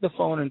pick up the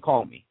phone and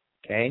call me,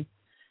 okay?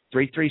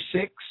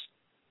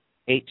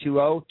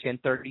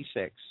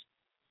 336-820-1036,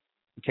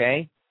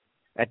 okay?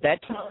 At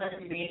that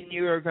time, me and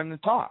you are going to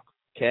talk,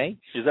 okay?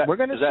 We're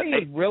going to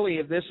see, really,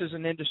 if this is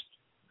an industry.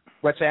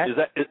 What's that?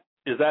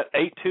 Is that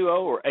 820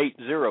 or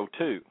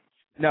 802?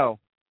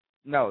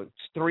 No, it's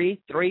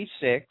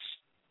 336-820-1036.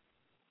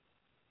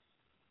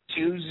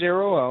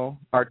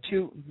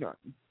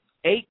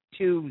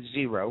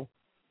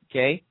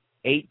 Okay,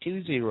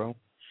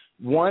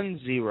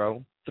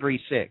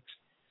 820-1036.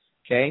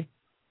 Okay,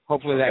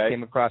 hopefully that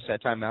came across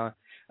that time, Alan.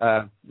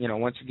 You know,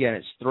 once again,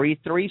 it's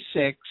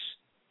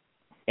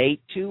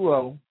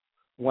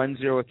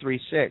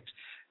 336-820-1036.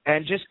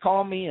 And just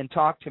call me and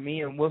talk to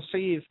me, and we'll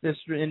see if this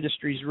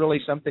industry is really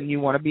something you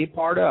want to be a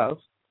part of.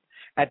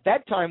 At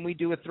that time, we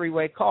do a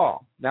three-way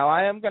call. Now,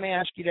 I am going to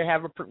ask you to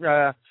have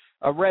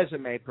a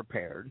resume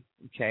prepared,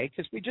 okay,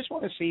 because we just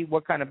want to see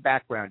what kind of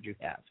background you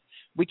have.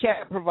 We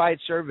can't provide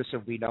service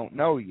if we don't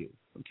know you,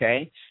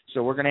 okay?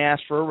 So we're going to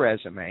ask for a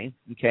resume,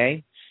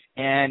 okay?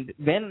 And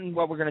then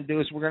what we're going to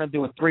do is we're going to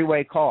do a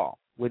three-way call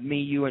with me,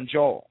 you, and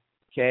Joel,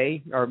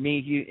 okay? Or me,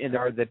 you,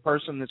 or the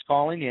person that's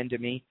calling in to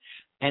me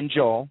and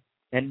Joel.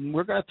 And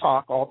we're going to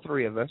talk, all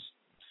three of us.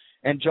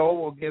 And Joel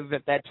will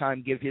at that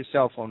time give his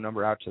cell phone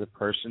number out to the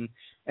person.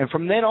 And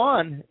from then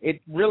on, it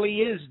really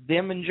is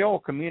them and Joel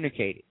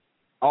communicating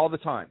all the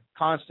time,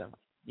 constantly.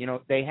 You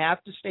know, they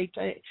have to stay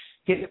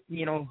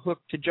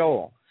hooked to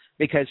Joel,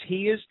 because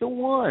he is the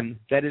one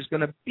that is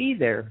going to be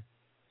there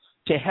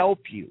to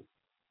help you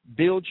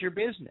build your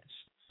business.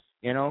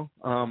 You know,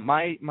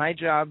 my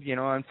job, you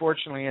know,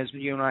 unfortunately, as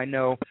you and I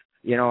know,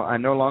 you know, I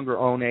no longer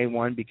own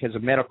A1 because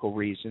of medical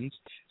reasons,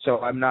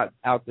 so I'm not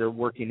out there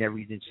working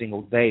every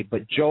single day.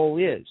 But Joel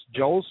is.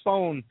 Joel's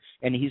phone,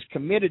 and he's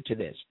committed to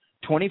this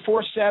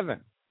 24/7,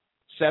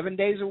 7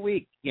 days a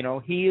week. You know,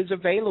 he is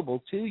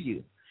available to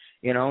you,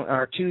 you know,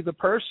 or to the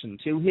person,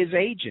 to his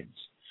agents.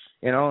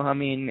 You know, I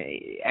mean,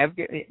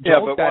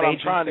 Joel's got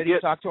agents that he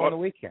talked to on the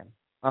weekend.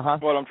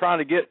 What I'm trying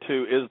to get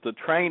to is the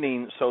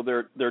training. So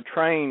they're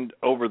trained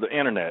over the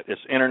internet.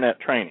 It's internet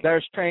training.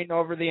 There's trained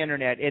over the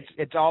internet.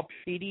 It's all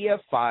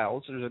PDF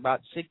files. There's about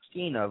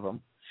 16 of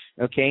them.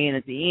 Okay, and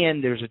at the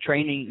end there's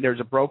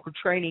a broker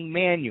training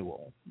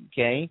manual.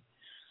 Okay,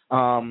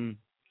 and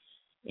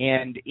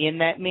in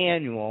that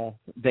manual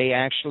they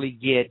actually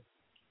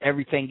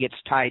everything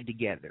gets tied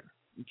together.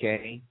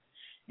 Okay,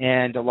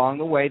 and along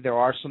the way there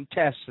are some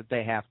tests that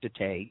they have to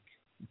take.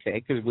 Okay,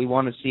 because we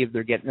want to see if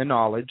they're getting the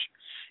knowledge.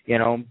 You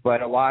know,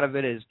 but a lot of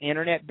it is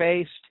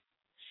internet-based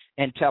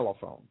and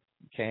telephone,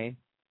 okay?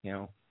 You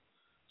know,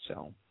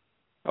 so.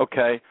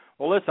 Okay.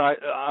 Well, listen,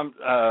 I'm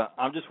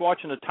just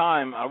watching the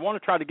time. I want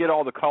to try to get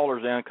all the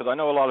callers in because I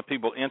know a lot of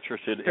people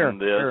interested in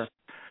this. Sure.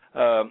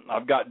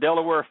 I've got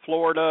Delaware,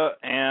 Florida,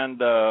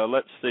 and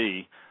let's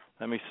see.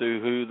 Let me see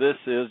who this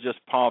is.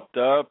 Just popped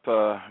up.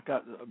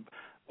 Got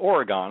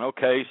Oregon.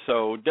 Okay,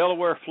 so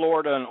Delaware,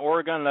 Florida, and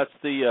Oregon. That's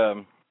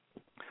the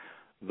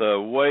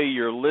the way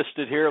you're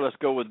listed here. Let's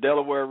go with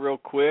Delaware real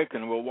quick,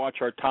 and we'll watch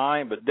our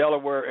time. But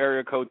Delaware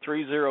area code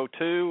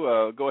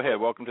 302. Go ahead.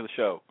 Welcome to the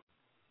show.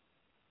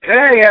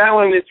 Hey,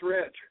 Alan, it's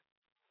Rich.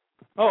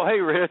 Oh, hey,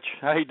 Rich.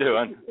 How you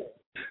doing?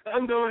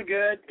 I'm doing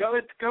good.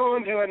 Go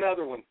on to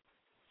another one.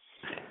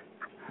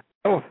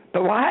 Oh,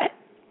 the what?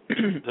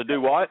 To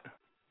do what?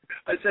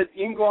 I said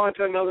you can go on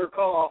to another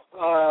call.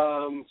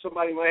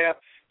 Somebody might have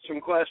some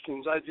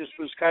questions. I just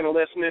was kind of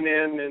listening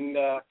in, and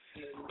a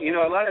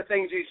lot of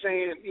things he's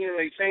saying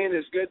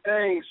is good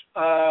things.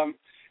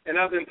 And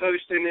I've been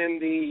posting in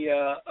the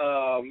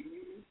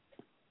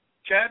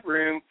chat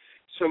room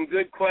some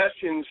good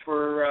questions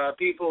for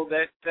people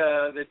that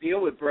deal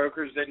with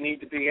brokers that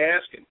need to be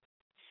asking.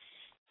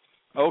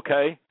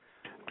 Okay.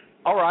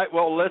 All right.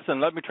 Well, listen,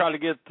 let me try to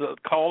get the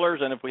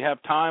callers, and if we have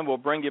time, we'll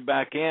bring you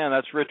back in.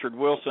 That's Richard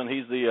Wilson.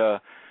 He's the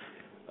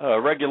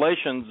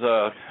regulations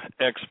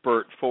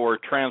expert for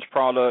trans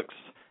products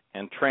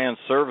and trans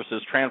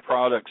services,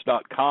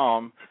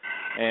 transproducts.com.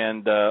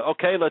 And,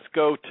 okay, let's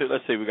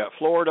see, we got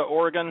Florida,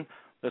 Oregon.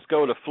 Let's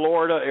go to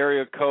Florida,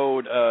 area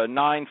code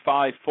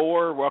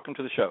 954. Welcome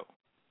to the show.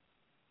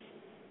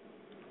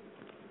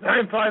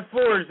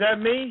 954, is that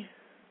me?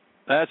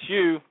 That's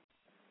you.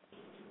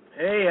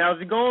 Hey,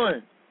 how's it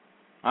going?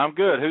 I'm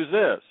good. Who's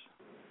this?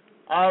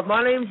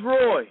 My name's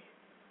Roy.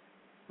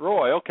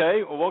 Roy,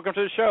 okay. Well, welcome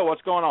to the show.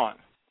 What's going on?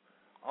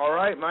 All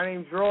right, my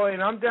name's Roy,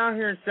 and I'm down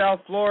here in South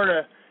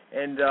Florida,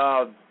 and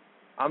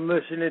I'm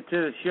listening to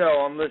the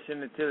show. I'm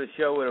listening to the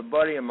show with a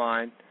buddy of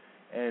mine,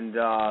 and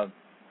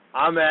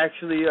I'm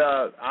actually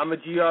I'm a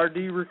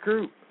GRD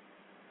recruit.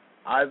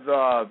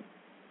 I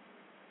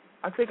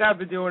think I've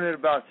been doing it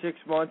about 6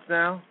 months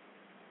now.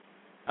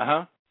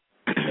 Uh-huh.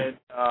 And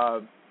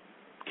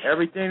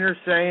everything they're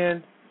saying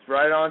is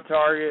right on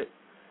target.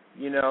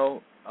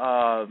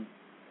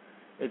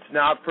 It's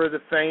not for the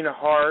faint of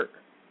heart.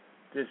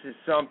 This is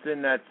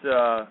something that's,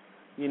 it's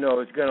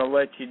going to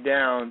let you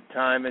down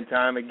time and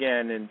time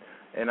again,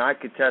 and I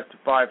could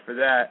testify for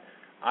that.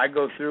 I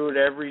go through it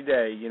every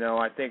day.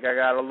 I think I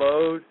got a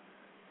load,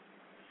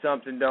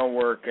 something don't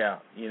work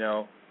out,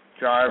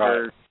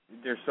 Driver, right.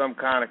 There's some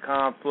kind of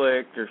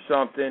conflict or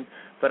something,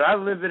 but I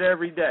live it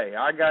every day.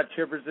 I got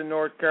shippers in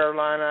North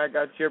Carolina, I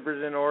got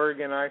shippers in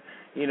Oregon, and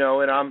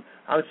I'm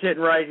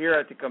sitting right here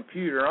at the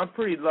computer. I'm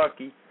pretty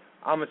lucky.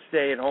 I'm a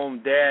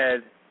stay-at-home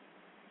dad,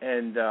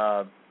 and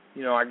I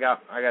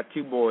got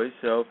 2 boys,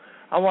 so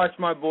I watch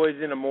my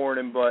boys in the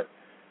morning, but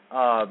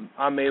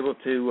I'm able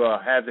to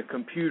have the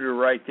computer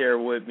right there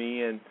with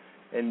me and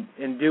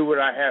do what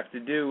I have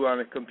to do on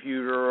the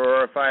computer,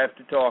 or if I have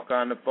to talk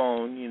on the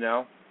phone,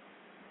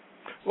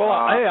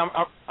 Well, hey,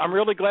 I'm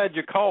really glad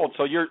you called.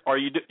 So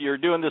you're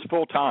doing this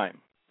full time?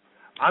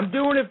 I'm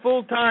doing it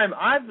full time.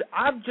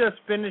 I've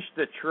just finished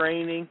the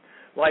training.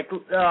 Like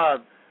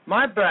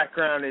my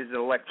background is an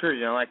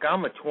electrician. Like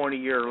I'm a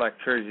 20-year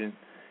electrician,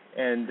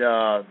 and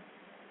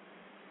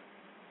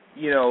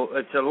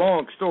it's a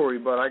long story,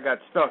 but I got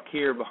stuck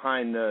here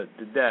behind the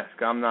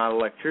desk. I'm not an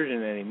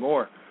electrician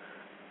anymore,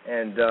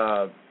 and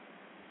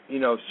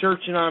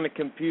searching on the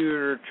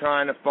computer,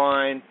 trying to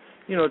find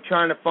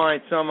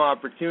some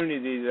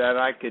opportunity that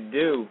I could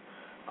do.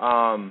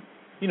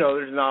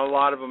 There's not a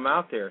lot of them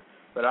out there.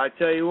 But I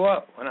tell you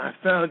what, when I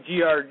found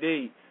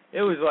GRD,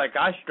 it was like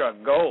I struck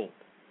gold.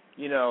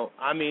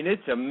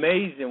 It's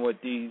amazing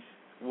what they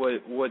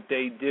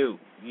do.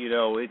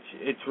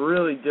 It's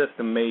really just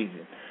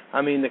amazing.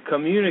 The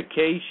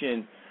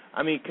communication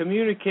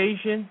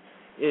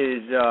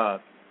is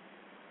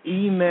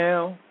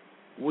email.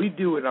 We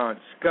do it on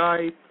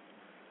Skype.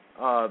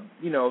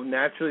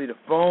 Naturally the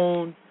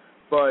phone.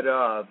 But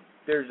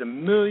there's a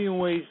million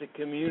ways to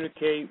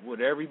communicate with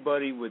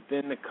everybody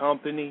within the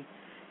company.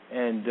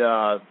 And,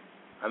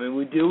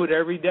 we do it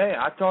every day.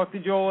 I talk to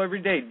Joel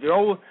every day.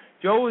 Joel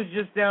is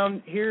just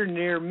down here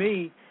near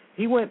me.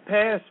 He went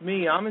past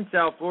me. I'm in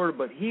South Florida,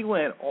 but he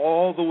went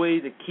all the way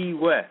to Key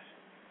West.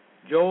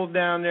 Joel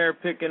down there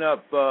picking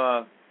up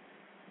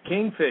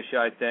Kingfish,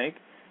 I think,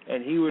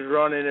 and he was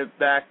running it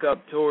back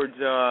up towards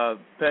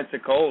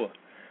Pensacola.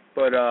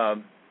 But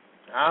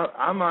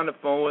I'm on the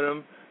phone with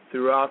him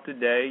throughout the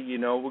day.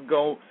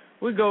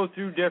 We go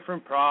through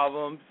different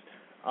problems.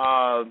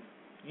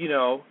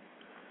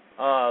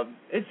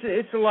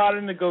 It's a lot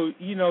of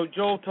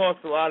Joel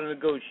talks a lot of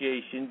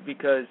negotiation,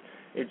 because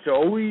it's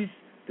always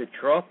the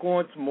truck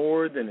wants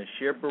more than the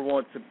shipper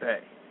wants to pay.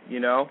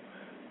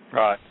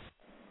 Right.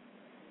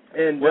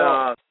 And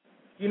a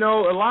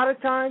lot of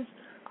times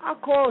I'll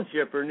call a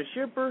shipper, and the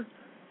shipper,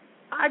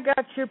 I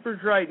got shippers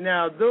right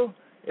now.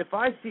 If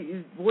I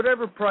see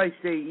whatever price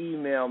they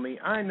email me,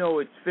 I know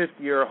it's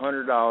 $50 or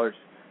 $100.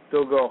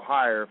 They'll go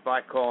higher if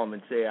I call them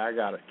and say I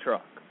got a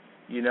truck.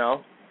 Yeah.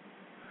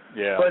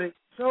 But it's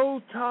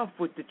so tough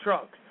with the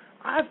trucks.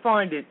 I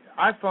find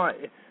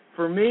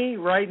for me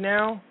right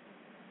now,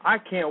 I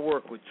can't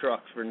work with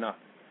trucks for nothing.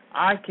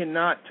 I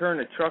cannot turn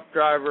a truck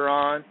driver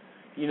on.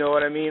 You know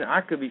what I mean?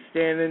 I could be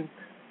standing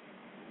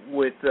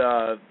with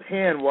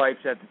hand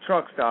wipes at the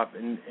truck stop,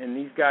 and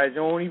these guys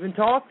don't even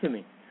talk to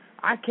me.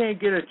 I can't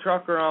get a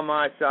trucker on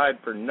my side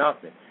for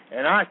nothing.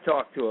 And I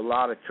talk to a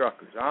lot of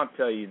truckers. I'll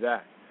tell you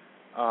that.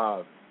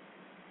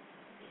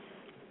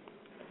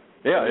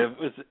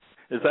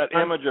 It's that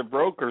image of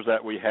brokers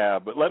that we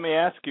have. But let me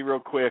ask you real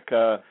quick.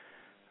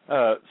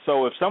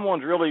 So if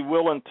someone's really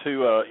willing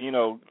to,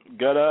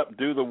 gut up,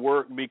 do the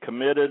work, be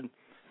committed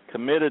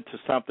to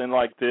something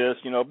like this,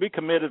 be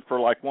committed for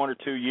like 1 or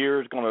 2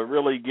 years, going to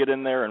really get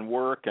in there and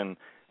work and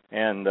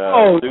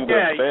do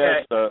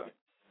their best.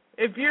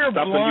 If you're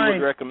something blind,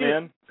 you would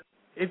recommend?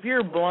 If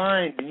you're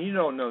blind and you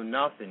don't know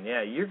nothing,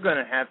 you're going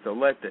to have to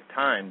let the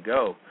time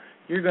go.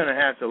 You're going to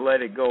have to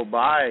let it go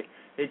by.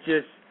 It's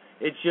just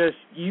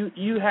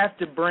you have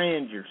to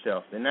brand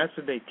yourself, and that's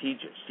what they teach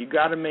us. You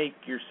got to make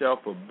yourself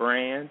a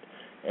brand,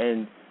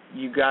 and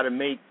you got to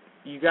make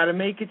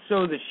it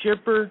so the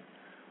shipper,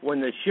 when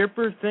the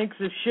shipper thinks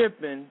of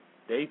shipping,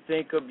 they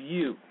think of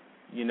you,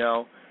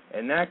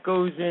 and that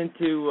goes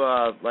into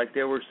like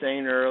they were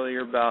saying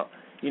earlier about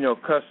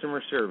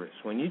customer service.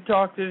 When you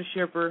talk to the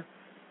shipper,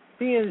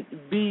 be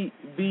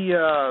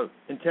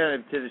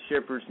attentive to the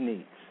shipper's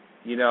needs.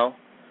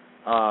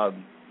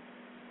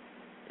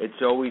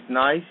 It's always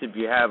nice if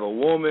you have a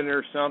woman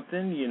or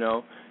something, you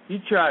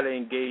try to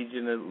engage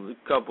in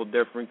a couple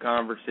different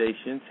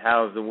conversations.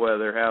 How's the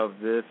weather? How's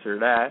this or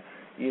that?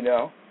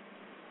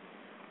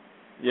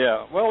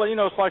 Yeah. Well,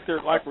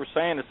 it's like we're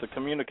saying, it's the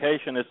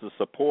communication, it's the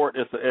support,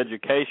 it's the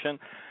education.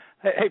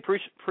 Hey,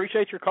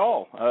 appreciate your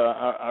call.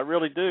 I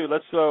really do.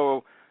 Let's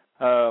go.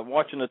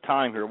 Watching the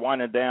time here,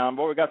 winding down.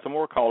 Boy, we got some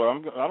more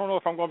callers. I don't know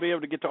if I'm going to be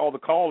able to get to all the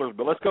callers,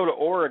 but let's go to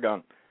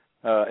Oregon.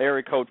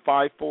 Area code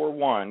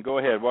 541. Go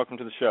ahead. Welcome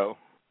to the show.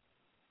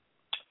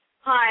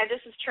 Hi,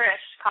 this is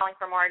Trish calling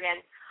from Oregon.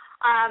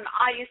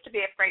 I used to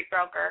be a freight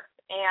broker,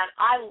 and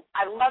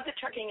I love the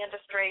trucking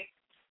industry.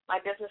 My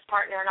business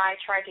partner and I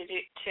tried to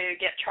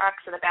get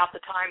trucks, and about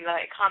the time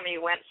the economy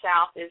went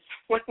south is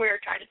when we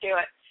were trying to do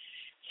it.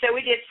 So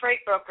we did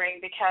freight brokering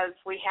because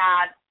we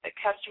had a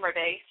customer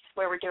base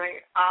where we're doing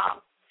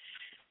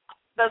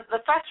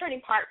the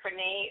frustrating part for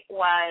me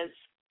was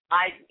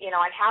I'd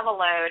have a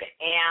load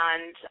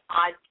and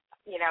I'd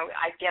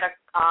get a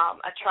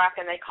truck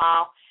and they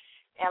call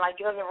and I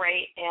give them the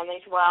rate and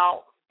they said,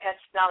 well, that's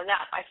not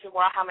enough. I said,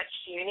 well, how much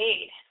do you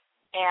need?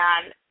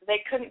 And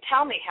they couldn't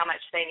tell me how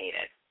much they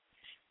needed.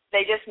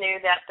 They just knew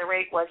that the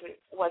rate wasn't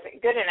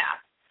good enough.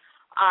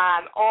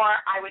 Or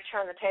I would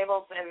turn the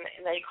tables and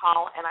they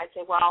call and I'd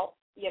say, well,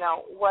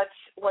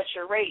 what's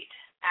your rate?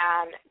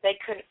 And they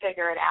couldn't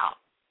figure it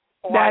out.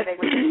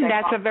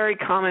 That's a very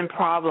common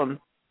problem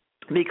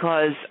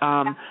because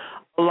a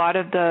lot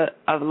of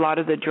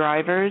the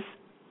drivers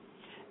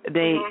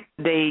they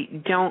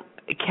don't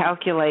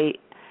calculate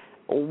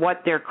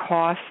what their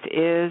cost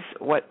is.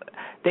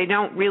 They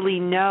don't really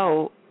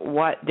know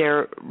what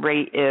their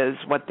rate is,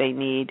 what they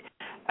need.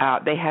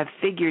 They have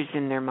figures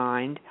in their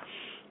mind,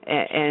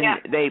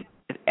 and they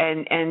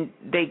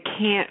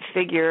can't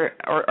figure,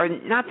 or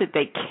not that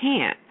they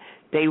can't,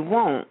 they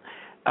won't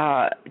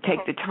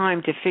take the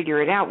time to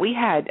figure it out. We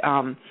had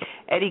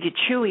Eddie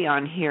Gachui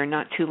on here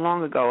not too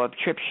long ago of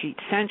Trip Sheet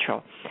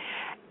Central,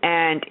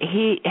 and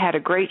he had a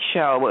great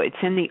show. It's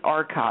in the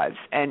archives,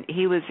 and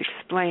he was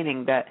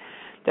explaining that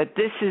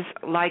this is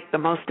like the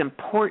most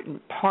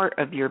important part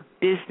of your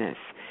business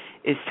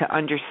is to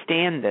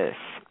understand this,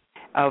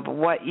 of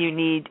what you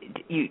need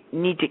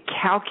to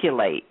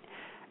calculate,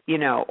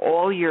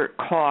 all your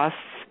costs,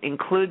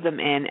 include them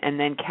in, and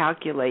then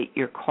calculate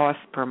your cost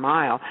per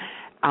mile.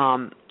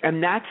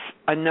 And that's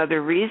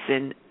another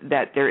reason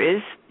that there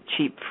is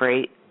cheap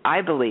freight,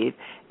 I believe,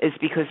 is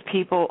because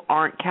people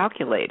aren't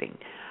calculating.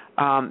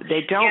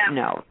 They don't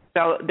know.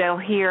 So they'll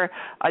hear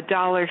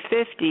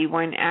 $1.50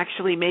 when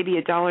actually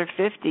maybe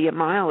 $1.50 a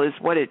mile is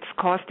what it's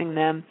costing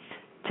them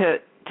to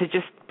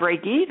just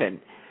break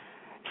even.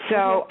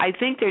 So I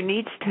think there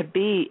needs to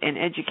be an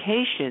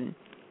education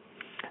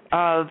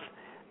of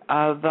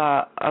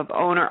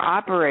owner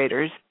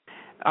operators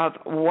of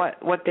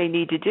what they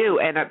need to do.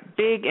 And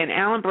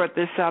Alan brought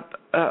this up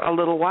a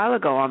little while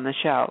ago on the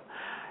show.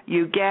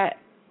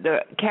 The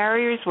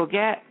carriers will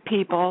get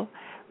people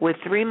with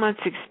 3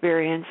 months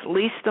experience,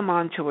 lease them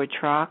onto a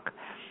truck.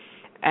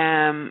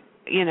 They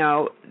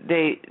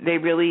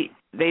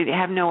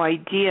have no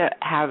idea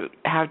how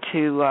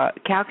to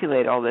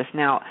calculate all this.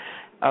 Now,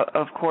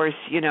 of course,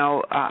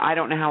 I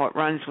don't know how it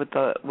runs with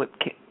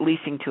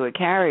leasing to a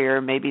carrier.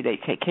 Maybe they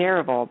take care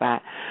of all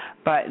that,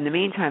 but in the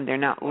meantime, they're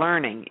not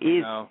learning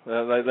either.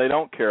 No, they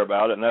don't care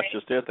about it, and that's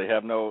just it. They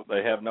have no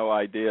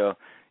idea,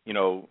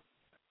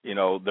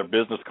 their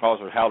business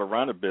costs or how to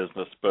run a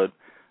business. But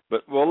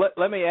well,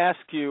 let me ask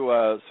you.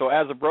 So,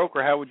 as a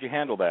broker, how would you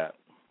handle that?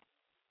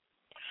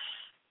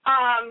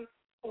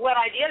 What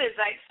I did is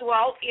I said,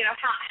 well,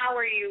 how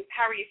are you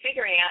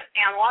figuring it?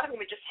 And a lot of them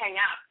would just hang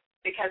up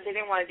because they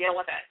didn't want to deal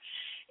with it.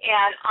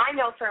 And I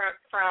know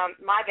from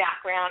my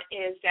background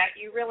is that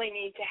you really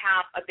need to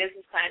have a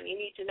business plan. You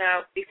need to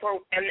know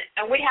before,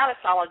 and we had a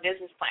solid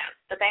business plan.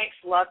 The banks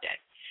loved it.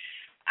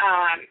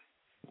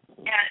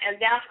 And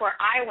that's where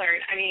I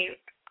learned. I mean,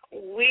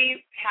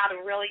 we had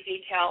a really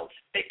detailed,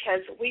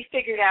 because we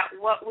figured out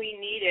what we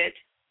needed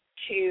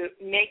to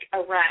make a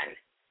run.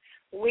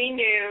 We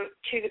knew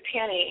to the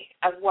penny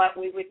of what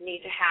we would need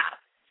to have,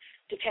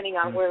 depending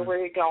on where we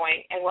were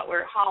going and what we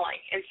were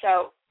hauling. And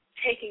so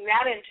taking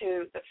that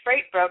into the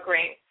freight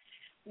brokering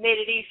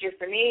made it easier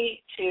for me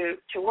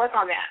to work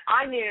on that.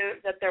 I knew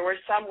that there were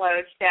some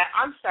loads that,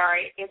 I'm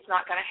sorry, it's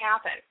not going to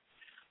happen.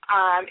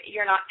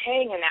 You're not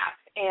paying enough.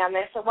 And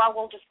they said, well,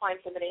 we'll just find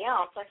somebody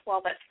else. I said,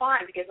 well, that's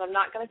fine, because I'm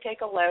not going to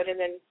take a load and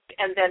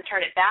then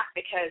turn it back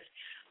because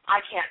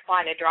I can't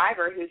find a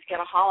driver who's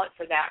going to haul it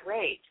for that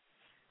rate.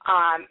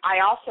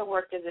 I also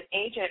worked as an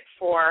agent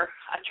for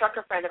a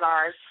trucker friend of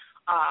ours,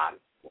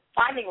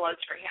 finding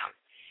loads for him.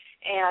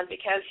 And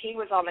because he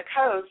was on the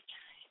coast,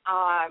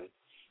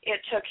 it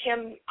took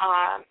him,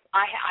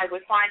 I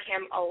would find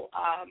him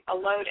a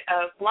load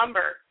of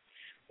lumber,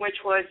 which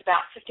was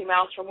about 50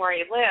 miles from where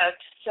he lived,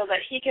 so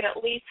that he could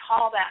at least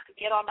haul that to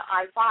get on the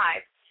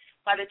I-5.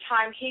 By the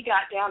time he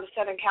got down to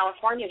Southern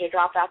California to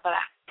drop off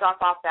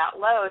that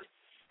load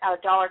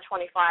at $1.25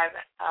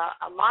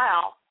 a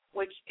mile,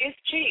 which is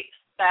cheap,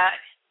 but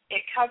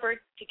it covered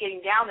to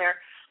getting down there.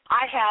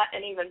 I had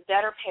an even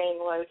better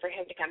paying load for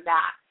him to come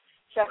back.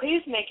 So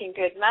he's making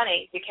good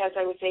money because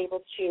I was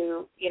able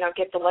to,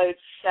 get the loads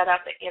set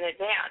up in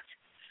advance.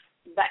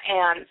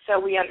 And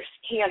so he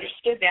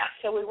understood that.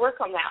 So we work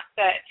on that.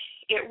 But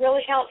it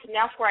really helps, and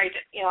that's where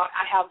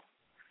I have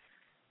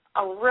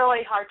a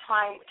really hard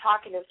time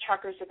talking to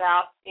truckers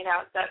about,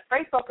 that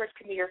freight brokers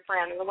can be your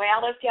friend. And the way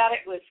I looked at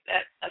it was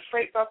that a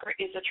freight broker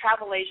is a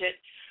travel agent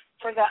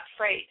for that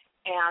freight,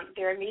 and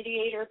they're a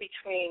mediator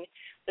between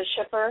the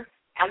shipper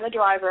and the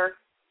driver,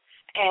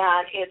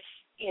 and it's,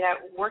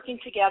 working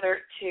together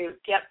to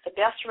get the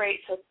best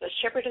rate so the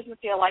shipper doesn't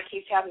feel like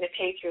he's having to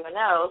pay through the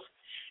nose,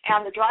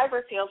 and the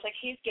driver feels like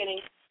he's getting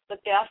the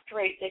best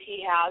rate that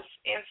he has,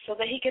 and so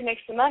that he can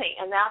make some money.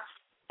 And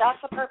that's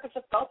the purpose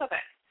of both of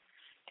it.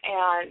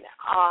 And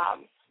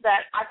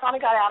that I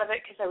finally got out of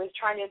it because I was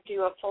trying to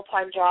do a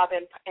full-time job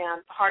and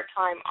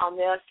part-time on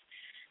this,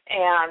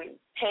 and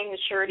paying the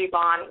surety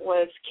bond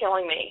was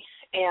killing me.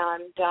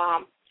 And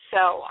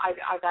so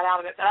I got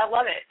out of it, but I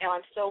love it, and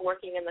I'm still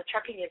working in the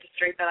trucking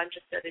industry, but I'm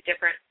just at a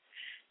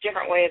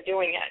different way of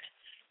doing it.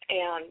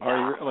 And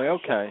are you really?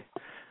 Okay.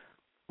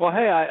 Well,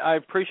 hey, I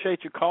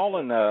appreciate you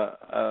calling. That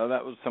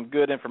was some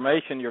good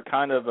information. You're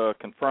kind of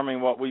confirming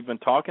what we've been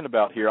talking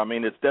about here. I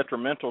mean, it's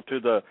detrimental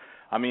to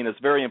it's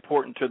very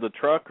important to the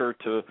trucker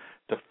to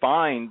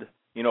find,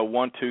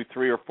 1, 2,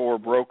 3, or 4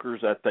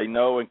 brokers that they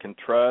know and can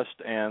trust,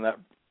 and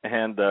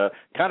kind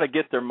of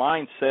get their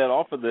mindset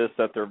off of this,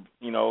 that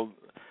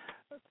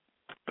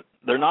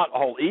they're not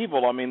all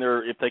evil. I mean,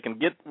 if they can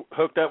get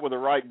hooked up with the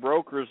right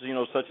brokers,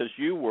 such as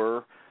you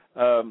were,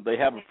 they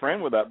have a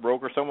friend with that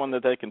broker, someone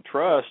that they can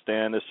trust,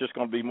 and it's just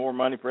going to be more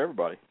money for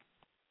everybody.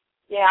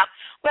 Yeah.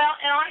 Well,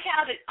 and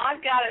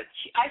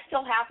I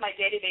still have my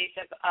database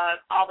of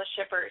all the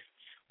shippers.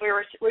 We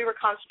were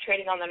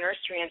concentrating on the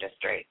nursery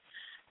industry,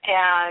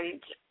 and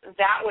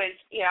that was,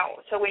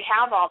 so we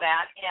have all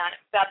that.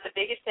 But the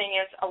biggest thing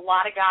is a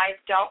lot of guys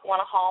don't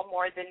want to haul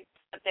more than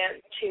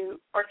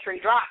 2 or 3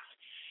 drops.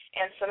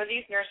 And some of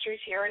these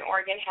nurseries here in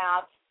Oregon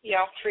have, 3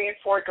 and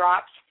 4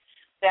 drops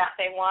that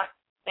they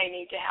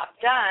need to have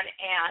done.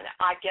 And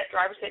I get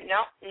drivers that,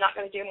 no, I'm not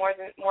going to do more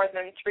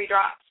than 3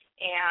 drops.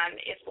 And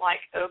it's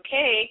like,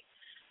 okay.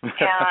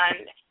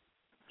 And,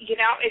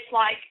 it's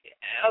like,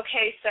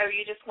 okay, so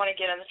you just want to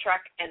get in the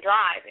truck and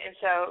drive. And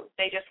so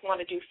they just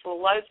want to do full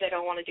loads. They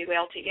don't want to do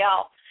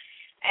LTL.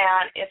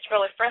 And it's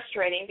really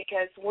frustrating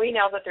because we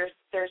know that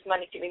there's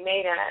money to be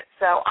made in it.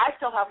 So I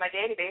still have my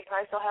database, and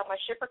I still have my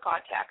shipper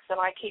contacts,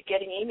 and I keep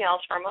getting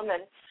emails from them.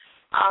 And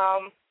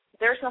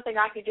there's nothing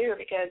I can do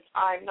because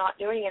I'm not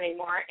doing it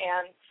anymore.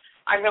 And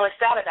I'm really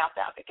sad about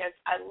that because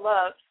I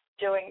love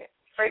doing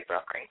freight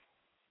brokering.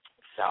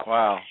 So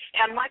wow.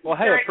 And my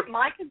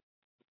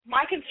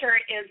concern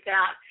is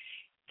that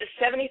the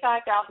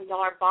 $75,000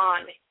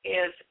 bond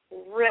is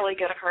really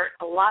going to hurt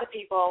a lot of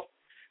people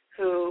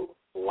who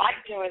like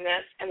doing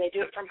this, and they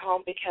do it from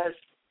home because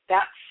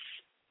that's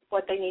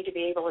what they need to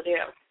be able to do.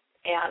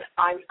 And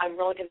I'm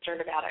really concerned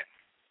about it.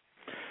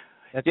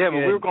 That's good. But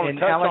we were going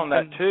to touch on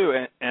that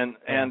too,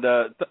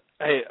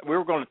 hey, we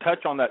were going to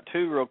touch on that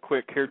too, real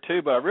quick here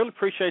too. But I really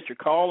appreciate your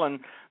call.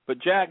 But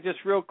Jack,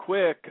 just real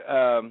quick,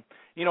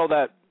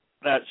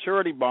 that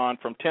surety bond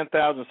from $10,000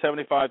 to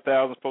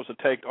 $75,000 is supposed to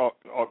take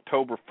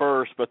October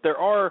 1st, but there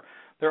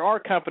are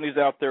companies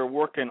out there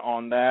working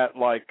on that,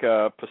 like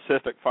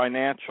Pacific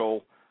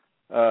Financial,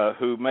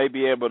 who may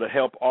be able to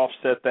help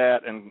offset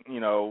that. And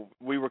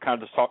we were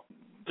kind of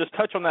just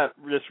touch on that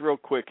just real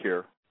quick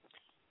here.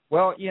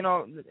 Well,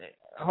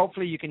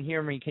 hopefully you can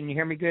hear me. Can you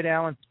hear me good,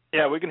 Alan?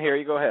 Yeah, we can hear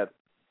you. Go ahead.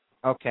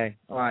 Okay.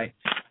 All right.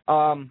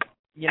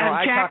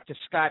 I talked to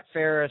Scott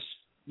Ferris.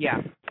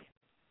 Yeah.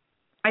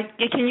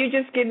 Can you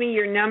just give me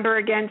your number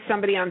again?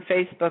 Somebody on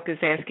Facebook is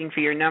asking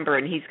for your number,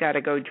 and he's got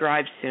to go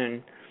drive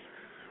soon.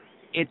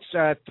 It's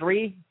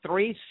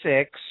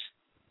 336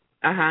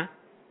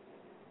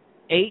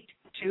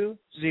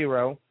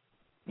 820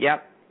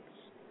 Yep.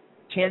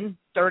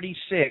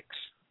 1036.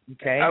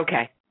 Okay.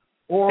 Okay.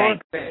 Or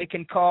Thanks. they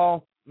can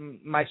call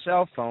my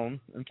cell phone.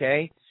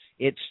 Okay.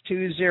 It's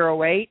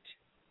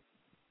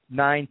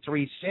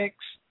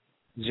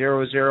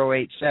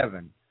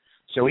 208-936-0087.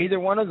 So either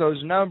one of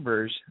those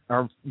numbers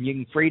are, you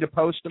can free to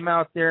post them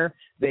out there.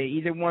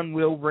 Either one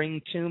will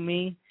ring to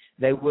me.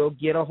 They will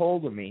get a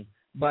hold of me.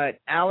 But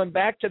Alan,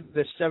 back to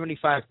the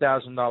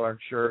 $75,000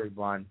 surety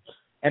bond.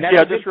 And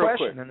that's a good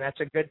question, and that's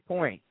a good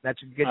point.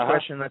 That's a good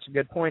question. That's a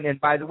good point. And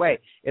by the way,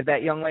 if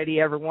that young lady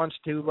ever wants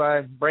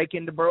to break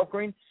into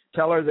brokering,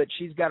 tell her that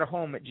she's got a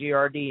home at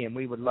GRD, and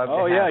we would love to have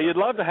her. Oh, yeah, you'd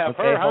love to have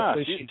her, huh?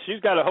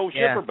 She's got a whole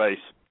shipper base.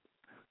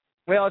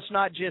 Well, it's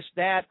not just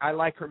that. I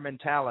like her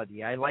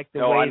mentality. I like the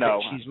way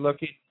that she's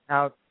looking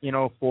out,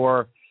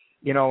 for,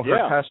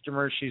 her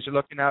customers. She's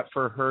looking out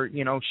for her,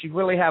 she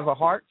really have a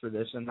heart for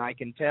this, and I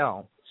can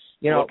tell.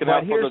 Looking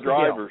out for the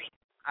drivers.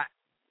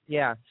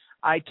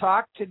 I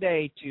talked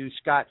today to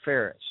Scott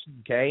Ferris,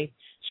 okay?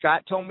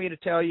 Scott told me to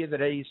tell you that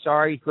he's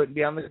sorry he couldn't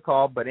be on the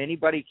call, but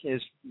anybody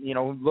is,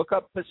 look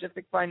up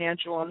Pacific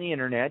Financial on the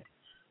Internet.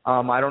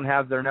 I don't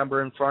have their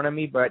number in front of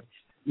me, but,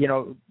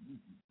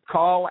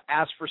 call,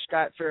 ask for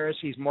Scott Ferris.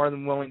 He's more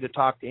than willing to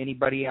talk to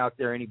anybody out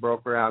there, any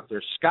broker out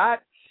there.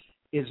 Scott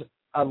is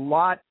a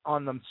lot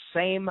on the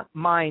same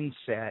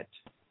mindset,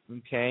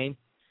 okay,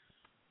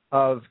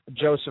 of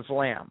Joseph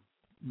Lamb,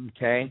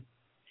 okay?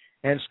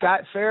 And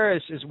Scott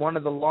Ferris is one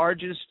of the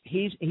largest.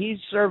 He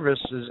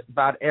services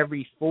about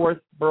every fourth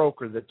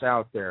broker that's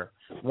out there.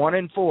 1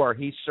 in 4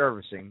 he's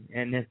servicing,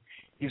 and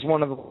he's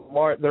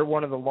they're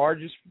one of the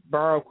largest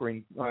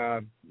brokering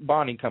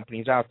bonding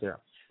companies out there.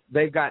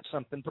 They've got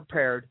something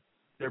prepared.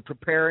 They're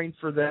preparing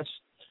for this.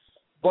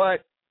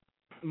 But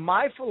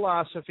my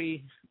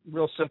philosophy,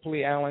 real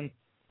simply, Alan,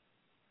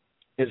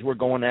 is we're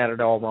going at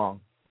it all wrong.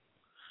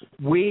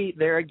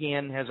 There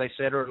again, as I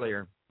said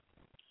earlier,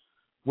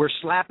 we're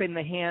slapping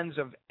the hands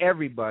of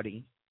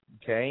everybody,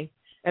 okay?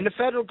 And the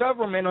federal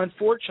government,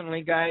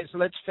 unfortunately, guys,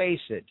 let's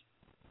face it,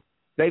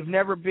 they've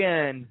never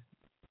been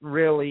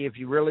really, if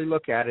you really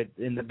look at it,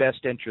 in the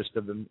best interest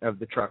of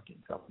the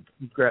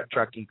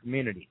trucking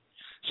community.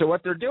 So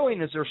what they're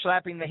doing is they're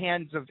slapping the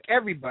hands of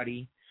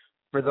everybody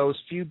for those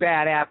few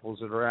bad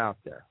apples that are out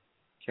there,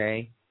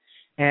 okay?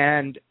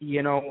 And,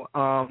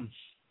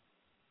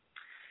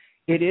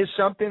 it is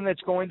something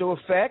that's going to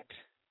affect.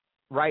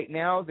 Right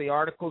now, the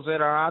articles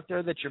that are out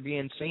there that you're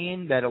being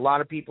seen, that a lot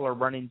of people are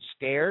running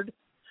scared.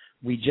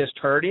 We just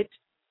heard it.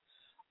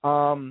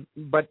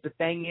 But the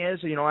thing is,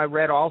 I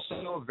read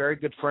also a very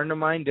good friend of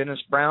mine, Dennis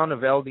Brown of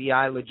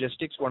LDI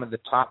Logistics, one of the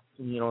top,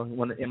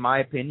 in my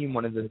opinion,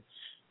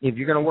 if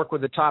you're going to work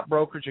with the top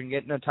brokerage and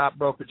get in a top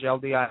brokerage,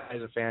 LDI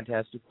is a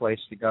fantastic place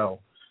to go.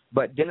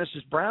 But Dennis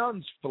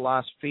Brown's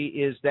philosophy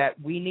is that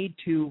we need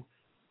to,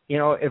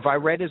 if I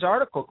read his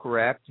article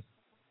correct,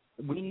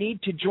 we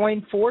need to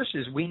join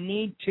forces. We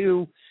need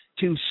to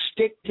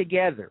stick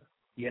together,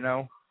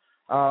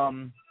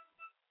 and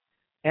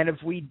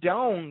if we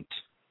don't,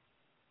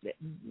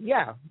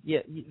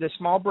 the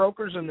small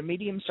brokers and the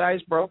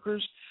medium-sized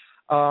brokers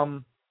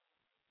are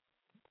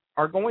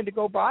going to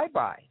go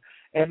bye-bye.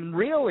 And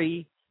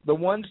really, the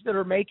ones that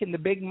are making the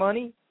big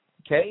money,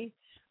 okay,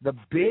 the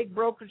big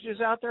brokerages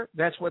out there,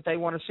 that's what they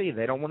want to see.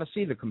 They don't want to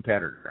see the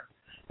competitor.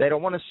 They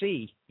don't want to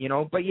see,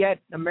 but yet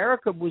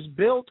America was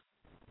built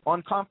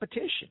on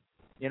competition.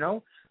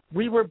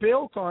 We were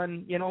built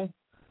on,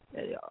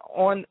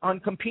 on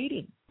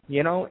competing,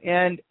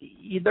 and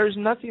there's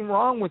nothing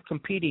wrong with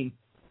competing.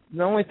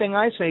 The only thing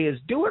I say is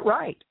do it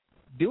right.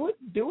 Do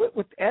it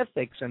with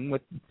ethics and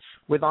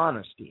with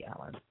honesty,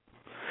 Alan.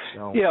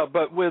 So. Yeah,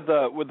 but with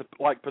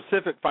like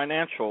Pacific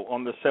Financial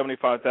on the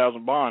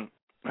 75,000 bond,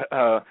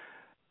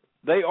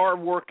 they are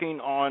working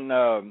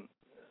on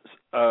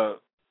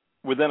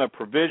within a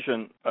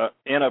provision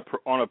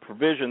on a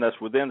provision that's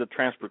within the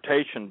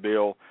transportation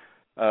bill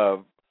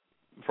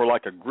for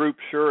like a group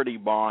surety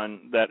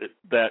bond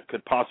that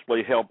could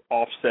possibly help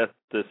offset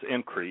this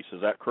increase.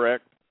 Is that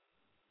correct?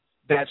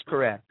 That's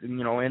correct.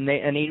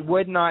 And he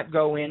would not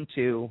go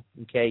into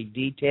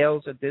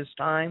details at this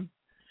time.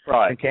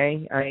 Right.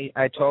 Okay.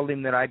 I told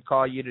him that I'd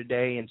call you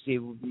today and see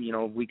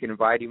if we can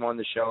invite him on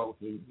the show.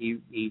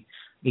 He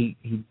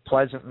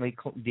pleasantly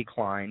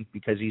declined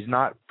because he's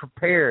not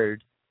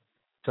prepared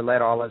to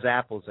let all his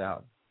apples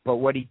out. But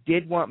what he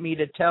did want me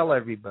to tell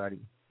everybody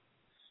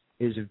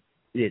is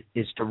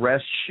to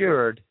rest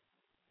assured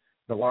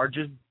the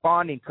largest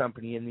bonding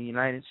company in the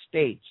United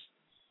States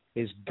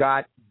has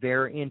got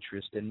their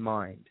interest in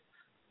mind.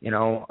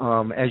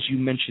 As you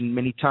mentioned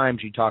many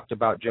times, you talked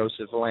about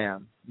Joseph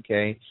Lamb,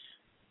 okay?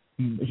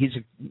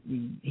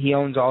 He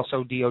owns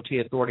also DOT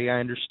Authority,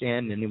 I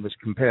understand, and he was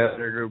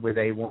competitor with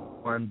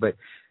A1, but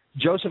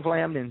Joseph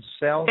Lamb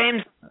himself...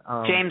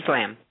 James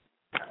Lamb.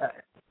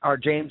 Or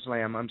James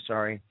Lamb, I'm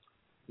sorry.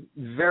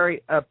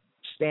 Very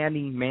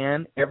upstanding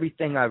man.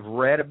 Everything I've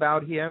read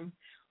about him,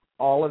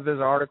 all of his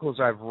articles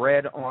I've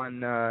read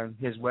on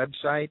his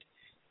website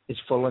is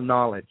full of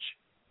knowledge.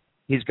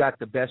 He's got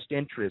the best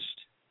interest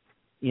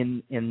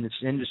in this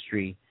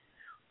industry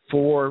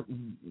for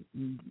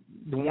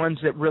the ones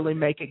that really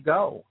make it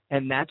go,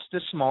 and that's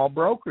the small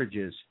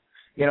brokerages.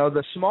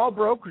 The small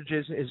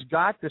brokerages has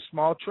got the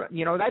small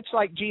that's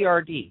like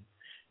GRD.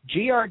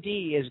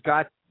 GRD has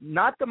got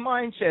not the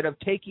mindset of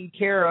taking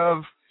care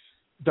of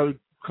the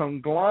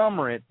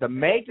conglomerate, the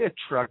mega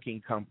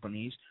trucking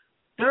companies.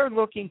 They're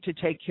looking to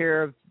take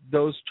care of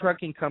those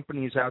trucking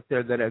companies out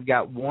there that have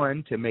got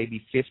 1 to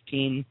maybe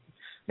 15,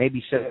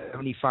 maybe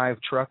 75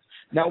 trucks.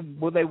 Now,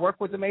 will they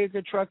work with the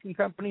mega trucking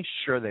companies?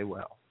 Sure they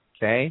will,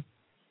 okay?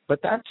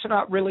 But that's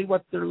not really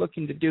what they're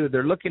looking to do.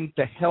 They're looking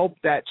to help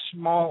that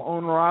small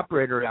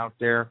owner-operator out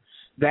there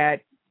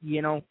that,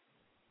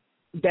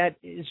 that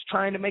is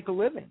trying to make a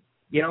living,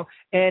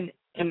 And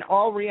in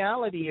all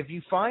reality, if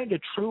you find a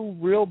true,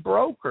 real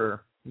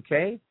broker,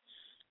 okay,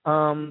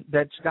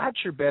 that's got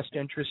your best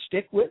interest,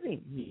 stick with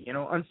him.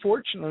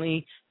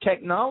 Unfortunately,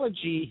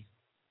 technology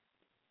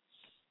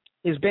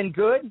has been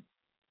good,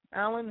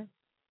 Alan,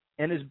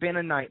 and has been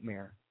a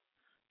nightmare.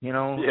 It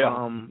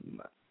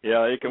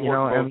can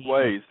work both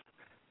ways.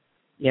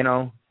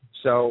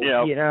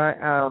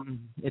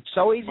 It's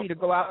so easy to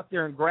go out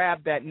there and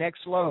grab that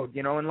next load,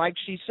 and like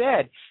she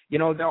said,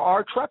 there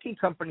are trucking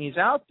companies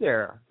out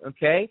there,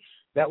 okay,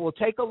 that will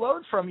take a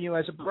load from you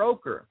as a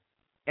broker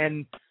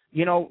and,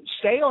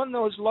 stay on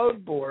those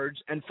load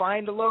boards and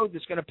find a load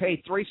that's going to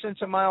pay 3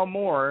 cents a mile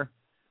more.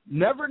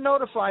 Never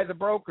notify the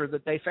broker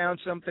that they found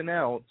something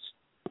else.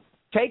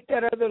 Take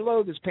that other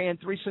load that's paying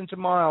 3 cents a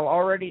mile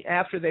already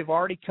after they've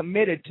already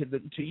committed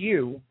to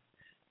you,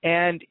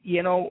 and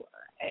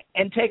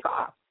and take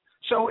off.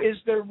 So is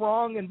there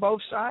wrong in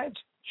both sides?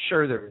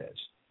 Sure there is.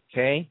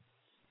 Okay,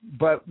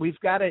 but we've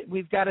got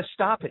to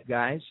stop it,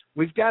 guys.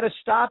 We've got to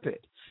stop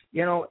it.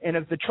 And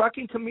if the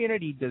trucking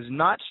community does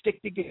not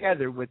stick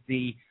together with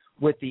the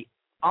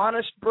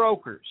honest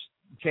brokers,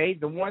 okay,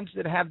 the ones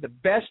that have the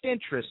best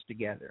interests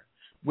together,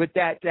 with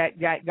that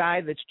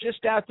guy that's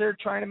just out there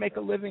trying to make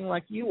a living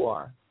like you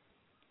are,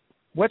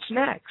 what's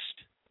next?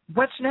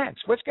 What's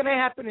next? What's going to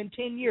happen in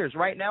 10 years?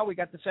 Right now, we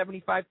got the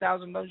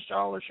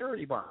 $75,000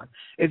 surety bond.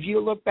 If you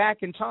look back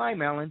in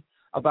time, Ellen,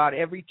 about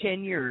every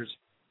 10 years,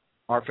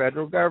 our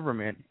federal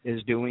government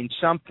is doing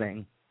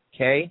something,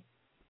 okay,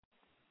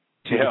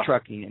 to the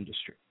trucking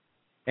industry.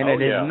 And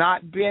it has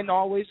not been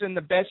always in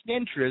the best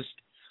interest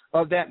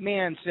of that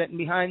man sitting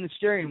behind the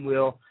steering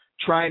wheel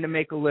trying to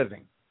make a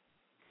living.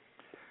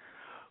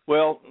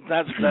 Well,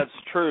 that's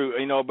true,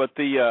 but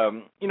the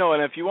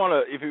and if you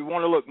want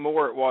to look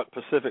more at what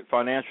Pacific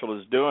Financial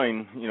is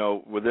doing,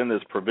 within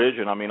this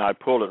provision, I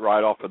pulled it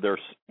right off of their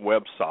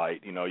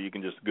website. You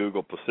can just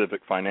Google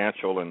Pacific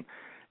Financial and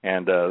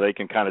they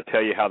can kind of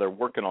tell you how they're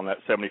working on that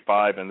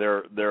 75, and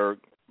they're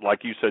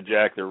like you said,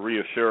 Jack, they're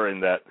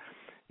reassuring that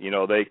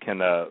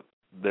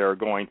they're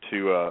going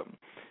to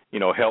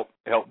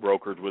help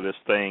brokers with this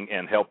thing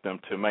and help them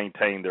to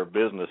maintain their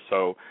business.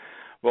 So.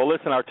 Well,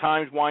 listen, our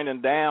time's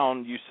winding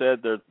down. You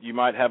said that you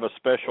might have a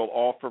special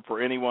offer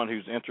for anyone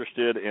who's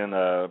interested in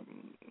a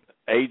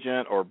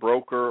agent or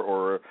broker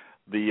or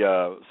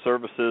the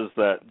services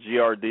that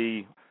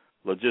GRD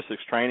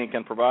Logistics Training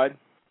can provide?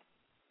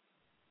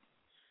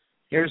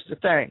 Here's the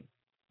thing.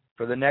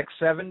 For the next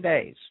 7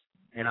 days,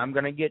 and I'm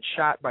going to get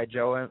shot by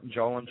Joel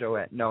and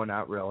Joette. No,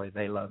 not really.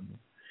 They love me.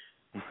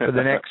 For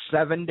the next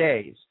 7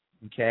 days,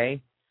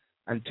 okay,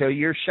 until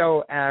your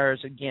show airs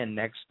again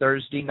next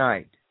Thursday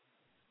night,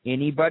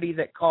 anybody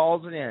that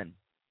calls in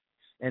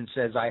and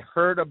says, I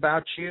heard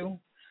about you,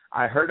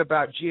 I heard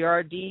about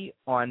GRD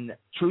on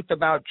Truth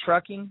About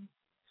Trucking,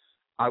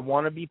 I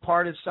want to be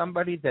part of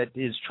somebody that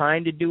is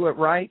trying to do it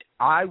right,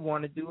 I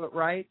want to do it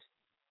right,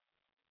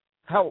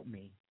 help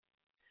me.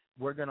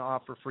 We're going to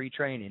offer free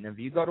training. If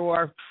you go to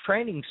our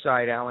training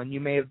site, Alan, you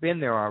may have been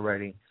there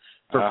already.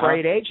 For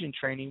freight agent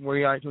training,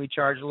 we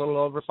charge a little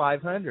over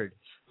 $500.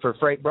 For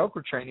freight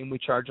broker training, we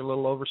charge a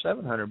little over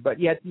 $700. But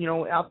yet,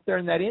 out there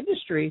in that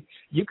industry,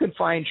 you can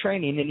find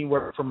training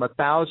anywhere from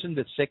 $1,000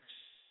 to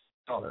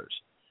 $600.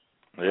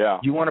 Yeah.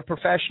 You want a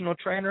professional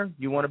trainer?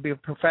 You want to be a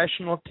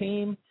professional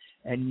team,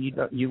 and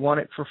you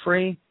want it for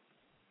free?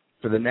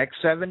 For the next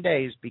 7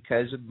 days,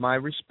 because of my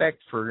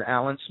respect for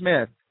Alan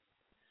Smith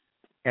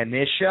and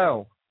this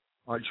show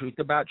on Truth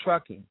About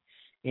Trucking,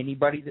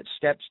 anybody that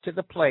steps to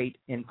the plate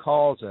and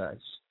calls us,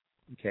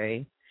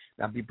 okay?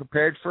 Now, be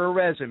prepared for a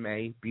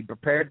resume. Be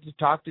prepared to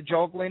talk to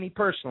Joel Glenny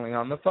personally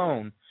on the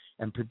phone,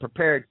 and be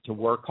prepared to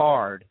work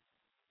hard.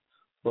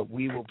 But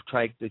we will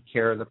take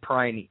care of the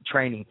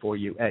training for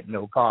you at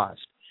no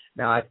cost.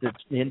 Now, at the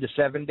end of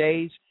 7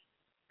 days,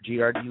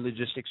 GRD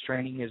Logistics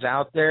Training is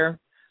out there.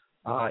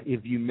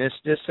 If you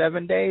missed this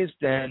 7 days,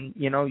 then,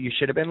 you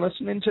should have been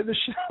listening to the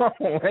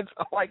show. That's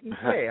all I can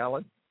say,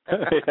 Alan.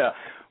 Yeah.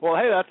 Well,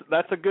 hey,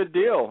 that's a good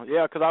deal.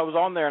 Yeah, because I was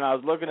on there and I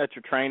was looking at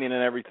your training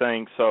and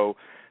everything. So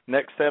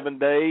next 7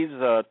 days,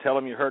 tell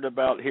them you heard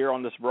about here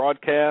on this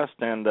broadcast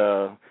and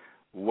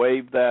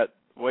waive that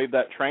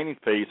training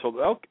fee.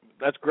 So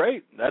that's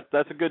great.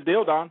 That's a good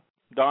deal,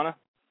 Donna.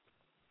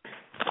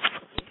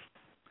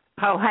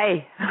 Oh,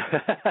 hey.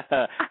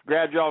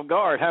 Grabbed you off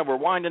guard. We're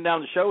winding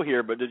down the show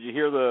here, but did you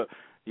hear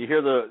You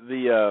hear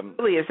the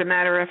Really, as a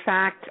matter of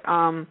fact,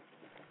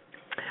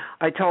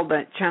 I told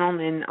that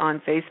gentleman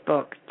on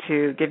Facebook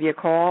to give you a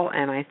call,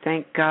 and I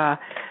think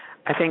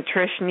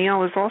Trish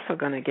Neal is also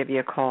going to give you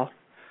a call.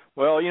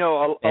 Well,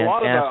 a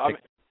lot of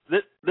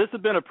this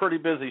has been a pretty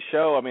busy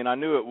show. I mean, I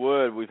knew it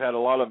would. We've had a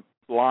lot of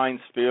lines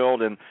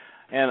filled, and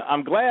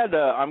I'm glad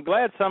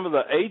some of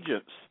the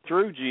agents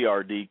through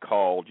GRD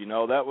called.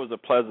 That was a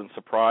pleasant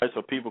surprise,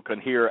 so people can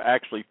hear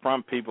actually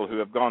from people who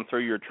have gone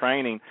through your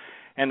training.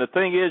 And the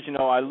thing is,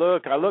 I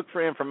look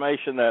for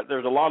information that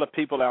there's a lot of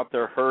people out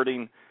there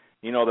hurting.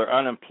 They're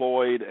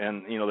unemployed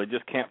and, they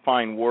just can't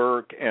find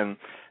work. And,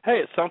 hey,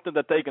 it's something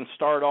that they can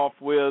start off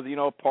with,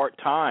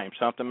 part-time,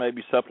 something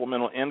maybe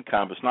supplemental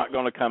income. It's not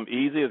going to come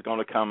easy. It's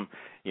going to come,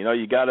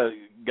 you got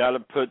to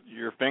put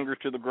your fingers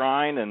to the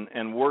grind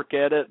and work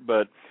at it.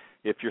 But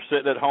if you're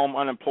sitting at home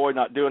unemployed,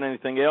 not doing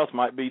anything else,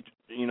 might be,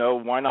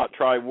 why not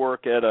try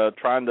work at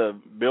trying to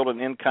build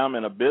an income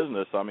in a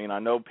business? I mean, I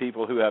know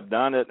people who have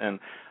done it, and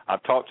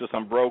I've talked to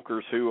some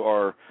brokers who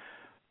are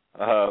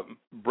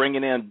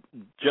bringing in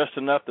just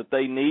enough that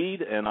they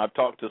need, and I've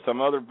talked to some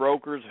other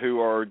brokers who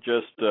are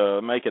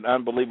just making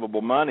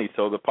unbelievable money.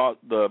 So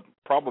the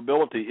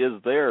probability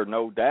is there,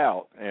 no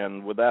doubt.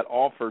 And with that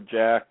offer,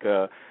 Jack,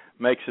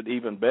 makes it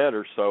even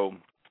better. So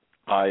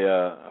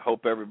I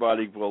hope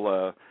everybody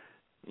will,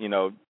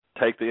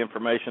 take the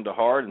information to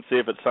heart and see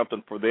if it's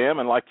something for them.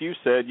 And like you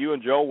said, you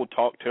and Joel will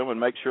talk to them and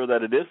make sure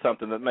that it is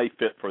something that may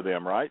fit for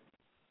them, right?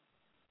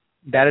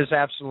 That is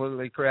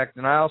absolutely correct.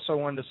 And I also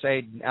wanted to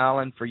say,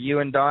 Alan, for you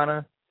and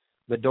Donna,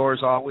 the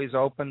door's always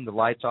open, the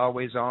light's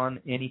always on.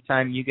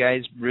 Anytime you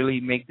guys really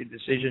make the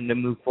decision to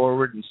move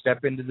forward and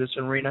step into this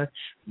arena,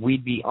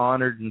 we'd be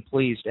honored and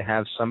pleased to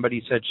have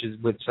somebody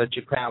with such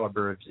a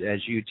caliber as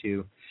you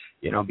two,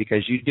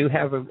 because you do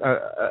have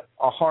a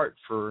heart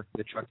for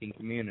the trucking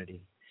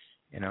community.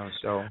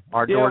 So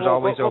our door's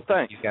always open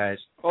thanks. to you guys.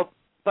 Well,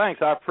 thanks.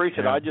 I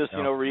appreciate it. I just,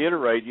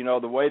 reiterate,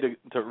 the way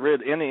to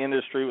rid any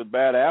industry with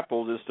bad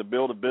apples is to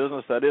build a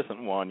business that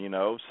isn't one,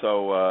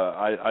 So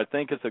I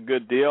think it's a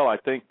good deal. I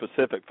think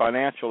Pacific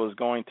Financial is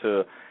going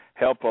to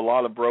help a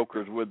lot of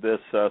brokers with this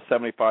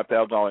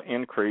 $75,000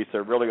 increase.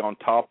 They're really on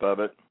top of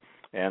it,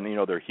 and,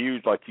 they're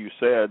huge, like you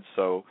said,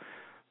 so...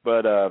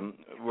 But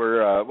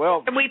we're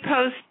Can we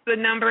post the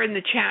number in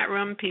the chat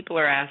room? People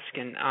are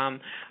asking.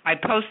 I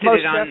posted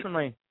most it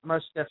on.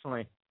 Most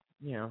definitely.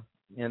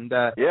 And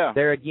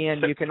there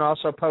again, you can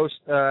also post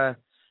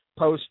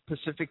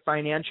Pacific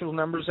Financial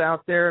numbers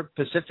out there.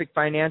 Pacific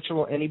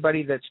Financial.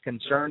 Anybody that's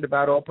concerned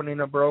about opening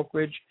a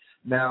brokerage.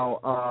 Now,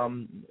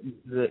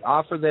 the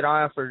offer that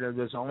I offered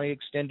was only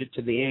extended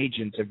to the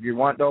agents. If you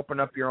want to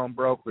open up your own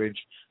brokerage,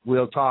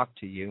 we'll talk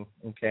to you,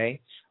 okay?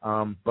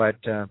 But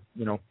there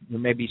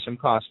may be some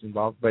cost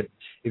involved. But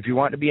if you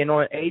want to be an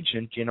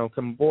agent,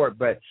 come aboard.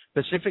 But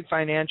Pacific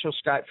Financial,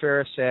 Scott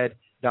Ferris said,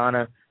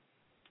 Donna,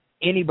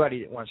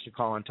 anybody that wants to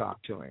call and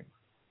talk to him,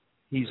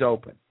 he's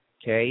open,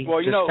 okay?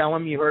 Well, just tell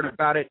him you heard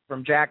about it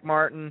from Jack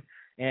Martin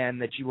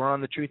and that you were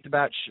on the Truth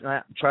About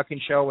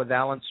Trucking show with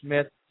Alan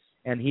Smith.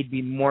 And he'd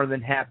be more than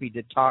happy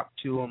to talk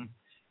to him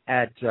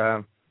at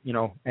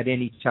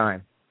any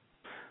time.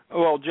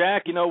 Well,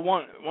 Jack,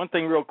 one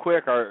thing real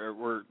quick,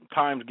 we're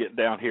time's getting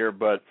down here,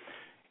 but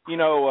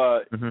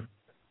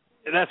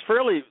that's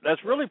really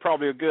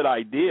probably a good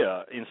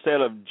idea.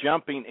 Instead of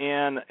jumping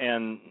in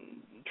and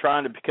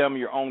trying to become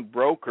your own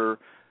broker,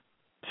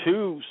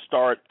 to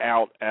start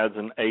out as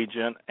an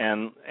agent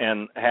and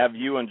have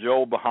you and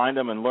Joel behind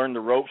them and learn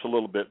the ropes a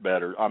little bit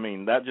better. I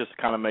mean, that just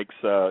kind of makes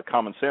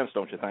common sense,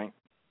 don't you think?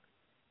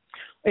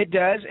 It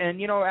does,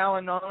 and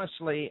Alan,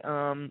 honestly,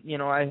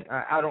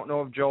 I don't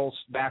know if Joel's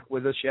back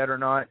with us yet or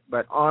not,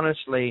 but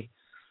honestly,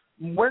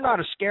 we're not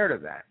as scared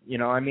of that.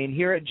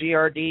 Here at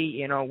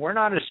GRD, we're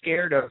not as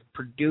scared of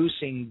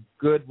producing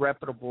good,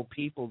 reputable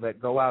people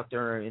that go out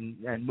there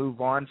and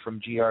move on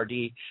from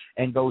GRD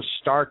and go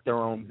start their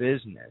own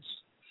business.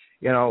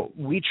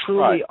 We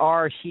truly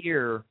are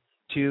here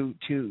to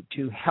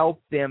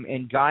help them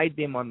and guide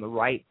them on the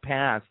right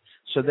path,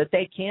 so that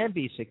they can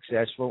be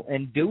successful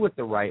and do it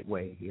the right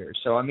way here.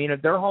 So,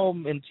 if their whole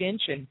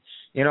intention,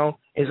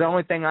 is the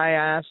only thing I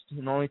asked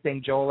and the only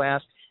thing Joel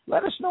asked,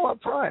 let us know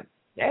up front.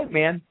 Hey,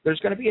 man, there's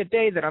going to be a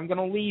day that I'm going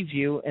to leave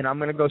you and I'm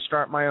going to go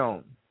start my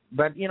own.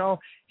 But,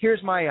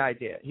 here's my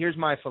idea. Here's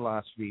my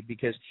philosophy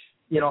because,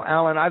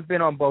 Alan, I've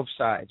been on both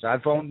sides.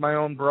 I've owned my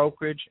own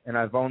brokerage and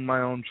I've owned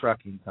my own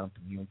trucking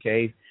company,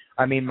 okay?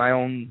 My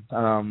own,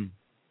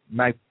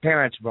 my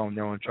parents have owned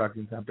their own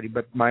trucking company,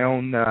 but my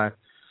own,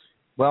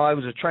 I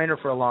was a trainer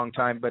for a long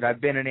time, but I've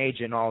been an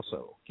agent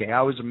also. Okay,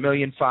 I was $1.5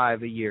 million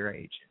a year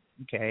agent.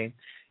 Okay,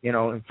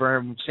 and for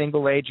a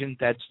single agent,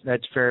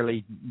 that's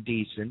fairly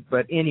decent.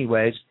 But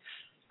anyways,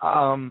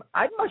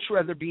 I'd much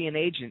rather be an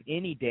agent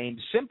any day,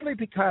 simply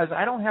because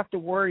I don't have to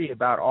worry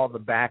about all the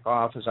back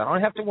office. I don't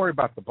have to worry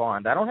about the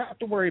bond. I don't have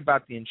to worry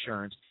about the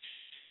insurance.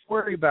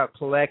 Worry about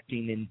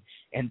collecting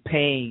and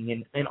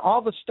paying and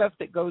all the stuff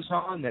that goes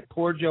on that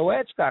poor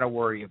Joette's got to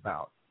worry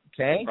about.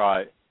 Okay,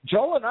 right.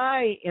 Joel and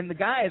I and the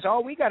guys,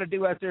 all we got to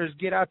do out there is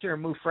get out there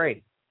and move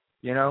freight,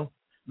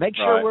 Make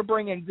sure we're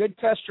bringing good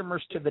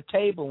customers to the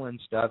table and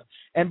stuff.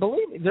 And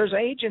believe me, there's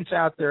agents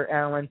out there,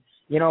 Alan.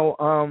 Look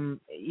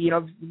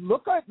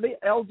at the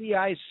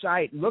LDI's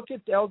site. Look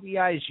at the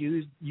LDI's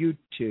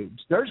YouTubes.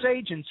 There's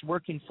agents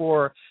working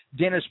for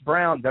Dennis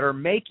Brown that are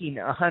making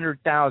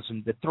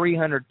 $100,000 to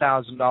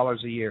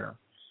 $300,000 a year.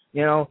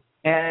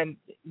 And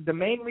the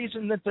main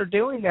reason that they're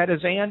doing that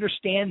is they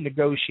understand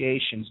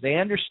negotiations. They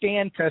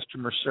understand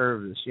customer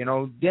service.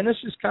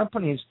 Dennis's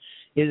company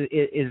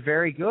is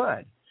very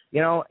good.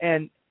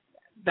 And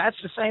that's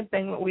the same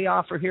thing that we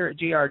offer here at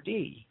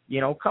GRD.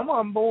 Come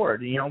on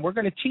board. We're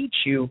going to teach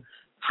you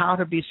how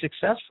to be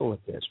successful at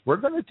this. We're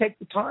going to take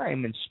the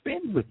time and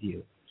spend with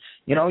you.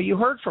 You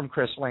heard from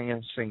Chris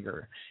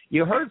Lansinger.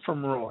 You heard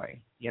from Roy.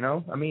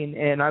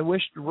 And I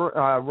wish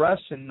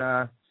Russ and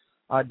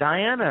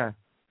Diana,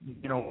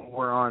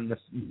 were on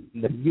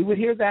you would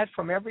hear that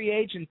from every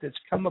agent that's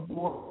come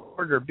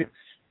aboard or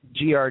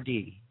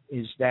GRD.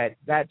 Is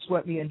that's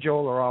what me and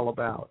Joel are all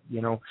about.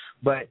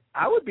 But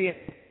I would be,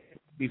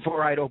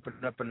 before I'd open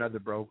up another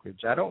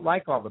brokerage. I don't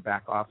like all the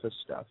back office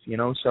stuff,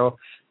 so,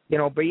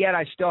 but yet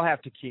I still have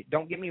to keep,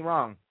 don't get me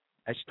wrong,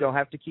 I still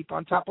have to keep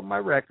on top of my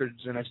records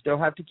and I still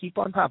have to keep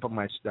on top of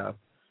my stuff.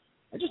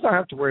 I just don't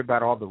have to worry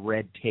about all the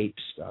red tape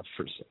stuff,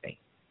 per se.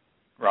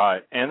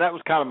 Right, and that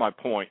was kind of my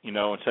point,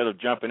 instead of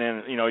jumping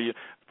in, your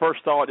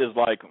first thought is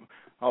like,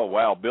 oh,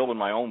 wow, building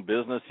my own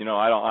business,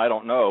 I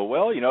don't know.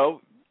 Well,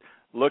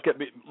 look at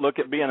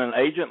being an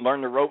agent,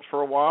 learn the ropes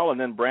for a while, and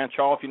then branch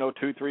off, 2,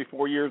 3,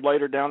 4 years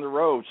later down the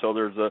road. So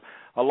there's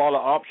a lot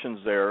of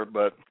options there.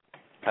 But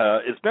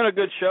it's been a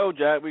good show,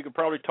 Jack. We could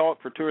probably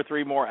talk for 2 or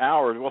 3 more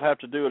hours. We'll have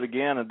to do it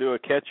again and do a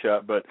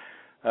catch-up. But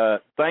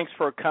thanks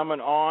for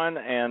coming on,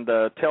 and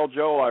tell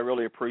Joel I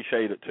really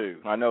appreciate it, too.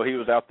 I know he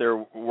was out there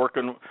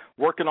working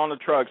on the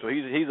truck, so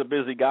he's a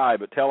busy guy.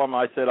 But tell him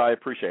I said I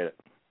appreciate it.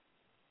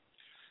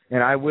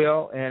 And I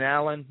will. And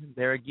Alan,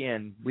 there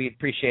again, we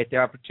appreciate the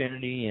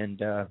opportunity and,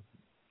 to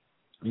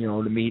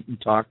meet and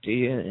talk to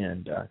you.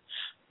 And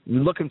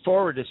looking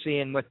forward to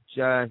seeing what,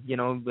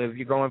 if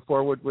you're going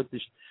forward with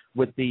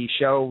the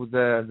show,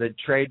 the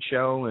trade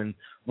show, and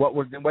what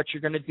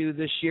you're going to do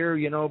this year,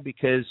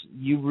 because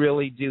you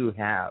really do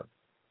have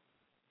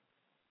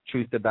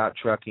truth about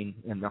trucking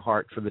and the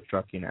heart for the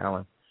trucking,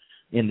 Alan,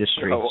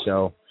 industry.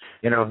 So,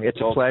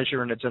 it's a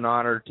pleasure and it's an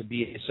honor to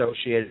be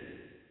associated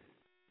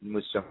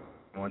with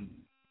someone.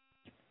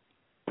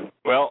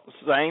 Well,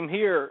 same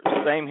here,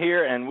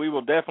 and we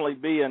will definitely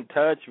be in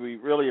touch. We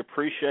really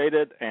appreciate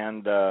it,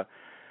 and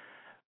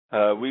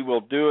we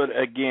will do it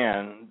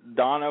again.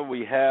 Donna,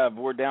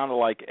 we're down to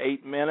like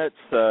 8 minutes.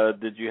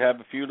 Did you have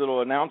a few little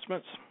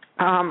announcements?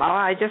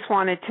 I just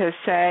wanted to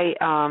say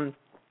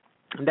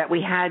that we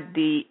had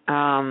the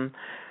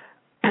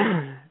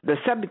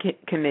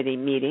subcommittee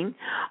meeting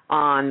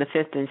on the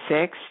 5th and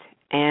 6th.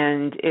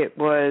 And it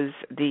was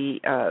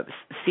the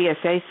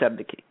CSA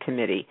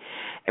subcommittee.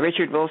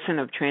 Richard Wilson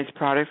of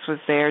TransProducts was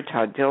there.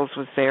 Todd Dills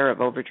was there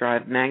of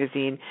Overdrive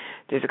Magazine.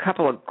 There's a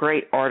couple of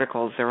great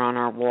articles there on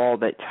our wall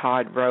that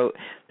Todd wrote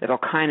that'll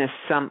kind of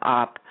sum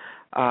up,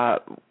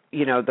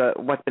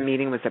 what the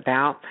meeting was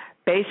about.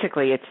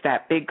 Basically, it's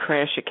that big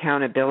crash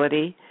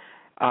accountability,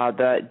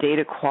 the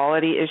data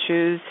quality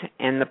issues,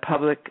 and the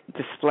public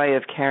display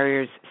of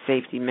carriers'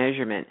 safety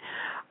measurement.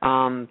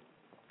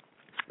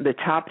 The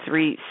top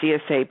 3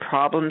 CSA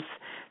problems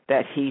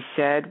that he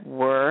said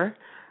were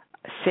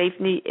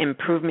safety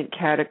improvement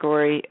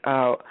category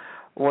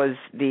was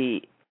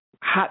the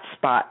hot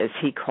spot, as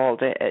he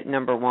called it, at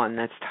number 1.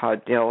 That's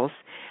Todd Dills.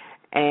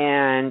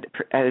 And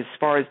as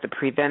far as the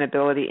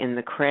preventability in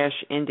the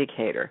crash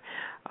indicator,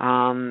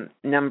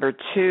 number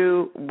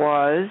 2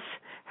 was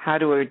how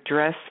to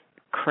address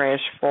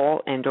crash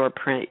fall and or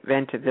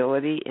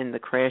preventability in the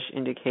crash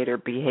indicator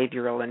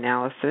behavioral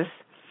analysis.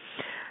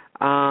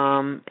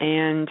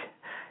 And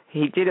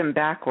he did them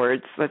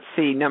backwards. Let's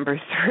see,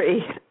 number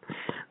 3,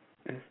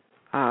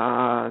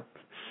 the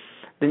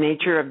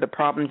nature of the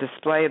problem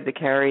display of the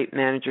carrier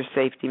manager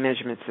safety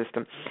measurement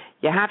system.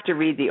 You have to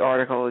read the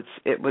article.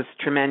 It was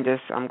tremendous.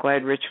 I'm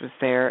glad Rich was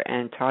there,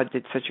 and Todd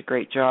did such a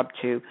great job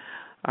to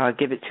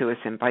give it to us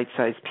in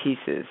bite-sized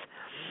pieces.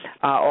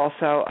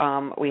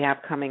 Also, we have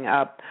coming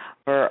up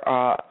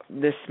for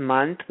this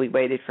month, we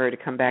waited for her to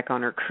come back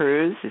on her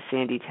cruise, is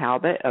Sandy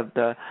Talbot of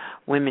the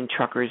Women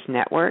Truckers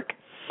Network.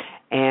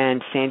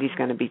 And Sandy's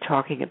going to be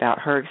talking about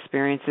her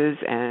experiences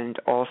and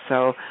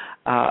also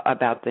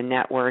about the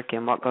network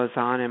and what goes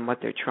on and what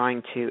they're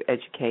trying to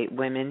educate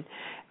women.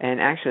 And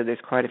actually,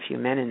 there's quite a few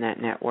men in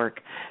that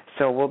network.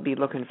 So we'll be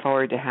looking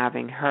forward to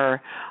having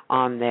her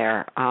on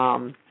there.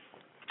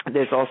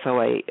 There's also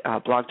a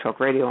Blog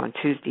Talk Radio on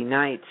Tuesday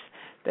nights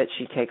that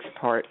she takes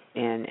part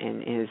in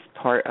and is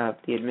part of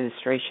the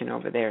administration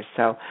over there.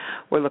 So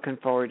we're looking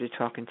forward to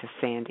talking to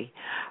Sandy.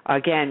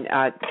 Again,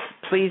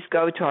 please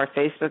go to our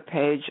Facebook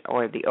page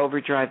or the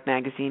Overdrive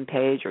Magazine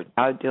page or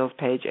Todd Dills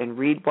page and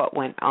read what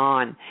went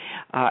on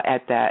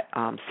at that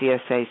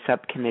CSA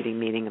subcommittee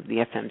meeting of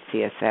the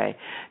FMCSA,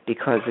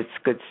 because it's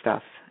good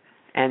stuff.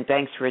 And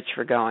thanks, Rich,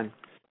 for going.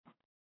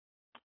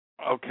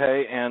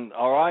 Okay, and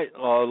all right,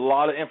 a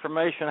lot of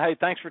information. Hey,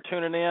 thanks for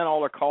tuning in,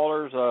 all our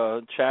callers,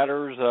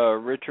 chatters.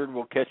 Richard,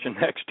 we'll catch you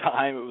next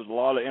time. It was a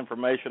lot of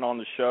information on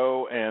the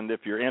show, and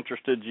if you're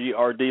interested,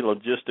 GRD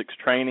Logistics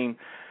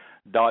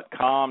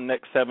Training.com.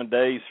 Next 7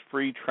 days,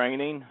 free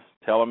training.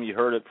 Tell them you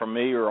heard it from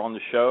me or on the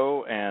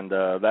show, and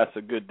that's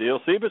a good deal.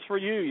 See if it's for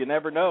you. You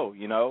never know,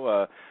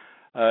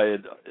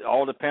 It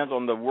all depends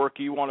on the work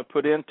you want to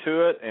put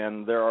into it,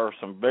 and there are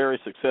some very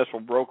successful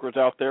brokers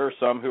out there,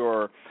 some who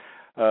are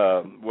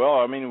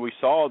we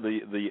saw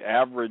the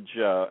average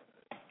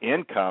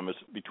income is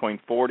between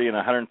 $40,000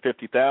 and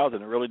 $150,000.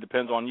 It really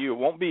depends on you. It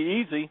won't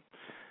be easy,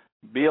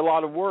 be a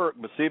lot of work,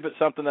 but see if it's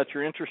something that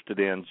you're interested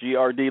in.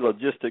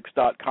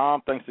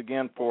 GRDlogistics.com. Thanks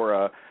again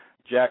for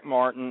Jack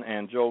Martin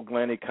and Joel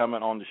Glenny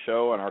coming on the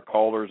show, and our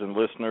callers and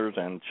listeners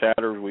and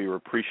chatters. We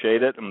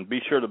appreciate it, and be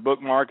sure to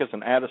bookmark us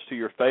and add us to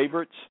your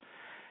favorites.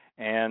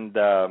 And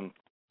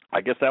I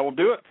guess that will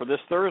do it for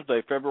this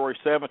Thursday, February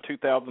 7th,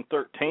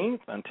 2013.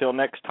 Until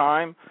next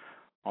time,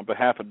 on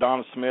behalf of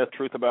Donna Smith,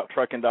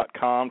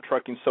 truthabouttrucking.com,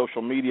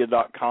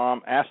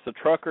 truckingsocialmedia.com,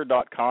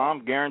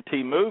 askthetrucker.com,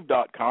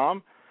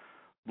 guaranteemove.com,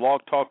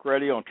 Blog Talk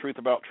Radio on Truth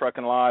About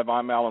Trucking Live,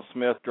 I'm Alan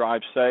Smith.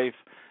 Drive safe,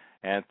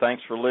 and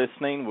thanks for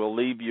listening. We'll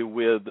leave you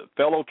with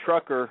fellow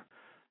trucker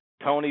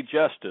Tony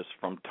Justice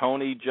from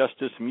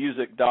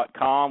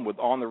TonyJusticeMusic.com with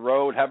On the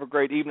Road. Have a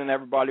great evening,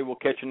 everybody. We'll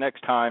catch you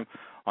next time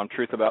on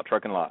Truth About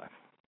Trucking Live.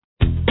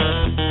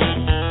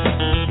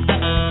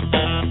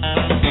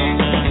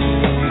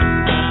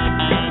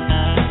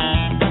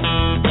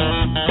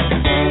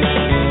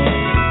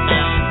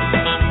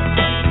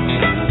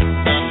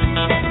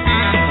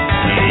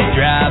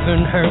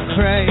 Driving her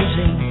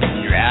crazy,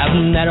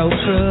 driving that old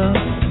truck.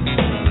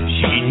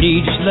 She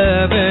needs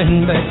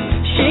loving, but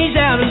she's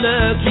out of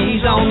luck.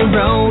 He's on the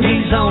road,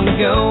 he's on the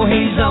go,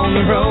 he's on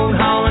the road,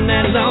 hauling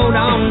that load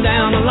on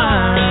down the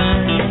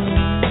line.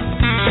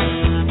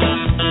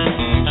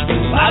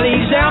 While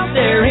he's out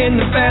there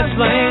in the fast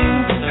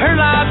lane, her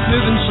life's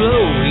moving slow,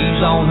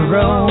 he's on the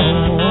road.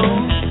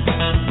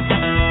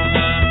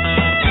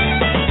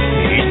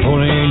 He's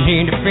pulling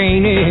into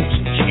Phoenix,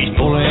 she's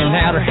pulling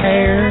out her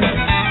hair,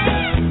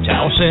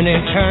 tossing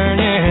and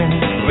turning,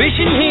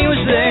 wishing he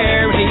was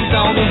there. He's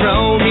on the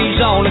road,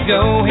 he's on the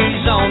go,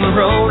 he's on the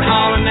road,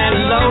 hauling that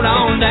load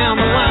on down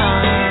the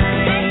line.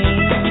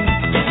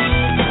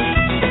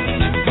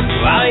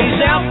 While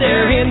he's out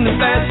there in the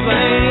fast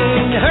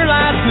lane, her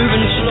life's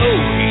moving slow,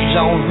 he's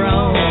on the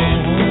road.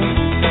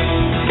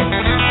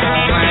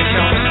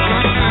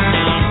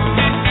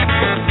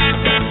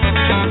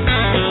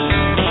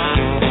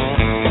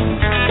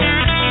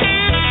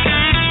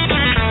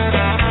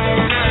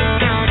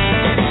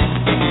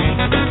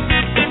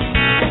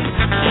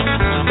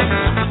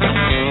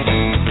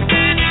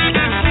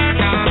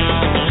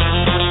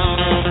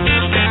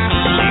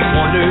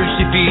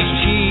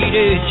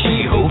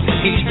 She hopes that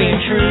he's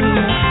been true.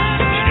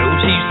 She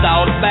knows he's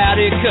thought about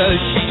it, 'cause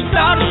she's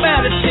thought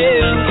about it too.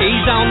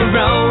 He's on the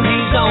road,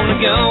 he's on the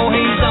go,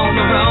 he's on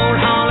the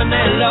road, hauling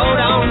that load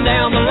on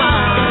down the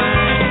line.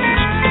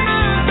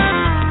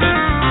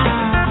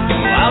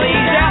 While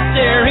he's out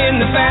there in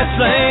the fast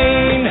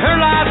lane, her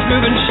life's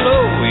moving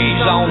slow,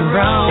 he's on the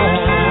road.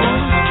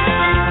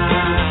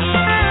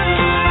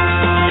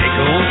 They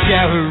go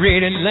shower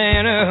in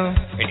Atlanta,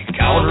 and he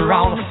called her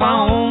on the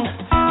phone.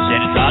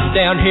 Said it's hot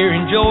down here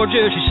in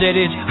Georgia. She said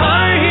it's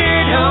hotter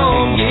here at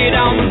home. Get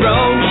on the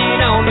road,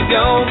 get on the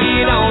go,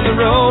 get on the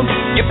road.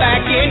 Get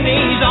back in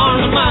these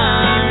arms of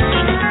mine.